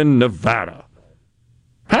here in Nevada.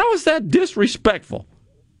 How is that disrespectful?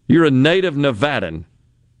 You're a native Nevadan.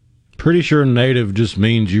 Pretty sure native just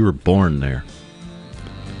means you were born there.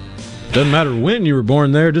 Doesn't matter when you were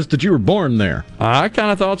born there, just that you were born there. I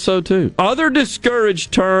kind of thought so, too. Other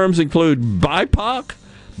discouraged terms include BIPOC,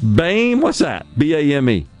 BAME, what's that?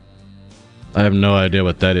 B-A-M-E. I have no idea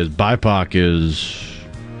what that is. BIPOC is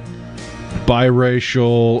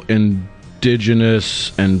biracial,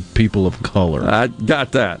 indigenous, and people of color. I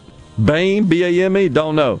got that. BAME, B-A-M-E,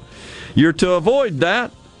 don't know. You're to avoid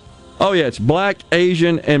that. Oh, yeah, it's Black,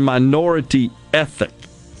 Asian, and minority ethnic.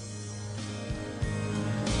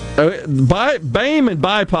 BAME and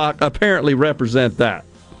BIPOC apparently represent that.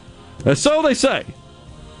 So they say.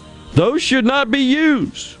 Those should not be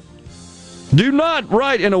used. Do not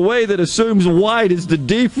write in a way that assumes white is the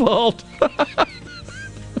default.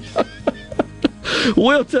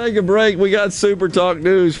 We'll take a break. We got Super Talk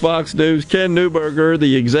News, Fox News. Ken Newburger,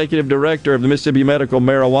 the executive director of the Mississippi Medical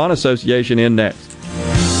Marijuana Association, in next.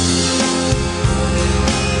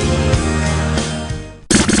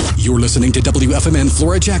 You're listening to WFMN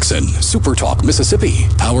Flora Jackson, Super Talk Mississippi,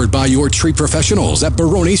 powered by your tree professionals at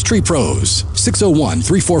Barone's Tree Pros,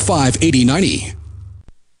 601-345-8090.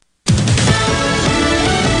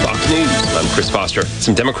 I'm Chris Foster.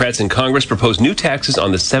 Some Democrats in Congress proposed new taxes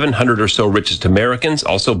on the 700 or so richest Americans,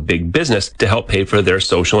 also big business, to help pay for their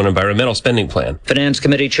social and environmental spending plan. Finance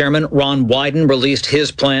Committee Chairman Ron Wyden released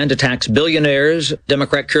his plan to tax billionaires.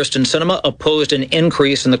 Democrat Kyrsten Sinema opposed an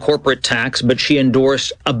increase in the corporate tax, but she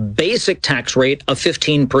endorsed a basic tax rate of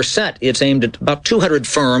 15%. It's aimed at about 200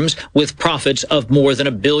 firms with profits of more than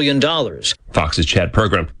 $1 billion. Fox's Chad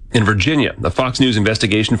Program. In Virginia, the Fox News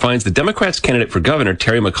investigation finds the Democrats' candidate for governor,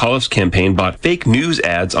 Terry McAuliffe's campaign, bought fake news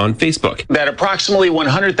ads on Facebook. That approximately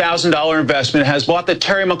 $100,000 investment has bought the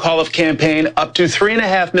Terry McAuliffe campaign up to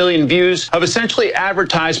 3.5 million views of essentially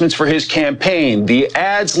advertisements for his campaign. The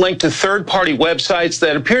ads link to third-party websites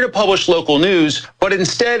that appear to publish local news, but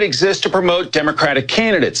instead exist to promote Democratic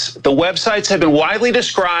candidates. The websites have been widely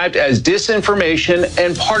described as disinformation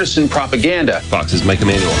and partisan propaganda. Fox's Mike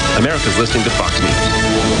Emanuel. America's listening to Fox News.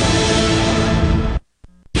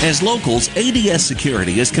 As locals, ADS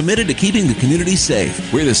Security is committed to keeping the community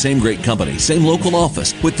safe. We're the same great company, same local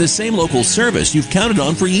office, with the same local service you've counted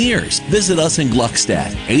on for years. Visit us in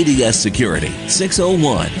Gluckstadt. ADS Security,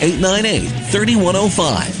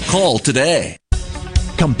 601-898-3105. Call today.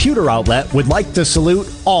 Computer Outlet would like to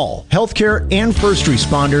salute all healthcare and first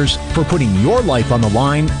responders for putting your life on the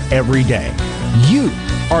line every day. You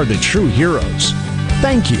are the true heroes.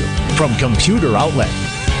 Thank you from Computer Outlet.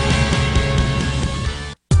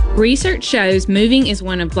 Research shows moving is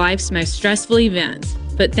one of life's most stressful events,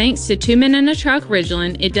 but thanks to 2 Men and a Truck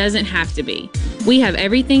Ridgeland, it doesn't have to be. We have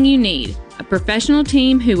everything you need. A professional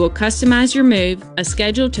team who will customize your move, a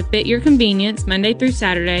schedule to fit your convenience Monday through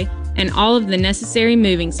Saturday, and all of the necessary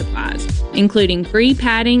moving supplies, including free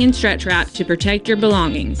padding and stretch wrap to protect your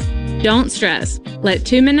belongings. Don't stress. Let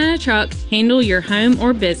 2 Men and a Truck handle your home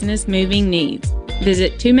or business moving needs.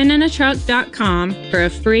 Visit 2menandatruck.com for a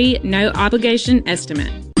free, no-obligation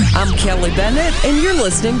estimate. I'm Kelly Bennett, and you're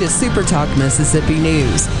listening to Super Talk Mississippi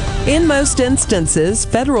News. In most instances,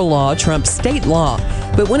 federal law trumps state law.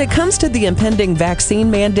 But when it comes to the impending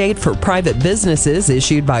vaccine mandate for private businesses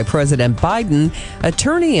issued by President Biden,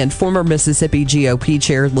 attorney and former Mississippi GOP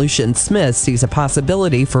Chair Lucian Smith sees a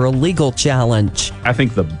possibility for a legal challenge. I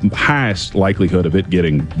think the highest likelihood of it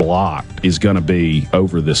getting blocked is going to be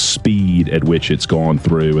over the speed at which it's gone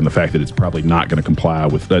through and the fact that it's probably not going to comply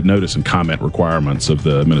with the notice and comment requirements of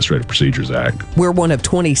the Administrative Procedures Act. We're one of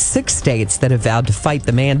 26 states that have vowed to fight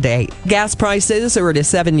the mandate. Gas prices are at a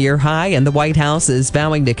 7-year high, and the White House is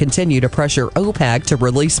vowing to continue to pressure OPEC to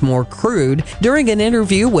release more crude. During an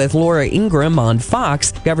interview with Laura Ingraham on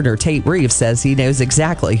Fox, Governor Tate Reeves says he knows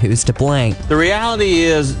exactly who's to blame. The reality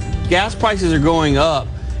is gas prices are going up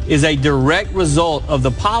is a direct result of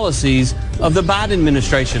the policies of the Biden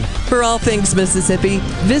administration. For all things Mississippi,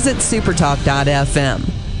 visit supertalk.fm.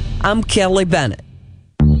 I'm Kelly Bennett.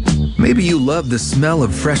 Maybe you love the smell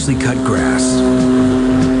of freshly cut grass.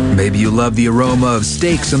 Maybe you love the aroma of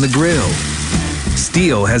steaks on the grill.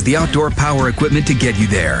 Steel has the outdoor power equipment to get you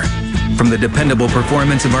there. From the dependable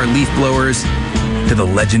performance of our leaf blowers to the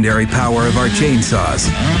legendary power of our chainsaws.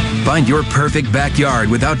 Find your perfect backyard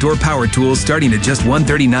with outdoor power tools starting at just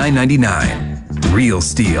 $139.99. Real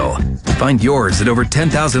Steel. Find yours at over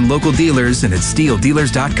 10,000 local dealers and at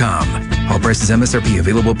steeldealers.com. All prices MSRP.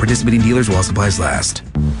 Available at participating dealers while supplies last.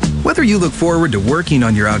 Whether you look forward to working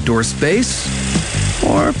on your outdoor space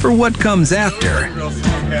or for what comes after,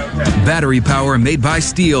 battery power made by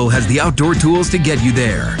Steel has the outdoor tools to get you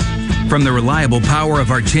there. From the reliable power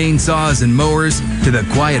of our chainsaws and mowers to the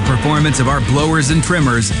quiet performance of our blowers and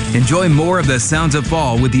trimmers, enjoy more of the sounds of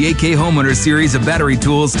fall with the AK Homeowner series of battery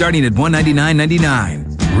tools starting at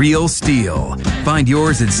 $199.99. Real Steel. Find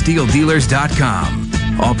yours at steeldealers.com.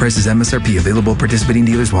 All prices MSRP. Available at participating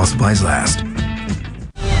dealers while supplies last.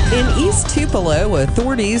 In East Tupelo,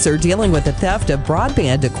 authorities are dealing with the theft of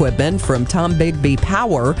broadband equipment from Tom Bigby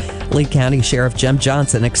Power. Lee County Sheriff Jim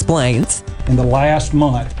Johnson explains. In the last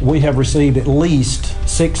month, we have received at least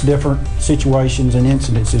 6 different situations and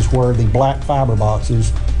incidences where the black fiber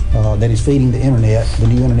boxes that is feeding the internet, the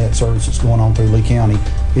new internet service that's going on through Lee County,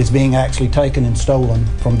 is being actually taken and stolen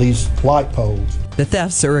from these light poles. The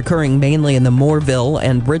thefts are occurring mainly in the Mooreville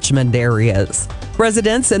and Richmond areas.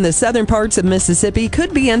 Residents in the southern parts of Mississippi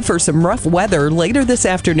could be in for some rough weather later this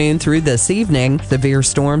afternoon through this evening. Severe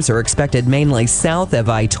storms are expected mainly south of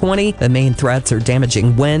I-20. The main threats are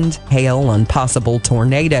damaging wind, hail, and possible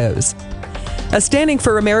tornadoes. A Standing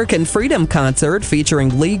for American Freedom concert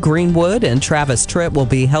featuring Lee Greenwood and Travis Tritt will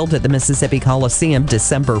be held at the Mississippi Coliseum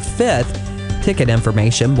December 5th. Ticket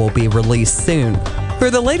information will be released soon.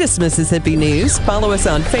 For the latest Mississippi news, follow us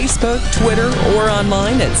on Facebook, Twitter, or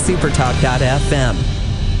online at supertalk.fm.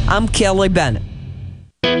 I'm Kelly Bennett.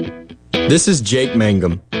 This is Jake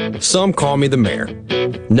Mangum. Some call me the mayor.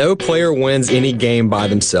 No player wins any game by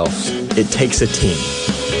themselves. It takes a team.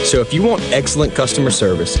 So if you want excellent customer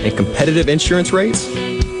service and competitive insurance rates,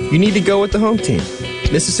 you need to go with the home team,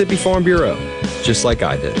 Mississippi Farm Bureau, just like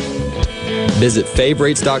I did. Visit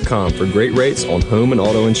favrates.com for great rates on home and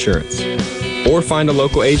auto insurance, or find a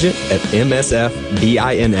local agent at msfbins.com.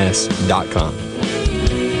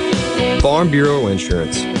 Farm Bureau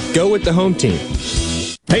Insurance. Go with the home team.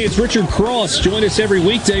 Hey, it's Richard Cross. Join us every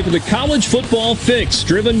weekday for the College Football Fix,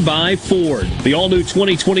 driven by Ford. The all-new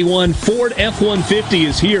 2021 Ford F-150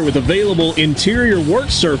 is here with available interior work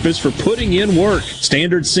surface for putting in work.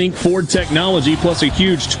 Standard sync Ford technology plus a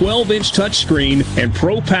huge 12-inch touchscreen and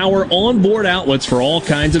Pro Power onboard outlets for all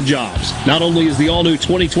kinds of jobs. Not only is the all-new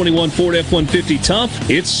 2021 Ford F-150 tough,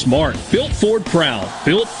 it's smart. Built Ford proud.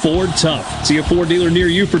 Built Ford tough. See a Ford dealer near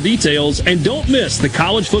you for details, and don't miss the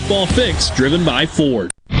College Football Fix, driven by Ford.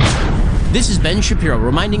 This is Ben Shapiro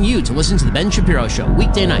reminding you to listen to The Ben Shapiro Show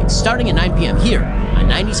weekday nights starting at 9 p.m. here on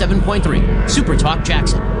 97.3 Super Talk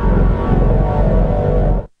Jackson.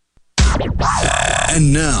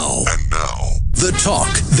 And now, the talk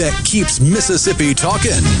that keeps Mississippi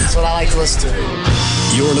talking. That's what I like to listen to.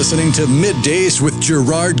 You're listening to Middays with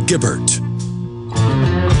Gerard Gibert.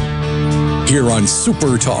 Here on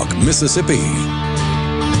Super Talk Mississippi.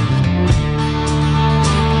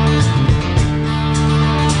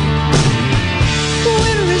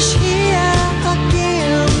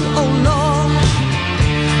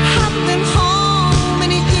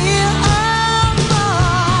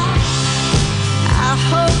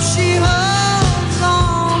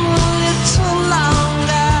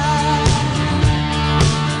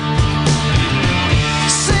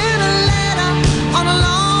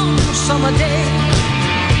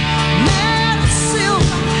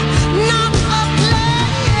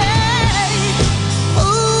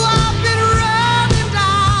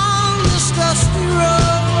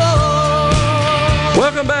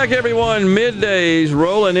 Welcome back, everyone. Middays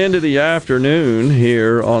rolling into the afternoon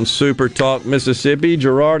here on Super Talk Mississippi.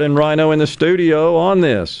 Gerard and Rhino in the studio on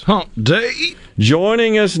this Hump Day.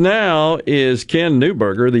 Joining us now is Ken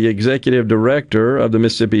Newburger, the executive director of the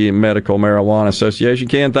Mississippi Medical Marijuana Association.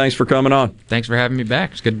 Ken, thanks for coming on. Thanks for having me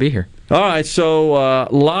back. It's good to be here. All right, so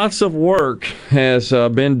lots of work has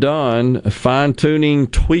been done fine-tuning,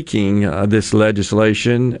 tweaking this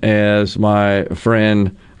legislation, as my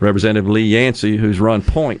friend Representative Lee Yancey, who's run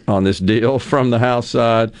point on this deal from the House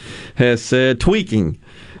side, has said tweaking.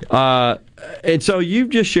 And so you've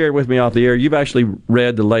just shared with me off the air, you've actually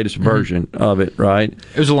read the latest version of it, right?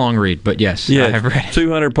 It was a long read, but yes, yeah, I have read it.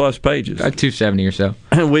 200-plus pages. 270 or so.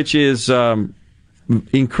 Which is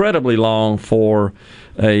incredibly long for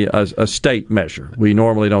a state measure. We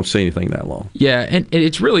normally don't see anything that long. Yeah, and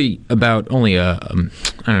it's really about only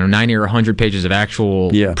 90 or 100 pages of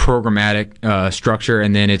actual programmatic structure,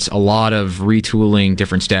 and then it's a lot of retooling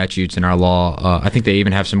different statutes in our law. I think they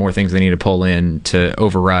even have some more things they need to pull in to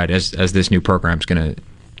override as this new program is going to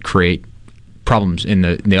create problems in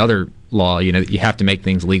the other law. You know, you have to make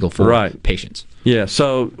things legal for patients. Yeah,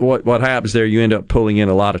 so what happens there, you end up pulling in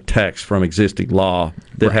a lot of text from existing law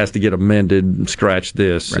that has to get amended and scratch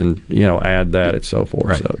this and, add that and so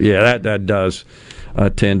forth. So, yeah, that does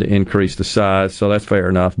tend to increase the size, so that's fair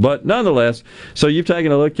enough. But nonetheless, so you've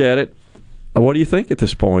taken a look at it. What do you think at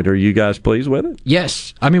this point? Are you guys pleased with it?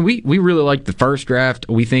 Yes. I mean, we really like the first draft.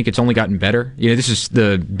 We think it's only gotten better. This is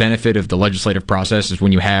the benefit of the legislative process, is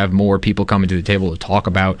when you have more people coming to the table to talk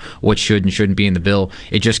about what should and shouldn't be in the bill,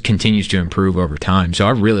 it just continues to improve over time. So I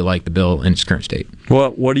really like the bill in its current state.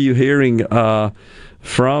 Well, what are you hearing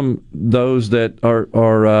from those that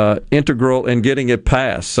are integral in getting it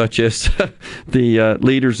passed, such as the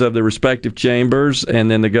leaders of the respective chambers and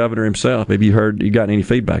then the governor himself. Have you got any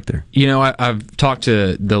feedback there? I've talked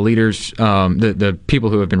to the leaders, the people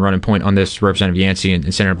who have been running point on this, Representative Yancey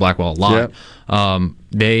and Senator Blackwell, a lot. Yep.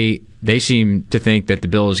 They seem to think that the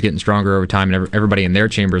bill is getting stronger over time, and everybody in their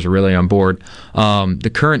chambers are really on board.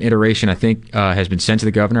 The current iteration, I think, has been sent to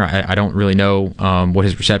the governor. I don't really know what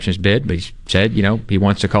his reception has been, but he said, he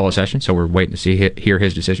wants to call a session, so we're waiting to hear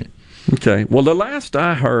his decision. Okay. Well, the last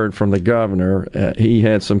I heard from the governor, he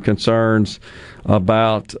had some concerns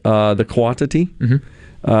about the quantity. Mm-hmm.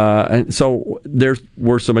 And so there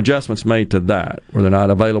were some adjustments made to that, where they're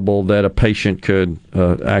not available that a patient could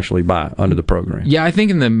actually buy under the program. Yeah, I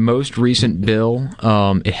think in the most recent bill,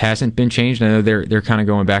 it hasn't been changed. I know they're kind of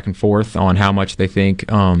going back and forth on how much they think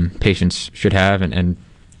patients should have, and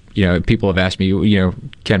people have asked me,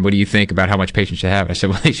 Ken, what do you think about how much patients should have? I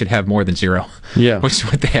said, well, they should have more than 0. Yeah, which is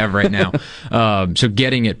what they have right now. So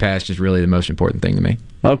getting it passed is really the most important thing to me.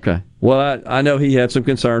 Okay. Well, I know he had some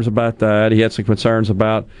concerns about that. He had some concerns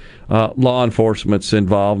about law enforcement's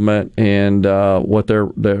involvement and what their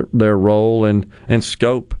role and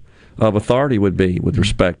scope of authority would be with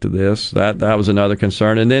respect to this. That was another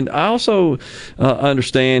concern. And then I also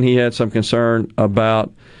understand he had some concern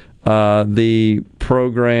about the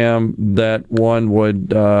program that one would,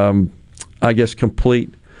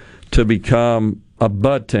 complete to become a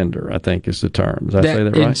bud tender, I think is the term. Did I say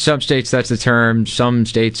that right? In some states, that's the term. Some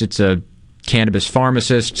states, it's a cannabis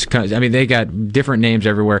pharmacist. I mean, they got different names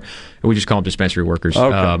everywhere. We just call them dispensary workers.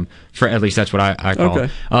 Okay. At least that's what I call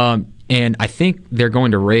them. And I think they're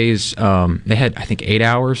going to raise. They had, I think, 8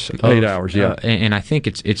 hours. 8 hours, yeah. And I think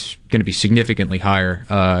it's going to be significantly higher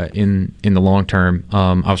in the long term.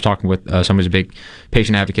 I was talking with someone who's a big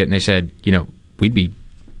patient advocate, and they said, we'd be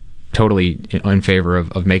totally in favor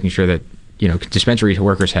of making sure that dispensary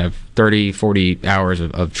workers have 30, 40 hours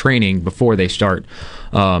of training before they start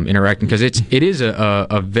interacting, because it is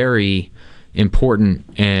a very important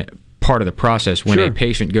part of the process when a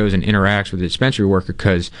patient goes and interacts with a dispensary worker,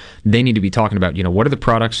 because they need to be talking about, what are the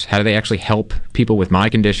products, how do they actually help people with my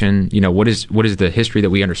condition, what is the history that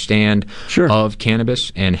we understand of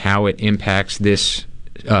cannabis and how it impacts this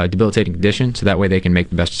debilitating condition, so that way they can make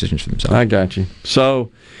the best decisions for themselves. I got you. So,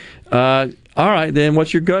 all right, then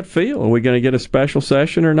what's your gut feel? Are we going to get a special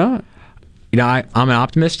session or not? I'm an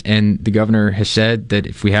optimist, and the governor has said that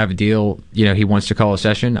if we have a deal, he wants to call a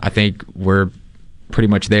session. I think we're pretty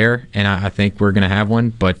much there, and I think we're going to have one,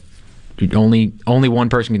 but only one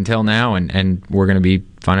person can tell now, and we're going to be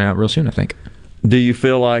finding out real soon, I think. Do you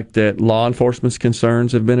feel like that law enforcement's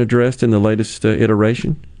concerns have been addressed in the latest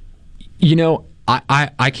iteration?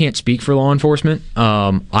 I can't speak for law enforcement.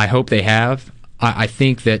 I hope they have. I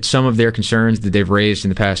think that some of their concerns that they've raised in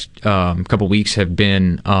the past couple weeks have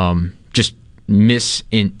been just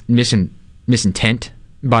misintent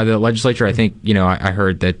by the legislature. I think, I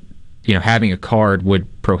heard that, having a card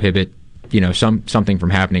would prohibit, something from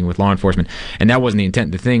happening with law enforcement. And that wasn't the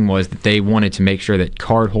intent. The thing was that they wanted to make sure that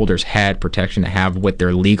card holders had protection to have what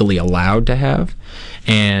they're legally allowed to have.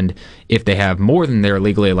 And if they have more than they're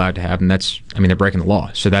legally allowed to have, then they're breaking the law.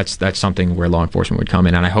 So that's something where law enforcement would come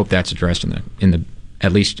in, and I hope that's addressed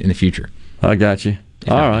at least in the future. I got you.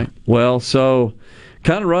 All right. Well, so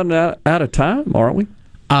kind of running out of time, aren't we?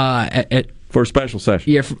 For a special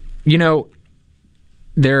session. Yeah.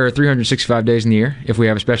 There are 365 days in the year. If we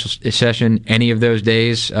have a special session, any of those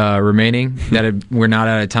days remaining, we're not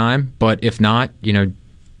out of time. But if not,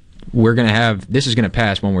 we're going to have, this is going to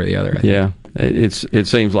pass one way or the other. I think. Yeah. It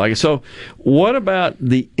seems like it. So what about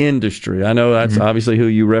the industry? I know that's obviously who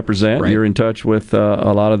you represent. Right. You're in touch with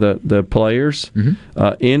a lot of the players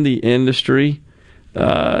in the industry.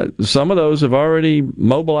 Some of those have already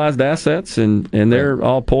mobilized assets, and they're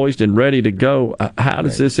all poised and ready to go. How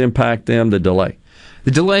does this impact them, the delay? The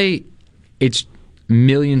delay, it's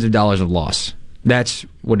millions of dollars of loss. That's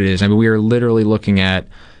what it is. We are literally looking at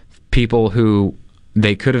people who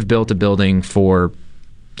they could have built a building for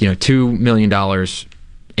 $2 million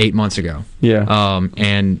 8 months ago. Yeah.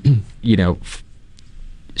 And,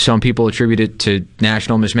 some people attribute it to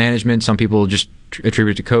national mismanagement. Some people just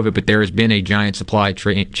attribute it to COVID. But there has been a giant supply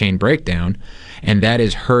chain breakdown, and that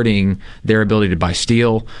is hurting their ability to buy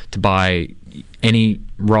steel, to buy any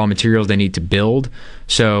raw materials they need to build.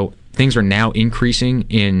 So things are now increasing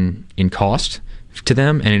in cost to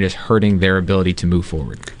them, and it is hurting their ability to move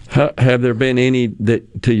forward. Have there been any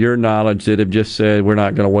that, to your knowledge, that have just said, we're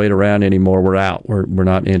not going to wait around anymore, we're out, we're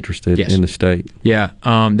not interested in the state? Yeah,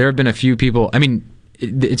 there have been a few people.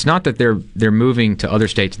 It's not that they're moving to other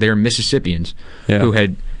states. They're Mississippians who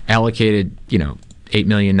had allocated, $8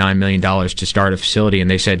 million, $9 million to start a facility, and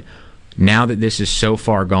they said, now that this is so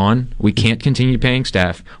far gone, we can't continue paying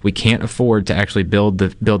staff. We can't afford to actually build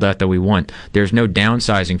that we want. There's no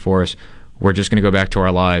downsizing for us. We're just going to go back to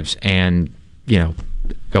our lives and,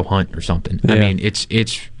 go hunt or something. Yeah. I mean,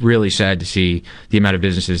 it's really sad to see the amount of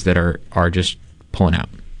businesses that are just pulling out.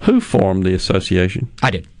 Who formed the association?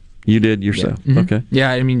 I did. You did yourself? Yeah. Mm-hmm. Okay.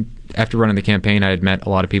 Yeah, I mean, after running the campaign, I had met a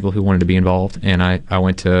lot of people who wanted to be involved, and I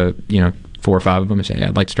went to, 4 or 5 of them and said,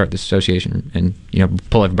 I'd like to start this association and,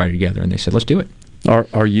 pull everybody together. And they said, let's do it.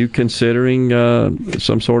 Are you considering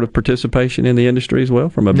some sort of participation in the industry as well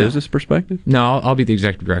from a business perspective? No, I'll be the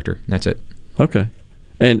executive director. That's it. Okay.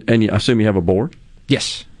 And I assume you have a board?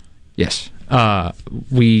 Yes. Our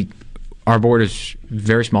board is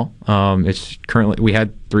very small. It's currently, we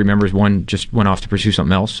had 3 members. One just went off to pursue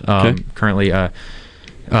something else. Okay. Currently,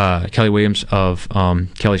 Kelly Williams of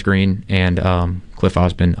Kelly's Green and Cliff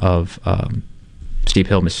Osborne of Steep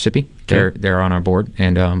Hill, Mississippi. Okay. They're on our board,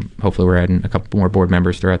 and hopefully we're adding a couple more board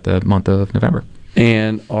members throughout the month of November.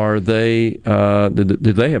 And are they? Do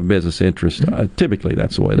they have business interest? Mm-hmm. Typically,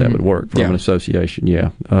 that's the way that would work from an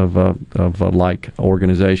association, of like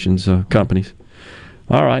organizations, companies.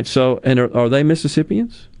 All right. So, and are they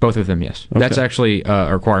Mississippians? Both of them, yes. Okay. That's actually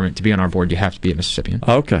a requirement to be on our board. You have to be a Mississippian.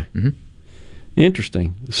 Okay. Mm-hmm.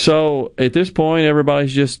 Interesting. So, at this point,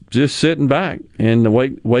 everybody's just sitting back and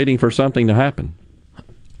waiting for something to happen.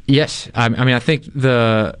 Yes. I mean, I think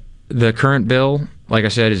the current bill, like I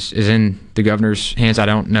said, is in the governor's hands. I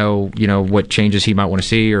don't know, what changes he might want to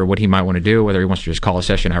see or what he might want to do, whether he wants to just call a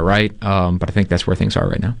session outright. But I think that's where things are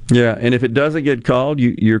right now. Yeah, and if it doesn't get called,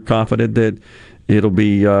 you're confident that it'll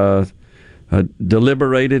be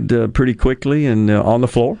deliberated pretty quickly and on the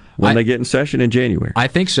floor when they get in session in January. I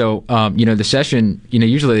think so. The session,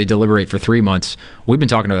 usually they deliberate for 3 months. We've been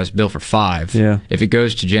talking about this bill for 5. Yeah. If it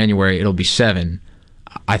goes to January, it'll be 7.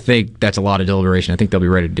 I think that's a lot of deliberation. I think they'll be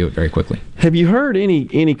ready to do it very quickly. Have you heard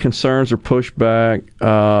any concerns or pushback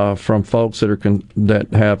from folks that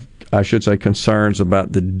have, I should say, concerns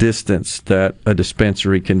about the distance that a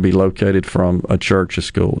dispensary can be located from a church, a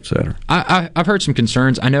school, et cetera? I've heard some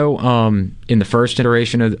concerns. I know in the first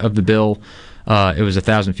iteration of the bill, it was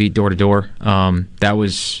 1,000 feet door to door. That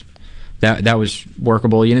was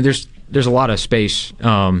workable. There's a lot of space.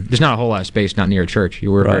 There's not a whole lot of space not near a church.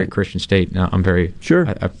 We're a very Christian state. I'm very sure.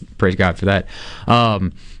 I praise God for that.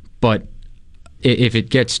 But if it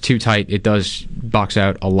gets too tight, it does box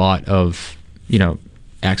out a lot of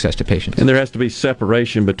access to patients. And there has to be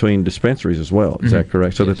separation between dispensaries as well. Is that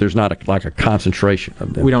correct? So that there's not a concentration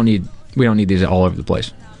of them. We don't need these all over the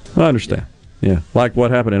place. I understand. Yeah, like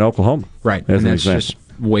what happened in Oklahoma. Right, as and an that's example. just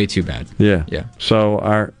way too bad. Yeah. Yeah. So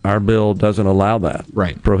our bill doesn't allow that.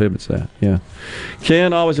 Right. Prohibits that. Yeah.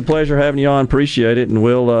 Ken, always a pleasure having you on. Appreciate it, and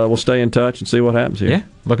we'll stay in touch and see what happens here. Yeah.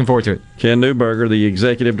 Looking forward to it. Ken Newburger, the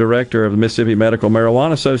executive director of the Mississippi Medical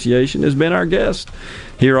Marijuana Association, has been our guest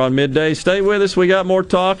here on Midday. Stay with us. We got more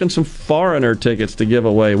talk and some foreigner tickets to give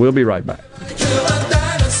away. We'll be right back.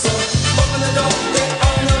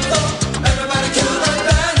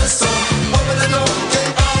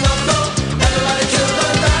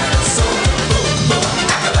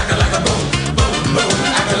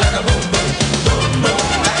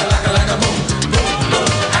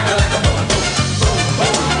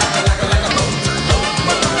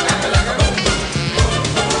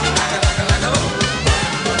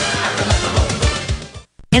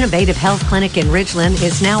 Innovative Health Clinic in Ridgeland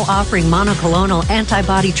is now offering monoclonal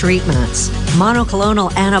antibody treatments.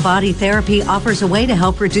 Monoclonal antibody therapy offers a way to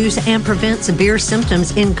help reduce and prevent severe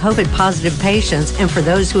symptoms in COVID-positive patients and for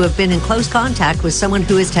those who have been in close contact with someone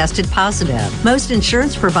who is tested positive. Most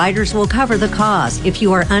insurance providers will cover the cost. If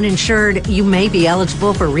you are uninsured, you may be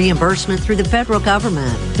eligible for reimbursement through the federal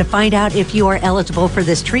government. To find out if you are eligible for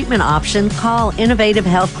this treatment option, call Innovative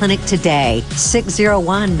Health Clinic today,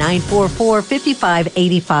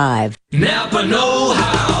 601-944-5585. Napa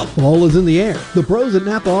know-how. Fall is in the air. The pros at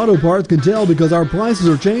Napa Auto Parts can tell because our prices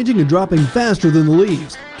are changing and dropping faster than the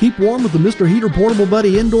leaves. Keep warm with the Mr. Heater Portable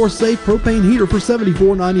Buddy Indoor Safe Propane Heater for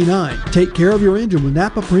 $74.99. Take care of your engine with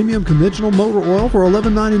Napa Premium Conventional Motor Oil for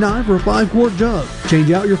 $11.99 for a 5-quart jug.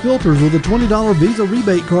 Change out your filters with a $20 Visa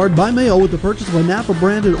rebate card by mail with the purchase of a Napa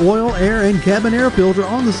branded oil, air, and cabin air filter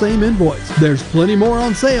on the same invoice. There's plenty more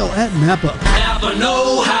on sale at Napa. Napa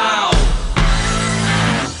know-how.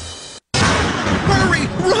 Hurry!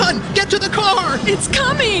 Run! Get to the car! It's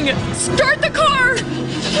coming! Start the car!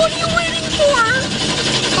 What are you waiting for?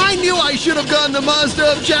 I knew I should have gone the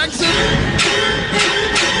Mazda of Jackson!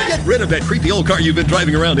 Get Get rid of that creepy old car you've been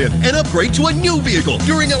driving around in and upgrade to a new vehicle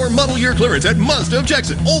during our model year clearance at Mazda of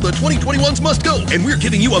Jackson. All the 2021s must go, and we're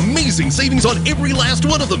giving you amazing savings on every last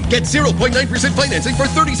one of them. Get 0.9% financing for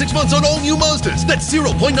 36 months on all new Mazdas. That's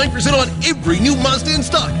 0.9% on every new Mazda in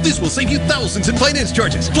stock. This will save you thousands in finance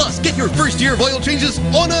charges. Plus, get your first year of oil changes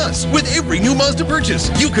on us with every new Mazda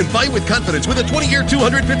purchase. You can buy with confidence with a 20-year,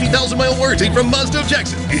 250,000-mile warranty from Mazda of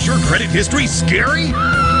Jackson. Is your credit history scary?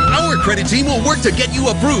 Our credit team will work to get you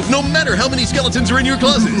approved no matter how many skeletons are in your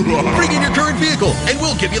closet. Bring in your current vehicle and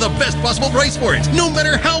we'll give you the best possible price for it, no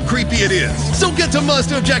matter how creepy it is. So get to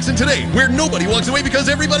Mazda of Jackson today, where nobody walks away because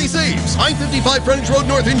everybody saves. I-55 Frontage Road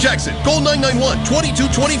North in Jackson. Call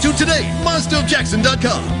 991-2222 today.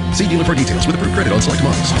 MazdaofJackson.com. See dealer for details with approved credit on select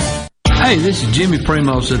models. Hey, this is Jimmy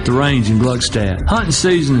Primos at the Range in Gluckstadt. Hunting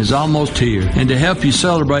season is almost here, and to help you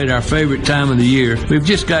celebrate our favorite time of the year, we've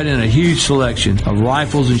just got in a huge selection of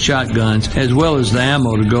rifles and shotguns, as well as the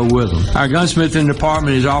ammo to go with them. Our gunsmithing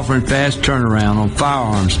department is offering fast turnaround on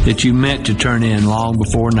firearms that you meant to turn in long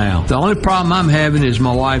before now. The only problem I'm having is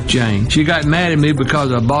my wife, Jane. She got mad at me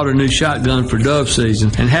because I bought a new shotgun for dove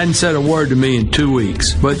season and hadn't said a word to me in 2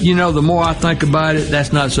 weeks. But, you know, the more I think about it,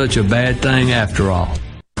 that's not such a bad thing after all.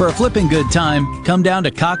 For a flipping good time, come down to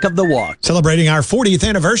Cock of the Walk. Celebrating our 40th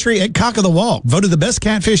anniversary at Cock of the Walk. Voted the best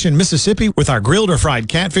catfish in Mississippi with our grilled or fried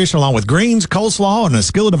catfish along with greens, coleslaw, and a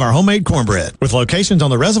skillet of our homemade cornbread. With locations on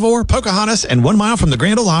the Reservoir, Pocahontas, and 1 mile from the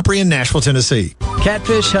Grand Ole Opry in Nashville, Tennessee.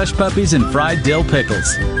 Catfish, hush puppies, and fried dill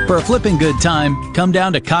pickles. For a flipping good time, come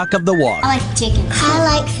down to Cock of the Walk. I like chicken.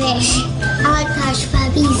 I like fish. I like hush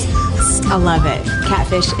puppies. I love it.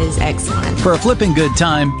 Catfish is excellent. For a flipping good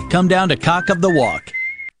time, come down to Cock of the Walk.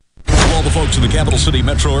 For all the folks in the capital city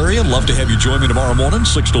metro area, love to have you join me tomorrow morning,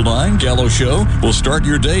 6 till 9, Gallo Show. We'll start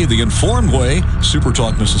your day the informed way. Super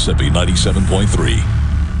Talk Mississippi 97.3.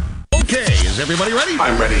 Okay, is everybody ready?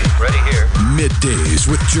 I'm ready. Ready here. Middays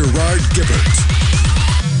with Gerard Gibert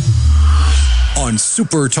on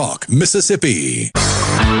Super Talk Mississippi.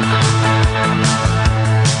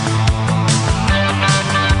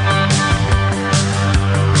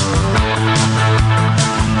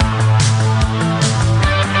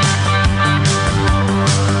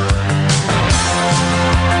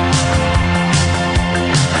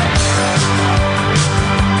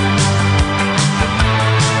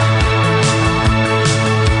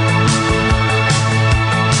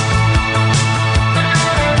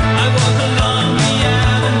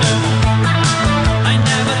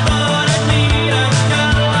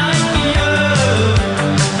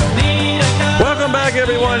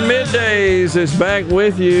 Middays is back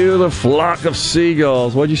with you, the flock of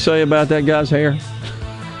seagulls. What'd you say about that guy's hair?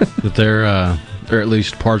 That they're at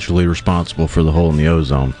least partially responsible for the hole in the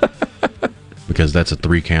ozone. Because that's a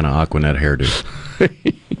 3-can of Aquanet hairdo.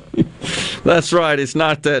 That's right. It's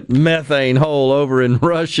not that methane hole over in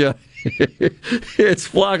Russia. It's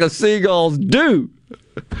flock of seagulls do.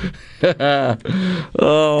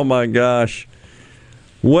 Oh, my gosh.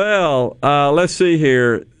 Well, let's see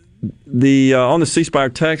here. On the C Spire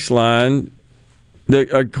text line,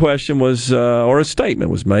 a question was, or a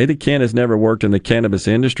statement was made that Ken has never worked in the cannabis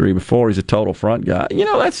industry before. He's a total front guy. You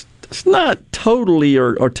know, that's not totally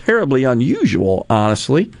or terribly unusual,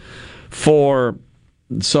 honestly, for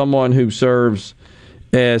someone who serves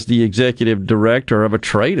as the executive director of a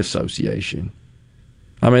trade association.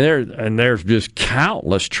 I mean, there's just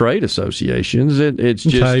countless trade associations. It's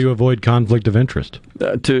just how you avoid conflict of interest.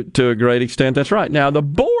 To a great extent, that's right. Now, the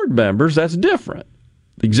board members, that's different.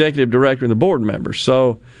 The executive director and the board members.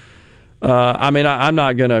 So, I'm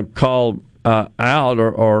not going to call out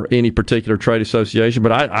or any particular trade association,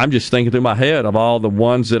 but I'm just thinking through my head of all the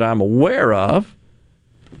ones that I'm aware of,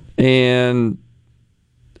 and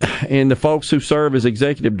the folks who serve as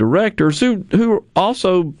executive directors who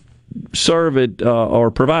also serve at or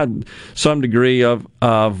provide some degree of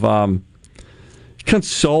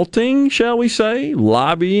consulting, shall we say,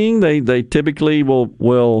 lobbying. They typically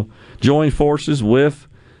will join forces with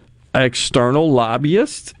external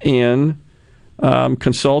lobbyists in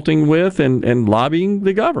consulting with and lobbying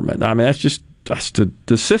the government. I mean, that's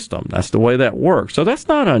the system. That's the way that works. So that's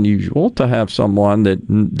not unusual to have someone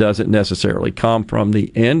that doesn't necessarily come from the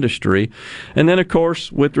industry. And then, of course,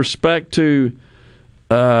 with respect to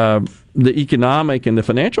the economic and the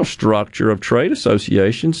financial structure of trade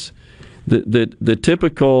associations, the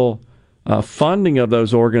typical funding of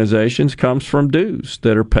those organizations comes from dues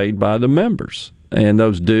that are paid by the members. And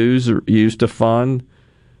those dues are used to fund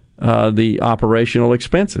the operational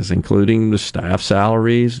expenses, including the staff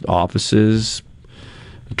salaries, offices,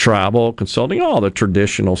 travel, consulting, all the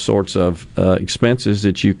traditional sorts of expenses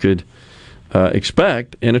that you could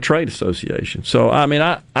expect in a trade association. So, I mean,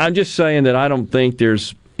 I'm just saying that I don't think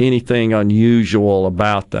there's anything unusual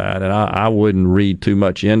about that, and I wouldn't read too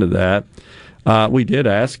much into that. We did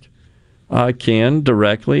ask Ken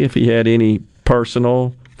directly if he had any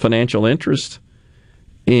personal financial interest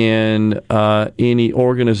in any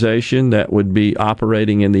organization that would be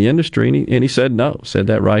operating in the industry, and he said no. Said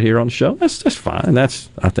that right here on the show. That's fine. That's,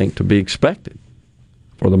 I think, to be expected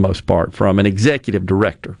for the most part from an executive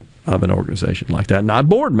director of an organization like that, not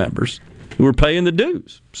board members who are paying the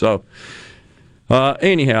dues. So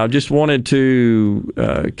anyhow, just wanted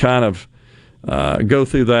to kind of go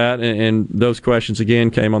through that, and those questions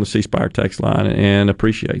again came on the C Spire text line, and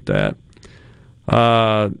appreciate that.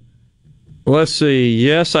 Let's see.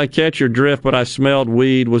 Yes, I catch your drift, but I smelled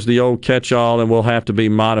weed was the old catch-all and will have to be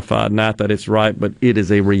modified. Not that it's right, but it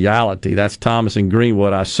is a reality. That's Thomas in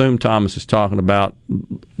Greenwood. I assume Thomas is talking about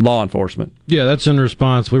law enforcement. Yeah, that's in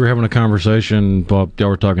response. We were having a conversation while y'all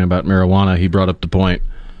were talking about marijuana. He brought up the point.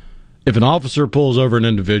 If an officer pulls over an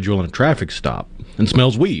individual in a traffic stop and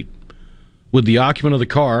smells weed, would the occupant of the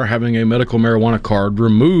car having a medical marijuana card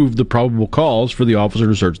remove the probable cause for the officer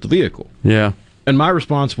to search the vehicle? Yeah. And my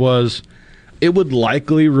response was, it would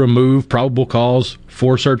likely remove probable cause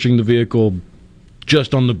for searching the vehicle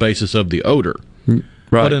just on the basis of the odor. Right.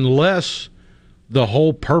 But unless the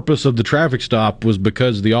whole purpose of the traffic stop was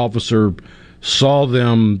because the officer saw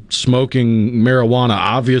them smoking marijuana,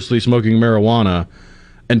 obviously smoking marijuana,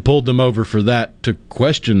 and pulled them over for that to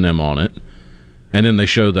question them on it, and then they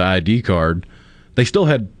show the ID card, they still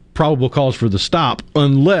had probable cause for the stop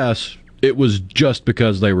unless it was just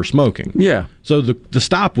because they were smoking. Yeah. So the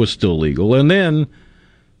stop was still legal. And then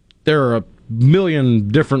there are a million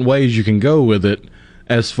different ways you can go with it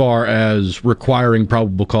as far as requiring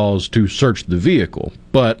probable cause to search the vehicle.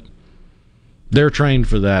 But they're trained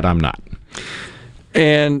for that. I'm not.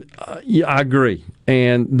 And yeah, I agree.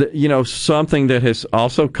 And, something that has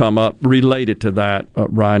also come up related to that,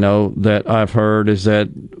 Rhino, that I've heard is that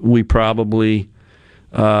we probably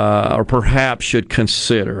or perhaps should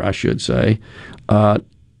consider, I should say,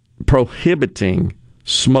 prohibiting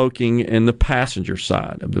smoking in the passenger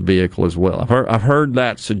side of the vehicle as well. I've heard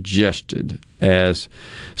that suggested as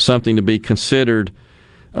something to be considered.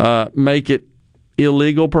 Make it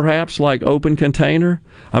illegal, perhaps, like open container.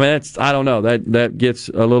 I mean, I don't know. That gets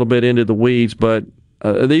a little bit into the weeds, but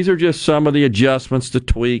these are just some of the adjustments, the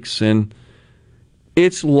tweaks, and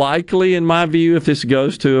it's likely, in my view, if this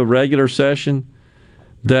goes to a regular session,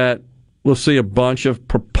 that we'll see a bunch of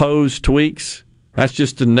proposed tweaks. That's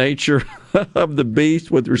just the nature of the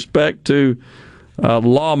beast with respect to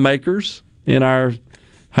lawmakers in our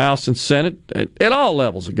House and Senate at all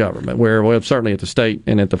levels of government, certainly at the state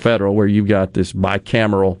and at the federal, where you've got this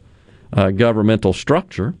bicameral governmental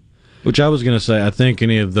structure. Which I was going to say, I think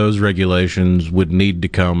any of those regulations would need to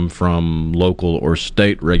come from local or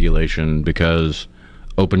state regulation, because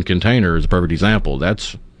open container is a perfect example.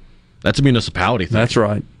 That's a municipality thing. That's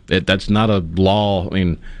right. That's not a law. I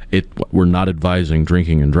mean, we're not advising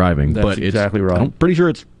drinking and driving. That's but exactly right. I'm pretty sure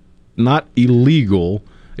it's not illegal.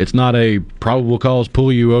 It's not a probable cause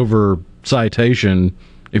pull you over citation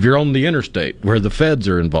if you're on the interstate where the feds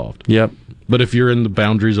are involved. Yep. But if you're in the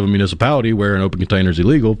boundaries of a municipality where an open container is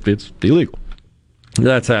illegal, it's illegal.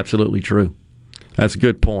 That's absolutely true. That's a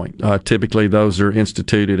good point. Typically, those are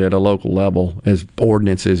instituted at a local level as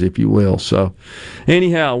ordinances, if you will. So,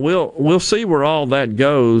 anyhow, we'll see where all that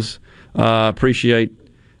goes. Appreciate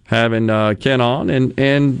having Ken on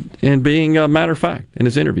and being a matter of fact in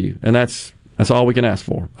his interview, and that's all we can ask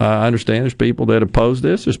for. I understand there's people that oppose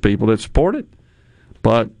this, there's people that support it,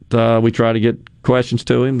 but we try to get questions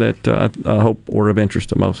to him that I hope are of interest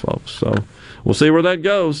to most folks. So we'll see where that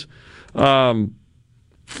goes.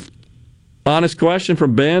 Honest question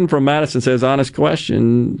from Ben from Madison says, honest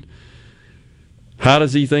question, how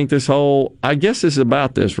does he think this whole, I guess this is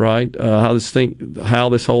about this, right? How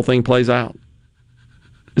this whole thing plays out.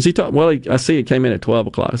 Is he talking? Well, I see it came in at 12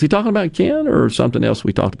 o'clock. Is he talking about Ken or something else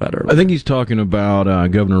we talked about earlier? I think he's talking about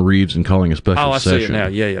Governor Reeves and calling a special session. Oh, I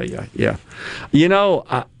see it now.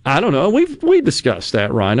 Yeah. I don't know. We discussed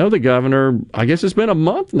that, Rhino. The governor, I guess it's been a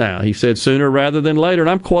month now. He said sooner rather than later, and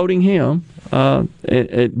I'm quoting him. But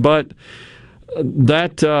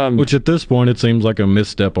that... which at this point, it seems like a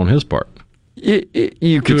misstep on his part.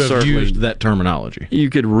 You could have used that terminology. You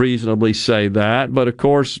could reasonably say that, but of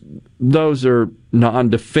course, those are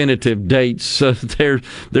non-definitive dates. So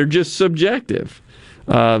they're just subjective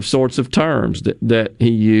sorts of terms that he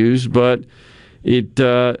used. But it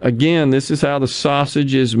again, this is how the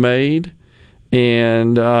sausage is made,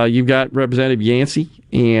 and you've got Representative Yancey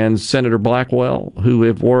and Senator Blackwell, who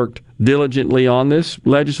have worked diligently on this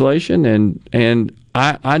legislation, and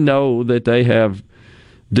I know that they have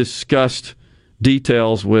discussed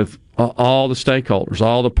details with all the stakeholders,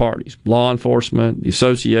 all the parties, law enforcement, the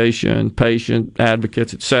association, patient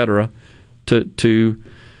advocates, etc., to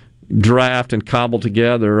draft and cobble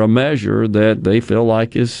together a measure that they feel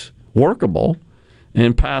like is workable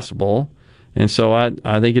and passable. And so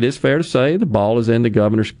I think it is fair to say the ball is in the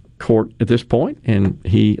governor's court at this point, and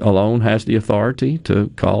he alone has the authority to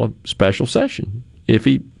call a special session if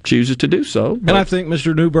he chooses to do so. And I think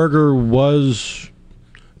Mr. Newburger was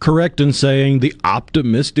correct in saying the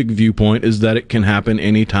optimistic viewpoint is that it can happen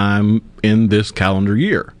anytime in this calendar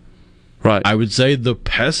year. Right. I would say the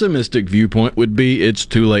pessimistic viewpoint would be it's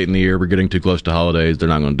too late in the year, we're getting too close to holidays, they're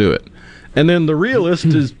not going to do it. And then the realist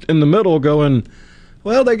is in the middle going,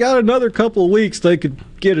 well, they got another couple of weeks they could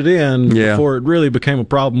get it in before it really became a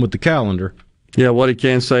problem with the calendar. Yeah, what he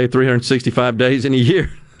can say, 365 days in a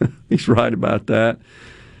year. He's right about that.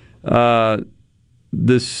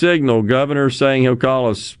 The Signal, governor saying he'll call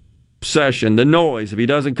a session. The Noise, if he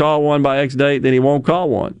doesn't call one by X date, then he won't call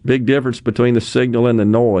one. Big difference between the Signal and the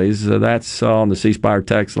Noise. That's on the C Spire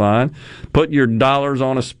text line. Put your dollars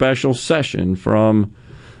on a special session from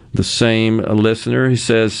the same listener. He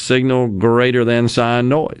says Signal greater than sign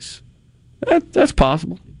Noise. That's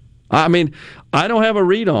possible. I mean, I don't have a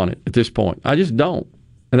read on it at this point. I just don't.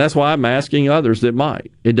 And that's why I'm asking others that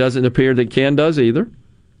might. It doesn't appear that Ken does either.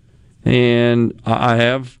 And I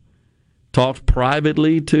have talked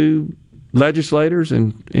privately to legislators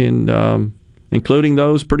and including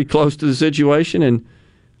those pretty close to the situation, and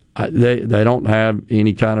they don't have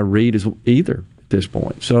any kind of read either at this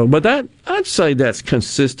point. So, but that I'd say that's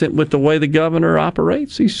consistent with the way the governor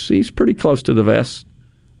operates. He's pretty close to the vest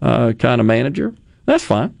kind of manager. That's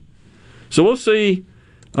fine. So we'll see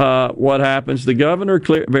what happens. The governor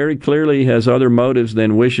very clearly has other motives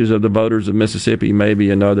than wishes of the voters of Mississippi. Maybe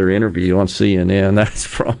another interview on CNN. That's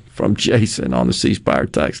from Jason on the C Spire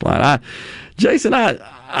text line. Jason,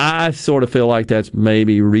 I sort of feel like that's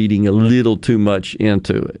maybe reading a little too much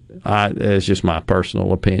into it. It's just my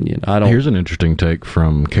personal opinion. Here's an interesting take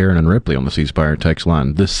from Karen and Ripley on the C Spire text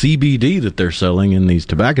line. The CBD that they're selling in these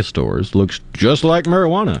tobacco stores looks just like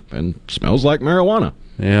marijuana and smells like marijuana.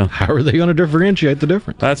 Yeah. How are they going to differentiate the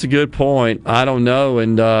difference? That's a good point. I don't know.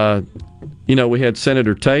 And, we had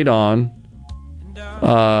Senator Tate on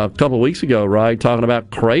a couple of weeks ago, right, talking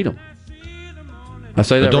about kratom. I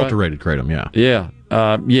say that adulterated right? kratom, yeah.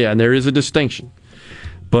 Yeah, and there is a distinction.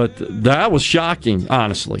 But that was shocking,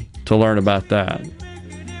 honestly, to learn about that.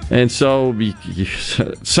 And so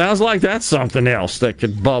it sounds like that's something else that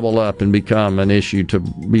could bubble up and become an issue to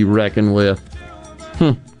be reckoned with.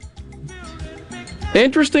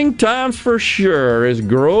 Interesting times for sure as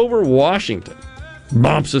Grover Washington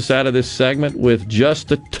bumps us out of this segment with just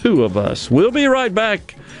the two of us. We'll be right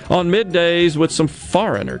back on Middays with some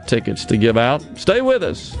foreigner tickets to give out. Stay with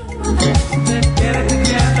us.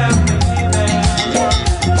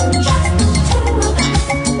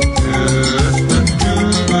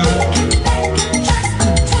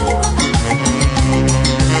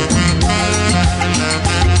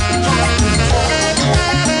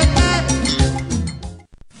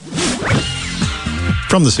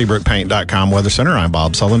 From the SeabrookPaint.com Weather Center, I'm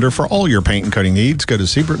Bob Sullender. For all your paint and coating needs, go to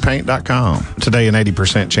SeabrookPaint.com. Today, an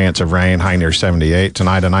 80% chance of rain, high near 78.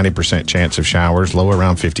 Tonight, a 90% chance of showers, low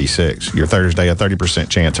around 56. Your Thursday, a 30%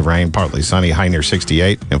 chance of rain, partly sunny, high near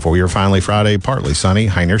 68. And for your finally Friday, partly sunny,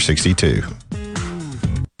 high near 62.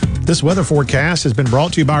 This weather forecast has been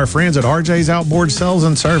brought to you by our friends at RJ's Outboard Sales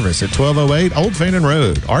and Service at 1208 Old Fannin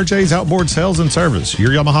Road. RJ's Outboard Sales and Service, your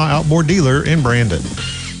Yamaha outboard dealer in Brandon.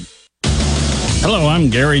 Hello, I'm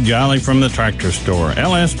Gary Jolly from the Tractor Store.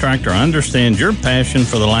 LS Tractor understands your passion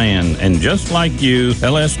for the land, and just like you,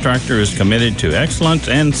 LS Tractor is committed to excellence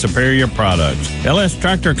and superior products. LS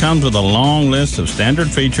Tractor comes with a long list of standard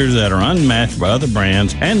features that are unmatched by other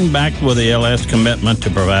brands and backed with the LS commitment to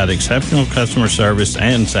provide exceptional customer service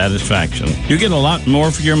and satisfaction. You get a lot more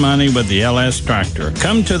for your money with the LS Tractor.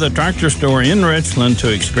 Come to the Tractor Store in Richland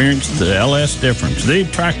to experience the LS difference. The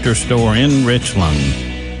Tractor Store in Richland.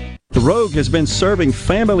 The Rogue has been serving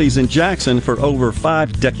families in Jackson for over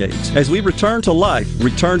 5 decades. As we return to life,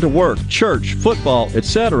 return to work, church, football,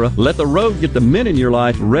 etc., let the Rogue get the men in your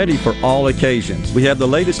life ready for all occasions. We have the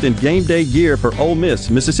latest in game day gear for Ole Miss,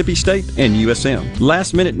 Mississippi State, and USM.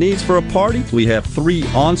 Last minute needs for a party? We have 3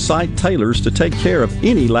 on-site tailors to take care of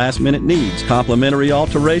any last minute needs. Complimentary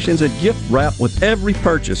alterations and gift wrap with every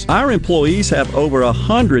purchase. Our employees have over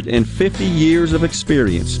 150 years of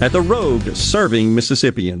experience at the Rogue serving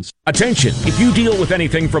Mississippians. Attention! If you deal with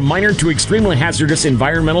anything from minor to extremely hazardous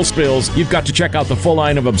environmental spills, you've got to check out the full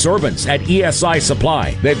line of absorbents at ESI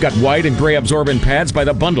Supply. They've got white and gray absorbent pads by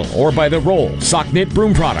the bundle or by the roll, sock knit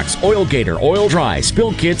broom products, oil gator, oil dry,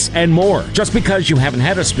 spill kits, and more. Just because you haven't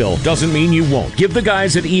had a spill doesn't mean you won't. Give the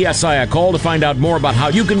guys at ESI a call to find out more about how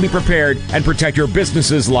you can be prepared and protect your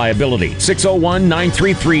business's liability.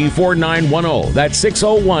 601-933-4910. That's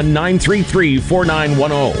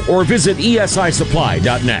 601-933-4910. Or visit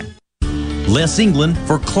esisupply.net. Les England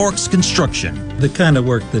for Clark's Construction. The kind of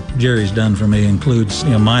work that Jerry's done for me includes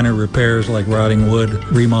minor repairs like rotting wood,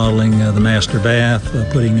 remodeling the master bath,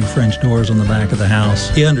 putting new French doors on the back of the house.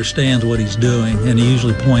 He understands what he's doing, and he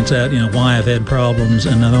usually points out why I've had problems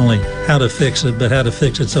and not only how to fix it, but how to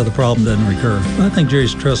fix it so the problem doesn't recur. I think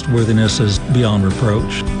Jerry's trustworthiness is beyond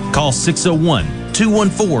reproach. Call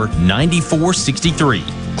 601-214-9463.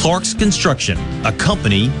 Clark's Construction, a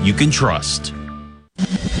company you can trust.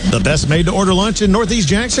 The best made-to-order lunch in Northeast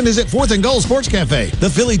Jackson is at 4th and Gold Sports Cafe. The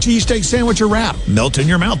Philly cheesesteak sandwich or wrap,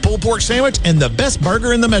 melt-in-your-mouth pulled pork sandwich, and the best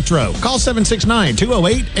burger in the metro. Call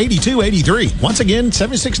 769-208-8283. Once again,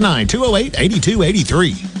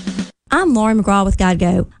 769-208-8283. I'm Laurie McGraw with Gotta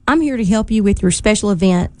Go. I'm here to help you with your special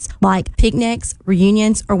events like picnics,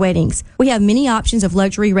 reunions, or weddings. We have many options of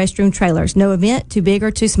luxury restroom trailers. No event too big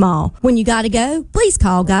or too small. When you gotta go, please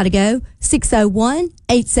call Gotta Go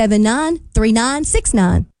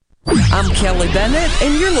 601-879-3969. I'm Kelly Bennett,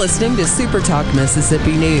 and you're listening to SuperTalk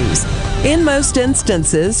Mississippi News. In most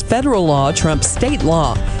instances, federal law trumps state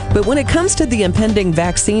law. But when it comes to the impending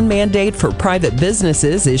vaccine mandate for private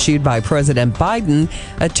businesses issued by President Biden,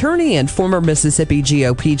 attorney and former Mississippi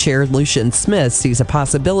GOP Chair Lucian Smith sees a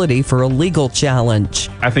possibility for a legal challenge.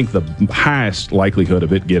 I think the highest likelihood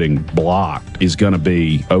of it getting blocked is going to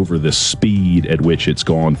be over the speed at which it's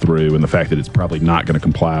gone through and the fact that it's probably not going to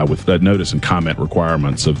comply with the notice and comment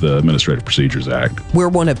requirements of the Administrative Procedures Act. We're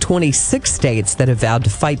one of 26 states that have vowed to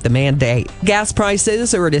fight the mandate. Gas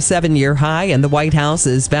prices are at a 7-year high, and the White House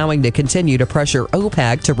is vowing to continue to pressure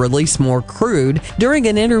OPEC to release more crude. During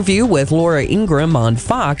an interview with Laura Ingraham on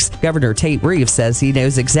Fox, Governor Tate Reeves says he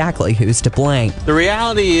knows exactly who's to blame. The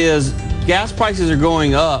reality is gas prices are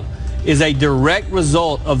going up is a direct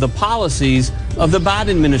result of the policies of the Biden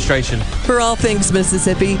administration. For all things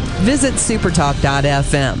Mississippi, visit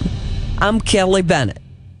supertalk.fm. I'm Kelly Bennett.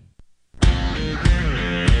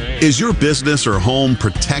 Is your business or home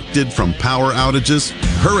protected from power outages?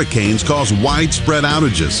 Hurricanes cause widespread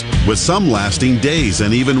outages, with some lasting days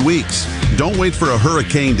and even weeks. Don't wait for a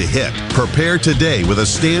hurricane to hit. Prepare today with a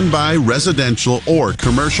standby residential or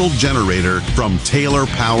commercial generator from Taylor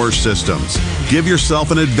Power Systems. Give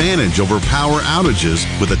yourself an advantage over power outages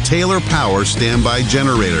with a Taylor Power standby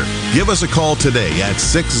generator. Give us a call today at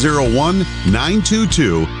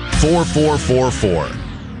 601-922-4444.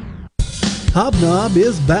 Hobnob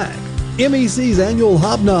is back. MEC's annual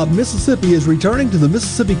Hobnob Mississippi is returning to the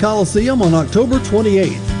Mississippi Coliseum on October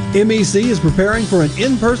 28th. MEC is preparing for an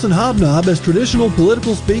in-person Hobnob as traditional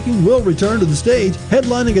political speaking will return to the stage,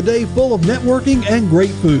 headlining a day full of networking and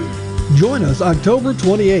great food. Join us October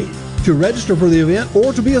 28th. To register for the event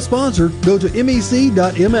or to be a sponsor, go to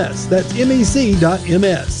mec.ms. That's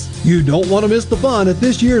mec.ms. You don't want to miss the fun at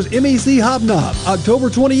this year's MEC Hobnob, October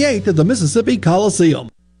 28th at the Mississippi Coliseum.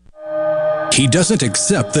 He doesn't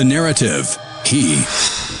accept the narrative. He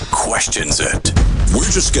questions it.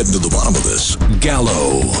 We're just getting to the bottom of this.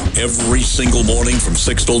 Gallo. Every single morning from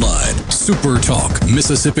 6 till 9. Super Talk,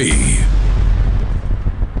 Mississippi.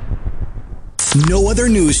 No other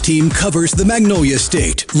news team covers the Magnolia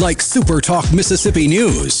State like Super Talk Mississippi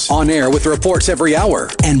News. On air with reports every hour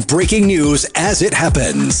and breaking news as it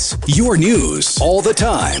happens. Your news all the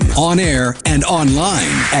time. On air and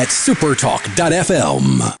online at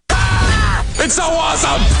supertalk.fm. It's so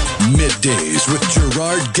awesome! MidDays with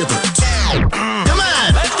Gerard Gibert. Come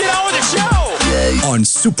on, let's get on with the show! On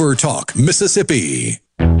Super Talk, Mississippi.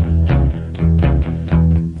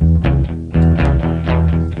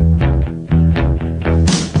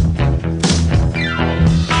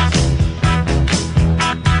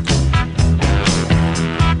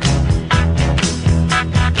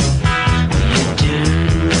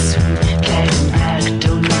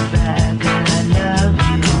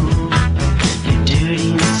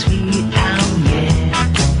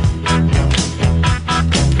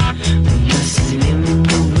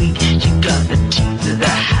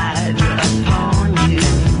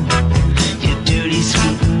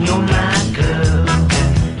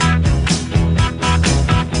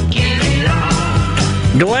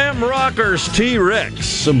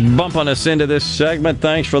 T-Rex bumping us into this segment.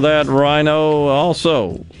 Thanks for that, Rhino.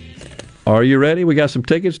 Also, Are you ready? We got some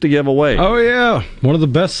tickets to give away. Oh, yeah. One of the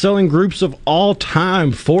best-selling groups of all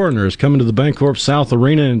time, Foreigners, coming to the Bancorp South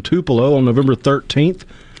Arena in Tupelo on November 13th.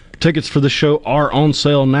 Tickets for the show are on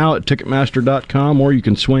sale now at Ticketmaster.com, or you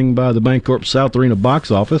can swing by the Bancorp South Arena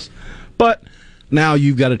box office. But now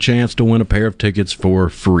you've got a chance to win a pair of tickets for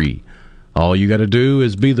free. All you got to do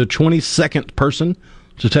is be the 22nd person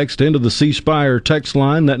to text into the C Spire text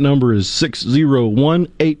line. That number is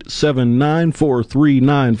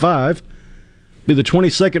 601-879-4395. Be the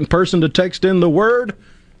 22nd person to text in the word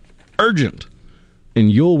urgent,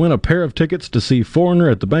 and you'll win a pair of tickets to see Foreigner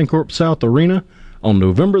at the Bancorp South Arena on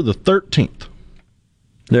November the 13th.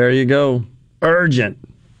 There you go. Urgent.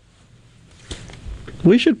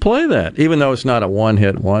 We should play that, even though it's not a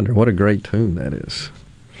one-hit wonder. What a great tune that is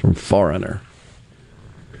from Foreigner.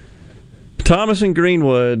 Thomas in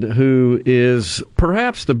Greenwood, who is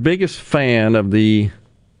perhaps the biggest fan of the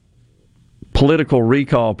political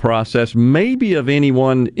recall process, maybe of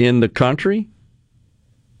anyone in the country,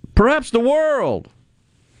 perhaps the world.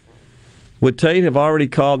 Would Tate have already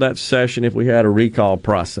called that session if we had a recall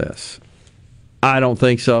process? I don't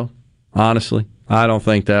think so, honestly. I don't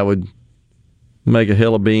think that would make a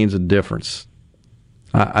hill of beans of difference.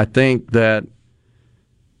 I think,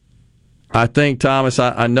 Thomas,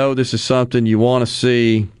 I know this is something you want to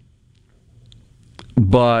see,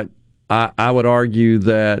 but I would argue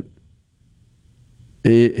that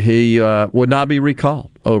he would not be recalled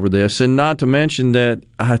over this, and not to mention that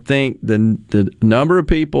I think the number of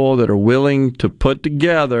people that are willing to put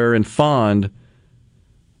together and fund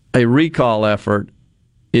a recall effort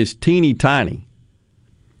is teeny tiny.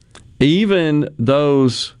 Even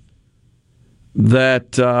those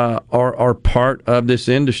that are part of this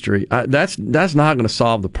industry, that's not going to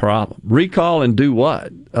solve the problem. Recall and do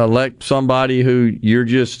what? Elect somebody who you're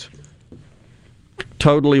just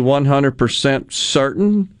totally 100%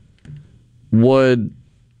 certain would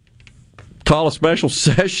call a special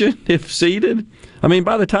session if seated? I mean,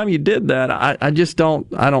 by the time you did that, I just don't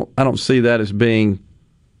see that as being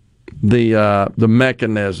the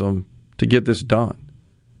mechanism to get this done.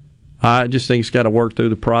 I just think it's got to work through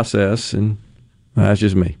the process, and that's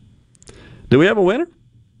just me. Do we have a winner?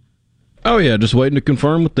 Oh, yeah, just waiting to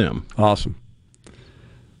confirm with them. Awesome.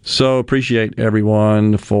 So appreciate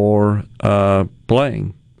everyone for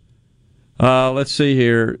playing. Let's see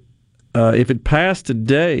here. If it passed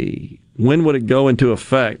today, when would it go into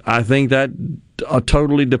effect? I think that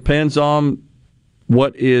totally depends on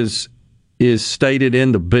what is stated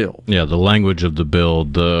in the bill. Yeah, the language of the bill.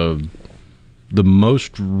 The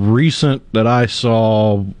most recent that I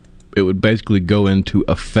saw, it would basically go into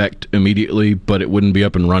effect immediately, but it wouldn't be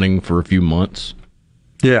up and running for a few months.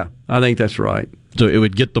 Yeah, I think that's right. So it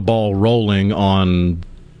would get the ball rolling on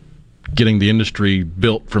getting the industry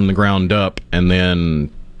built from the ground up, and then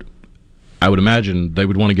I would imagine they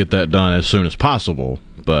would want to get that done as soon as possible,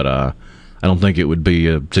 but I don't think it would be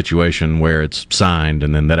a situation where it's signed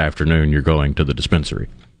and then that afternoon you're going to the dispensary.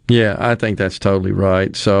 Yeah, I think that's totally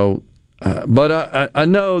right. So, but I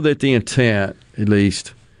know that the intent, at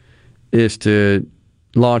least, is to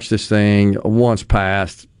launch this thing once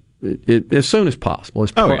passed, as soon as possible.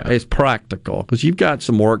 It's practical, because you've got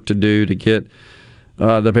some work to do to get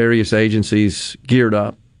the various agencies geared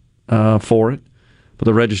up for it, for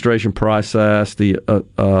the registration process, the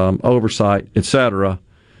oversight, etc.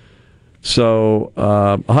 So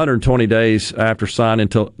 120 days after signing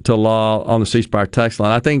to law on the C Spire text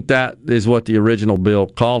line, I think that is what the original bill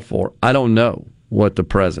called for. I don't know what the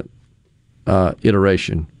present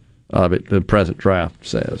iteration of it, the present draft,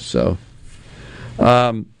 says. So,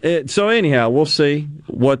 so anyhow, we'll see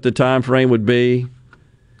what the time frame would be.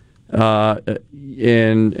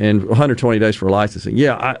 In 120 days for licensing.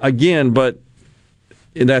 Yeah, but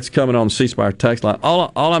that's coming on the C Spire text line.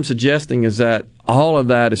 All I'm suggesting is that all of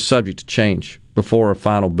that is subject to change before a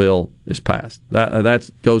final bill is passed. That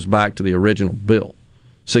goes back to the original bill,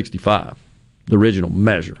 65, the original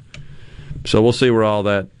measure. So we'll see where all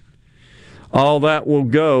that will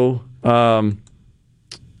go. Don't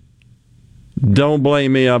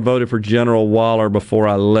blame me. I voted for General Waller before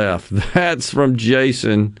I left. That's from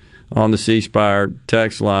Jason on the C Spire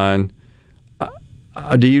text line.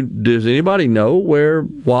 Does anybody know where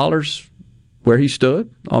he stood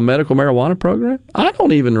on medical marijuana program? I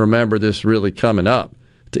don't even remember this really coming up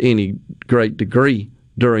to any great degree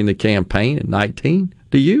during the campaign in 19.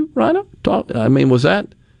 Do you, Rhino? Was that?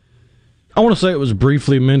 I want to say it was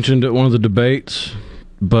briefly mentioned at one of the debates,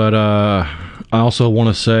 but I also want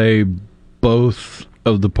to say both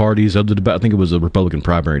of the parties of the debate, I think it was a Republican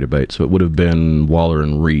primary debate, so it would have been Waller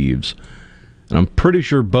and Reeves. And I'm pretty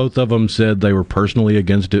sure both of them said they were personally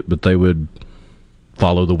against it, but they would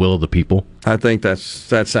follow the will of the people. I think that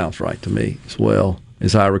sounds right to me as well,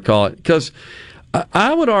 as I recall it. Because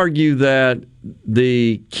I would argue that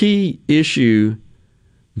the key issue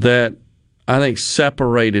that I think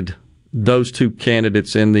separated those two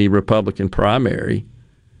candidates in the Republican primary,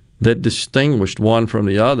 that distinguished one from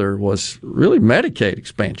the other, was really Medicaid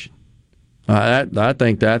expansion. I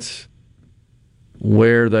think that's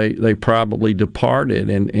where they probably departed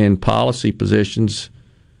in policy positions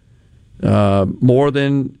more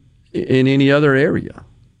than in any other area,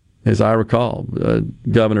 as I recall.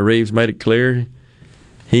 Governor Reeves made it clear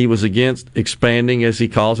he was against expanding, as he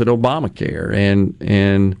calls it, Obamacare.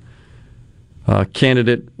 And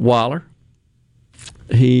candidate Waller,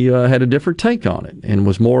 he had a different take on it and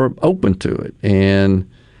was more open to it. And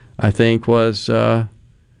I think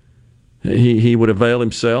he would avail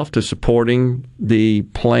himself to supporting the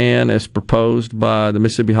plan as proposed by the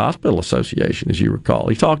Mississippi Hospital Association, as you recall.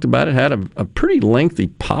 He talked about it, had a pretty lengthy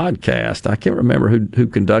podcast. I can't remember who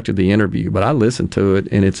conducted the interview, but I listened to it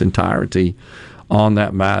in its entirety on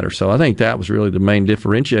that matter. So I think that was really the main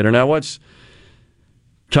differentiator. Now, what's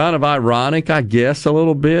kind of ironic, I guess, a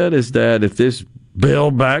little bit, is that if this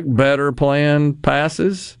Build Back Better plan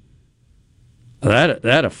passes,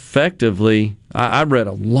 that effectively, I read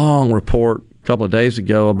a long report a couple of days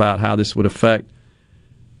ago about how this would affect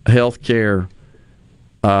health care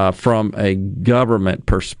from a government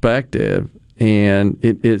perspective, and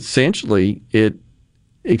it essentially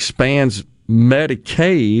expands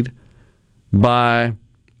Medicaid by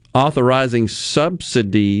authorizing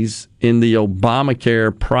subsidies in the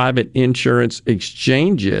Obamacare private insurance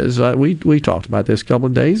exchanges. We talked about this a couple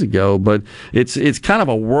of days ago, but it's kind of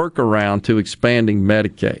a workaround to expanding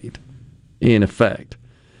Medicaid, in effect,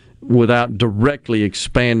 without directly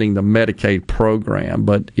expanding the Medicaid program.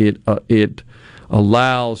 But it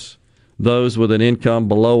allows those with an income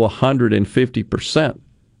below 150%,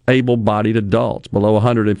 able-bodied adults below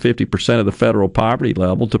 150% of the federal poverty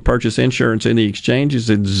level, to purchase insurance in the exchanges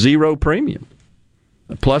at zero premium.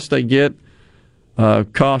 Plus, they get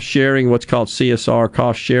cost sharing, what's called CSR,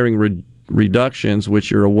 cost sharing reductions,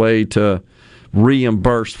 which are a way to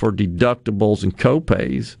reimburse for deductibles and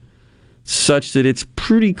copays, such that it's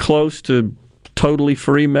pretty close to totally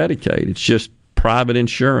free Medicaid. It's just private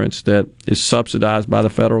insurance that is subsidized by the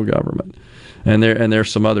federal government. And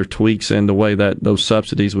there's some other tweaks in the way that those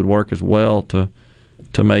subsidies would work as well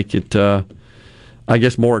to make it, I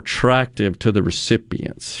guess, more attractive to the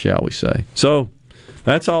recipients, shall we say. So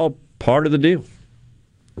that's all part of the deal.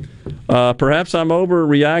 Perhaps I'm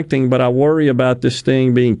overreacting, but I worry about this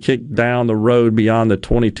thing being kicked down the road beyond the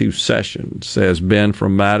 22 session, says Ben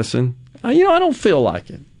from Madison. I don't feel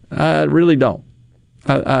like it. I really don't.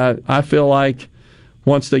 I feel like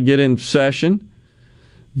once they get in session,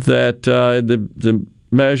 that the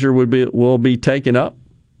measure will be taken up,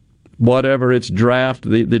 whatever its draft,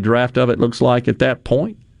 the draft of it looks like at that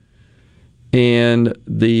point, and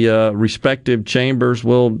the respective chambers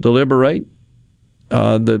will deliberate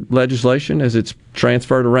the legislation as it's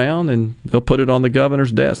transferred around, and they'll put it on the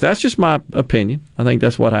governor's desk. That's just my opinion. I think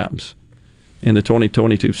that's what happens in the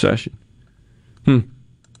 2022 session.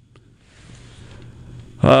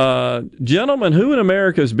 Gentlemen, who in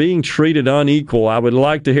America is being treated unequal? I would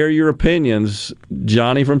like to hear your opinions.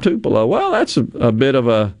 Johnny from Tupelo. Well, that's a bit of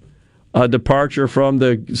a departure from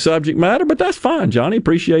the subject matter, but that's fine, Johnny.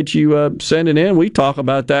 Appreciate you sending in. We talk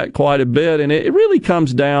about that quite a bit, and it really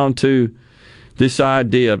comes down to this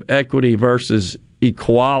idea of equity versus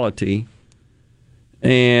equality.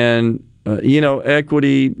 And,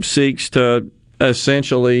 equity seeks to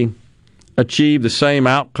essentially achieve the same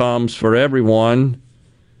outcomes for everyone,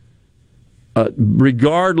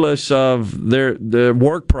 regardless of their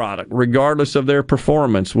work product, regardless of their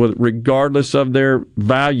performance, regardless of their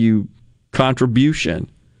value contribution.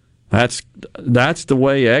 That's the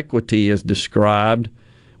way equity is described,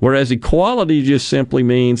 whereas equality just simply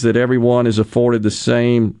means that everyone is afforded the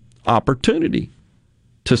same opportunity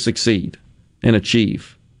to succeed and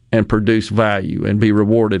achieve and produce value and be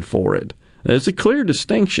rewarded for it. There's a clear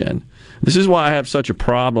distinction. This is why I have such a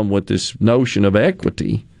problem with this notion of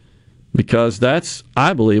equity, because that's,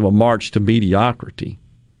 I believe, a march to mediocrity.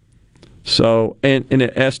 So, and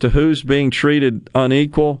as to who's being treated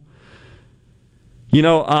unequal,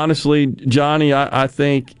 honestly, Johnny, I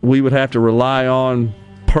think we would have to rely on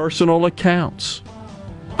personal accounts.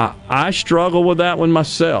 I struggle with that one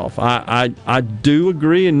myself. I do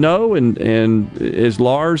agree and know, and as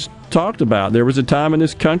Lars talked about, there was a time in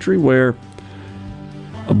this country where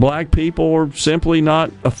black people were simply not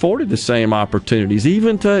afforded the same opportunities,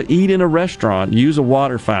 even to eat in a restaurant, use a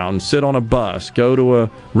water fountain, sit on a bus, go to a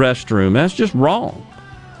restroom. That's just wrong.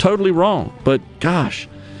 totally wrong. But gosh,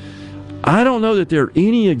 I don't know that there are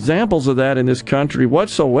any examples of that in this country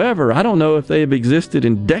whatsoever. I don't know if they have existed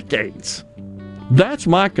in decades. That's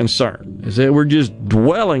my concern, is that we're just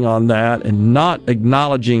dwelling on that and not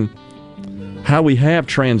acknowledging how we have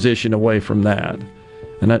transitioned away from that.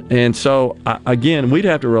 And so, again, we'd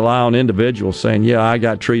have to rely on individuals saying, yeah, I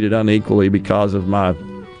got treated unequally because of my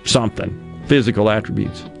physical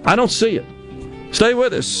attributes. I don't see it. Stay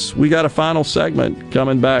with us. We got a final segment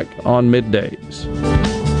coming back on Middays.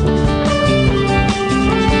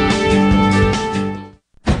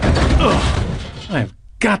 I've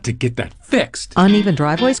got to get that fixed. Uneven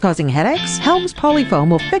driveways causing headaches? Helms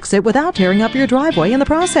Polyfoam will fix it without tearing up your driveway in the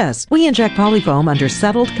process. We inject Polyfoam under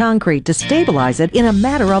settled concrete to stabilize it in a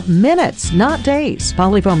matter of minutes, not days.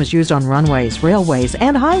 Polyfoam is used on runways, railways,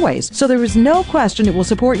 and highways, so there is no question it will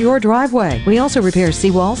support your driveway. We also repair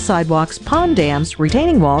seawalls, sidewalks, pond dams,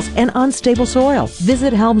 retaining walls, and unstable soil.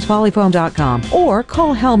 Visit HelmsPolyfoam.com or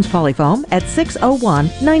call Helms Polyfoam at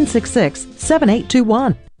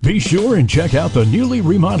 601-966-7821. Be sure and check out the newly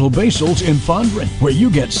remodeled Basil's in Fondren, where you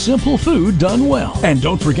get simple food done well. And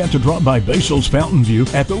don't forget to drop by Basil's Fountain View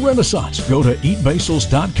at the Renaissance. Go to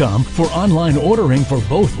eatbasils.com for online ordering for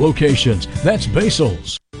both locations. That's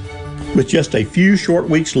Basil's. With just a few short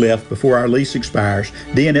weeks left before our lease expires,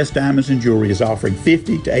 DNS Diamonds and Jewelry is offering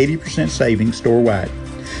 50 to 80% savings store-wide.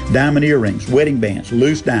 Diamond earrings, wedding bands,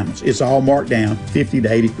 loose diamonds, it's all marked down 50 to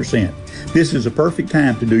 80%. This is a perfect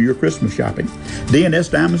time to do your Christmas shopping. DNS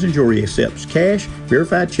Diamonds and Jewelry accepts cash,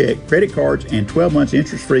 verified check, credit cards, and 12 months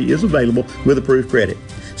interest-free is available with approved credit.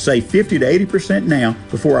 Save 50 to 80% now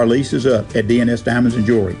before our lease is up at DNS Diamonds and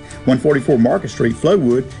Jewelry, 144 Market Street,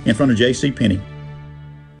 Flowood, in front of J.C. Penney.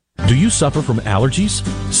 Do you suffer from allergies,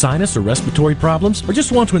 sinus, or respiratory problems, or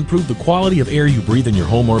just want to improve the quality of air you breathe in your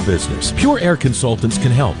home or business? Pure Air Consultants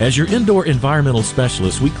can help. As your indoor environmental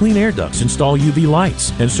specialists, we clean air ducts, install UV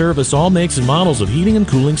lights, and service all makes and models of heating and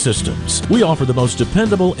cooling systems. We offer the most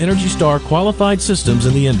dependable Energy Star qualified systems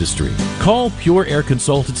in the industry. Call Pure Air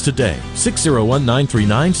Consultants today,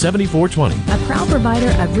 601-939-7420. A proud provider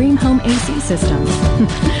of Rheem Home AC systems.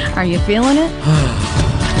 Are you feeling it?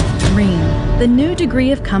 Rheem, the new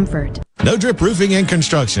degree of comfort. No Drip Roofing and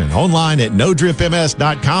Construction. Online at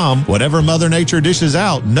NoDripMS.com. Whatever Mother Nature dishes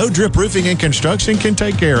out, No Drip Roofing and Construction can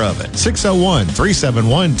take care of it.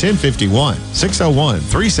 601-371-1051.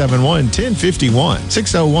 601-371-1051.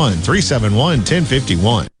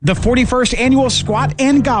 601-371-1051. The 41st Annual Squat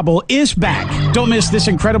and Gobble is back. Don't miss this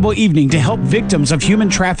incredible evening to help victims of human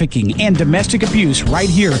trafficking and domestic abuse right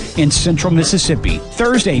here in Central Mississippi.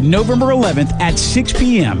 Thursday, November 11th at 6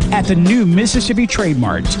 p.m. at the new Mississippi Trade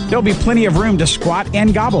Mart. There'll be plenty of room to squat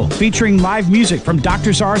and gobble, featuring live music from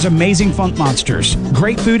Dr. Czar's Amazing Funk Monsters,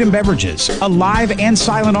 great food and beverages, a live and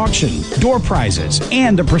silent auction, door prizes,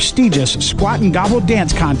 and a prestigious squat and gobble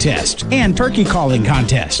dance contest and turkey calling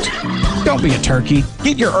contest. Don't be a turkey.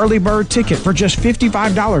 Get your early bird ticket for just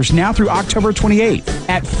 $55 now through October 28th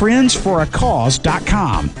at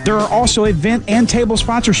friendsforacause.com. There are also event and table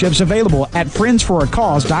sponsorships available at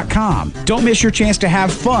friendsforacause.com. Don't miss your chance to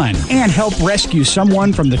have fun and help rescue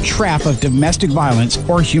someone from the trap of domestic violence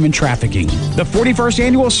or human trafficking. The 41st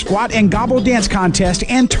Annual Squat and Gobble Dance Contest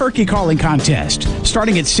and Turkey Calling Contest,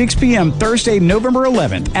 starting at 6 p.m. Thursday, November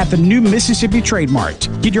 11th at the new Mississippi Trade Mart.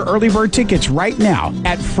 Get your early bird tickets right now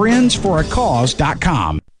at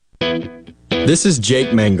friendsforacause.com. This is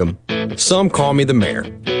Jake Mangum. Some call me the mayor.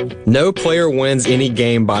 No player wins any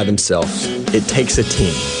game by themselves. It takes a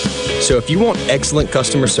team. So if you want excellent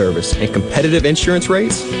customer service and competitive insurance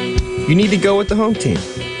rates, you need to go with the home team,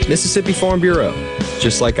 Mississippi Farm Bureau,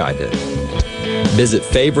 just like I did. Visit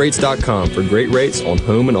favrates.com for great rates on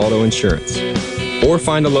home and auto insurance, or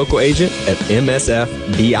find a local agent at msfbins.com.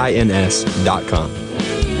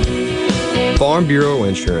 Farm Bureau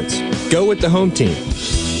Insurance. Go with the home team.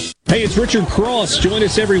 Hey, it's Richard Cross. Join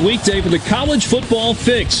us every weekday for the College Football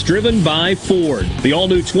Fix, driven by Ford. The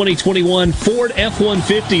all-new 2021 Ford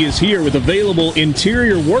F-150 is here with available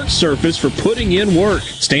interior work surface for putting in work.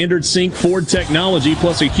 Standard sync Ford technology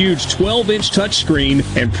plus a huge 12-inch touchscreen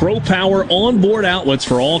and Pro Power onboard outlets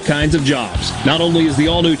for all kinds of jobs. Not only is the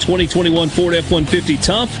all-new 2021 Ford F-150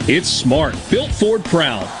 tough, it's smart. Built Ford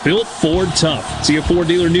proud. Built Ford tough. See a Ford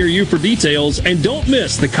dealer near you for details, and don't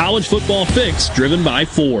miss the College Football Fix, driven by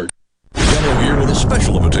Ford. Here with a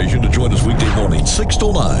special invitation to join us weekday morning, 6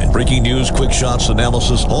 to 9. Breaking news, quick shots,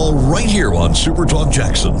 analysis, all right here on SuperTalk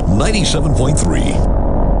Jackson 97.3.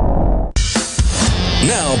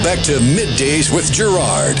 Now back to Middays with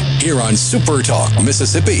Gerard here on SuperTalk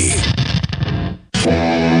Mississippi.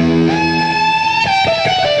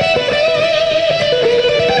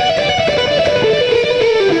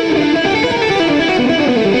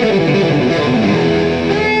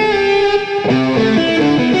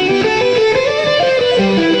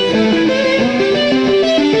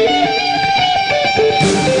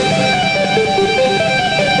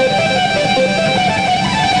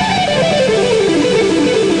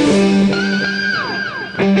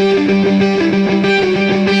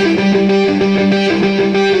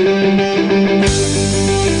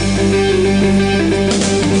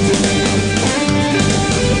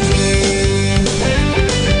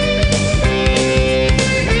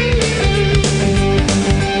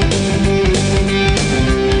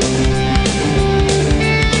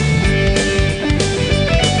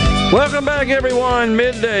 morning, everyone.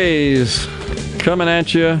 Middays coming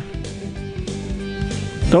at you.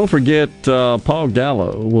 Don't forget, Paul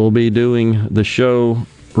Gallo will be doing the show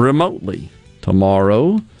remotely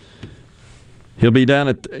tomorrow. He'll be down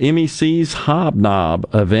at MEC's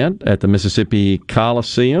Hobnob event at the Mississippi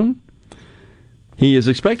Coliseum. He is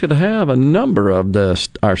expected to have a number of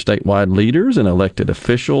our statewide leaders and elected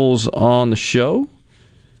officials on the show.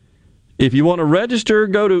 If you want to register,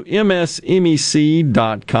 go to msmec.com.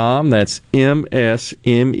 That's msmec.com.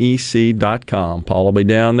 Paul will be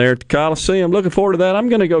down there at the Coliseum. Looking forward to that. I'm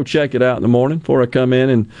going to go check it out in the morning before I come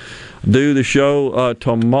in and do the show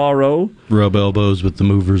tomorrow. Rub elbows with the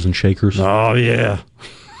movers and shakers. Oh, yeah.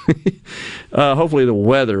 Hopefully the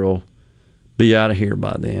weather will be out of here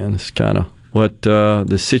by then. It's kind of what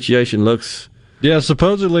the situation looks. Yeah,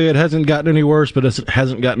 supposedly it hasn't gotten any worse, but it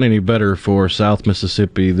hasn't gotten any better for South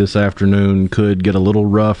Mississippi. This afternoon could get a little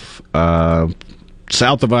rough.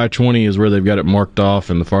 South of I-20 is where they've got it marked off,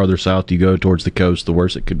 and the farther south you go towards the coast, the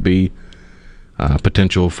worse it could be.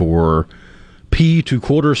 Potential for pea to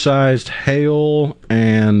quarter-sized hail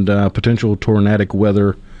and potential tornadic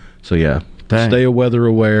weather. So, yeah, stay weather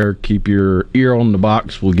aware. Keep your ear on the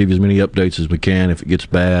box. We'll give you as many updates as we can if it gets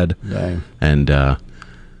bad. Dang. And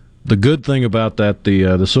the good thing about that,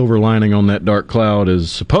 the silver lining on that dark cloud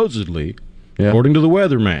is supposedly, according to the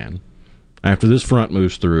weatherman, after this front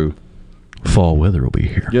moves through, fall weather will be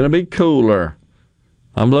here. Going to be cooler.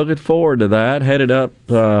 I'm looking forward to that. Headed up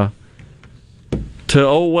to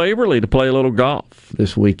Old Waverly to play a little golf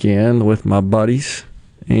this weekend with my buddies.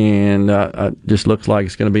 And it just looks like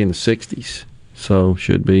it's going to be in the 60s. So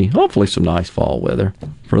should be hopefully some nice fall weather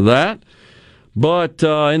for that. But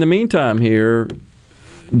in the meantime here,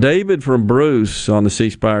 David from Bruce on the C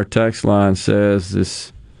Spire text line says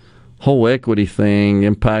this whole equity thing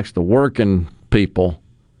impacts the working people.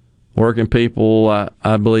 Working people,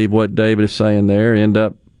 I believe what David is saying there, end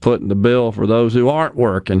up footing the bill for those who aren't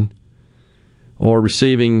working or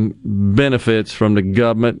receiving benefits from the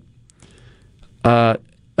government.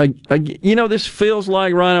 This feels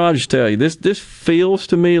like, Rhino, I'll just tell you, this feels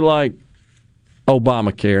to me like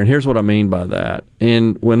Obamacare, and here's what I mean by that.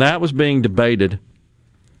 And when that was being debated,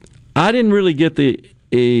 I didn't really get the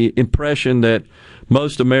impression that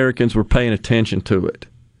most Americans were paying attention to it.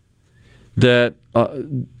 That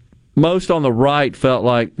most on the right felt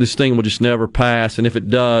like this thing will just never pass, and if it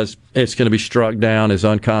does, it's going to be struck down as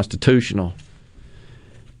unconstitutional.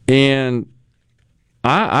 And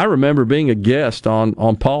I remember being a guest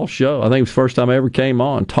on Paul's show. I think it was the first time I ever came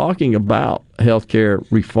on, talking about health care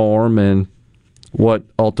reform and what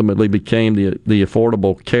ultimately became the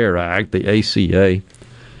Affordable Care Act, the ACA.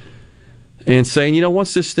 And saying,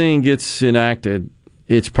 once this thing gets enacted,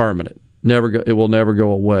 it's permanent. It will never go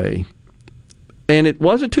away. And it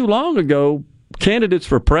wasn't too long ago, candidates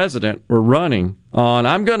for president were running on,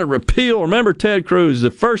 I'm going to repeal, remember Ted Cruz, the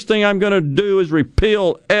first thing I'm going to do is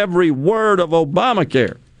repeal every word of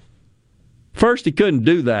Obamacare. First, he couldn't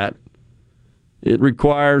do that. It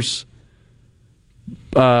requires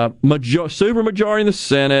supermajority in the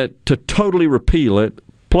Senate to totally repeal it.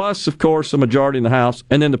 Plus, of course, a majority in the House,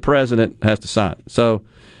 and then the president has to sign it. So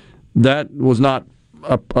that was not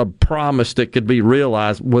a promise that could be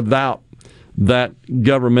realized without that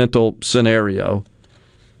governmental scenario.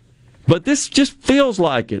 But this just feels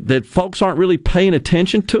like it, that folks aren't really paying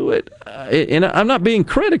attention to it. And I'm not being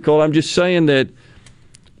critical. I'm just saying that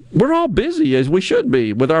we're all busy, as we should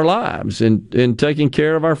be, with our lives and taking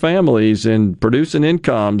care of our families and producing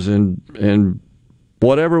incomes and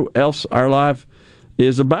whatever else our life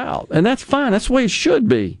is about. And that's fine. That's the way it should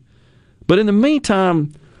be. But in the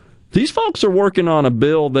meantime, these folks are working on a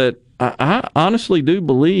bill that I honestly do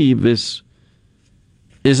believe is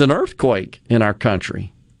an earthquake in our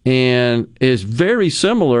country and is very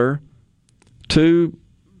similar to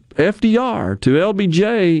FDR, to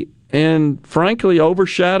LBJ, and frankly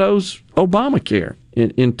overshadows Obamacare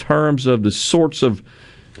in terms of the sorts of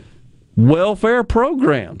welfare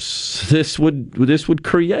programs this would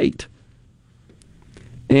create.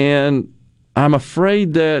 And I'm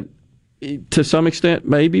afraid that to some extent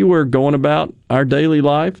maybe we're going about our daily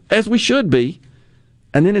life as we should be,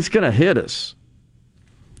 and then it's going to hit us.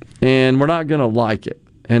 And we're not going to like it.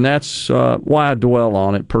 And that's why I dwell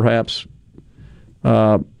on it, perhaps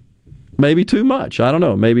maybe too much. I don't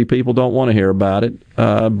know. Maybe people don't want to hear about it.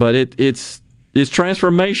 But it's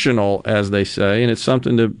transformational, as they say, and it's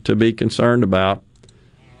something to be concerned about.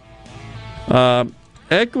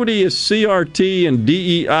 Equity is CRT and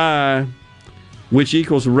DEI, which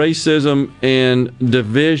equals racism and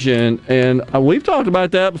division. And we've talked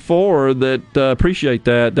about that before, that appreciate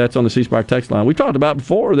that. That's on the C Spire text line. We've talked about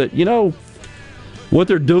before that, what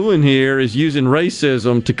they're doing here is using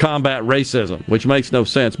racism to combat racism, which makes no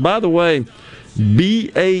sense. By the way,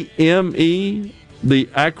 BAME, the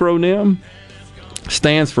acronym,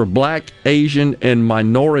 stands for Black, Asian, and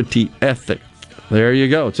Minority Ethnic. There you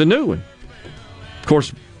go. It's a new one. Of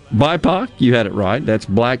course, BIPOC, you had it right. That's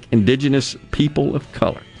Black, Indigenous People of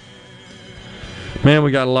Color. Man,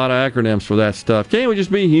 we got a lot of acronyms for that stuff. Can't we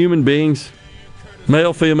just be human beings?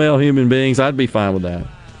 Male, female human beings. I'd be fine with that.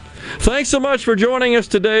 Thanks so much for joining us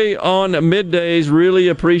today on Middays. Really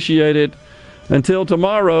appreciate it. Until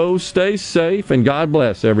tomorrow, stay safe and God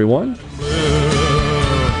bless everyone.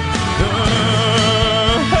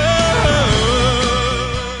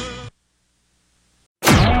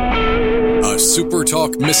 A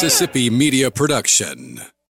SuperTalk Mississippi media production.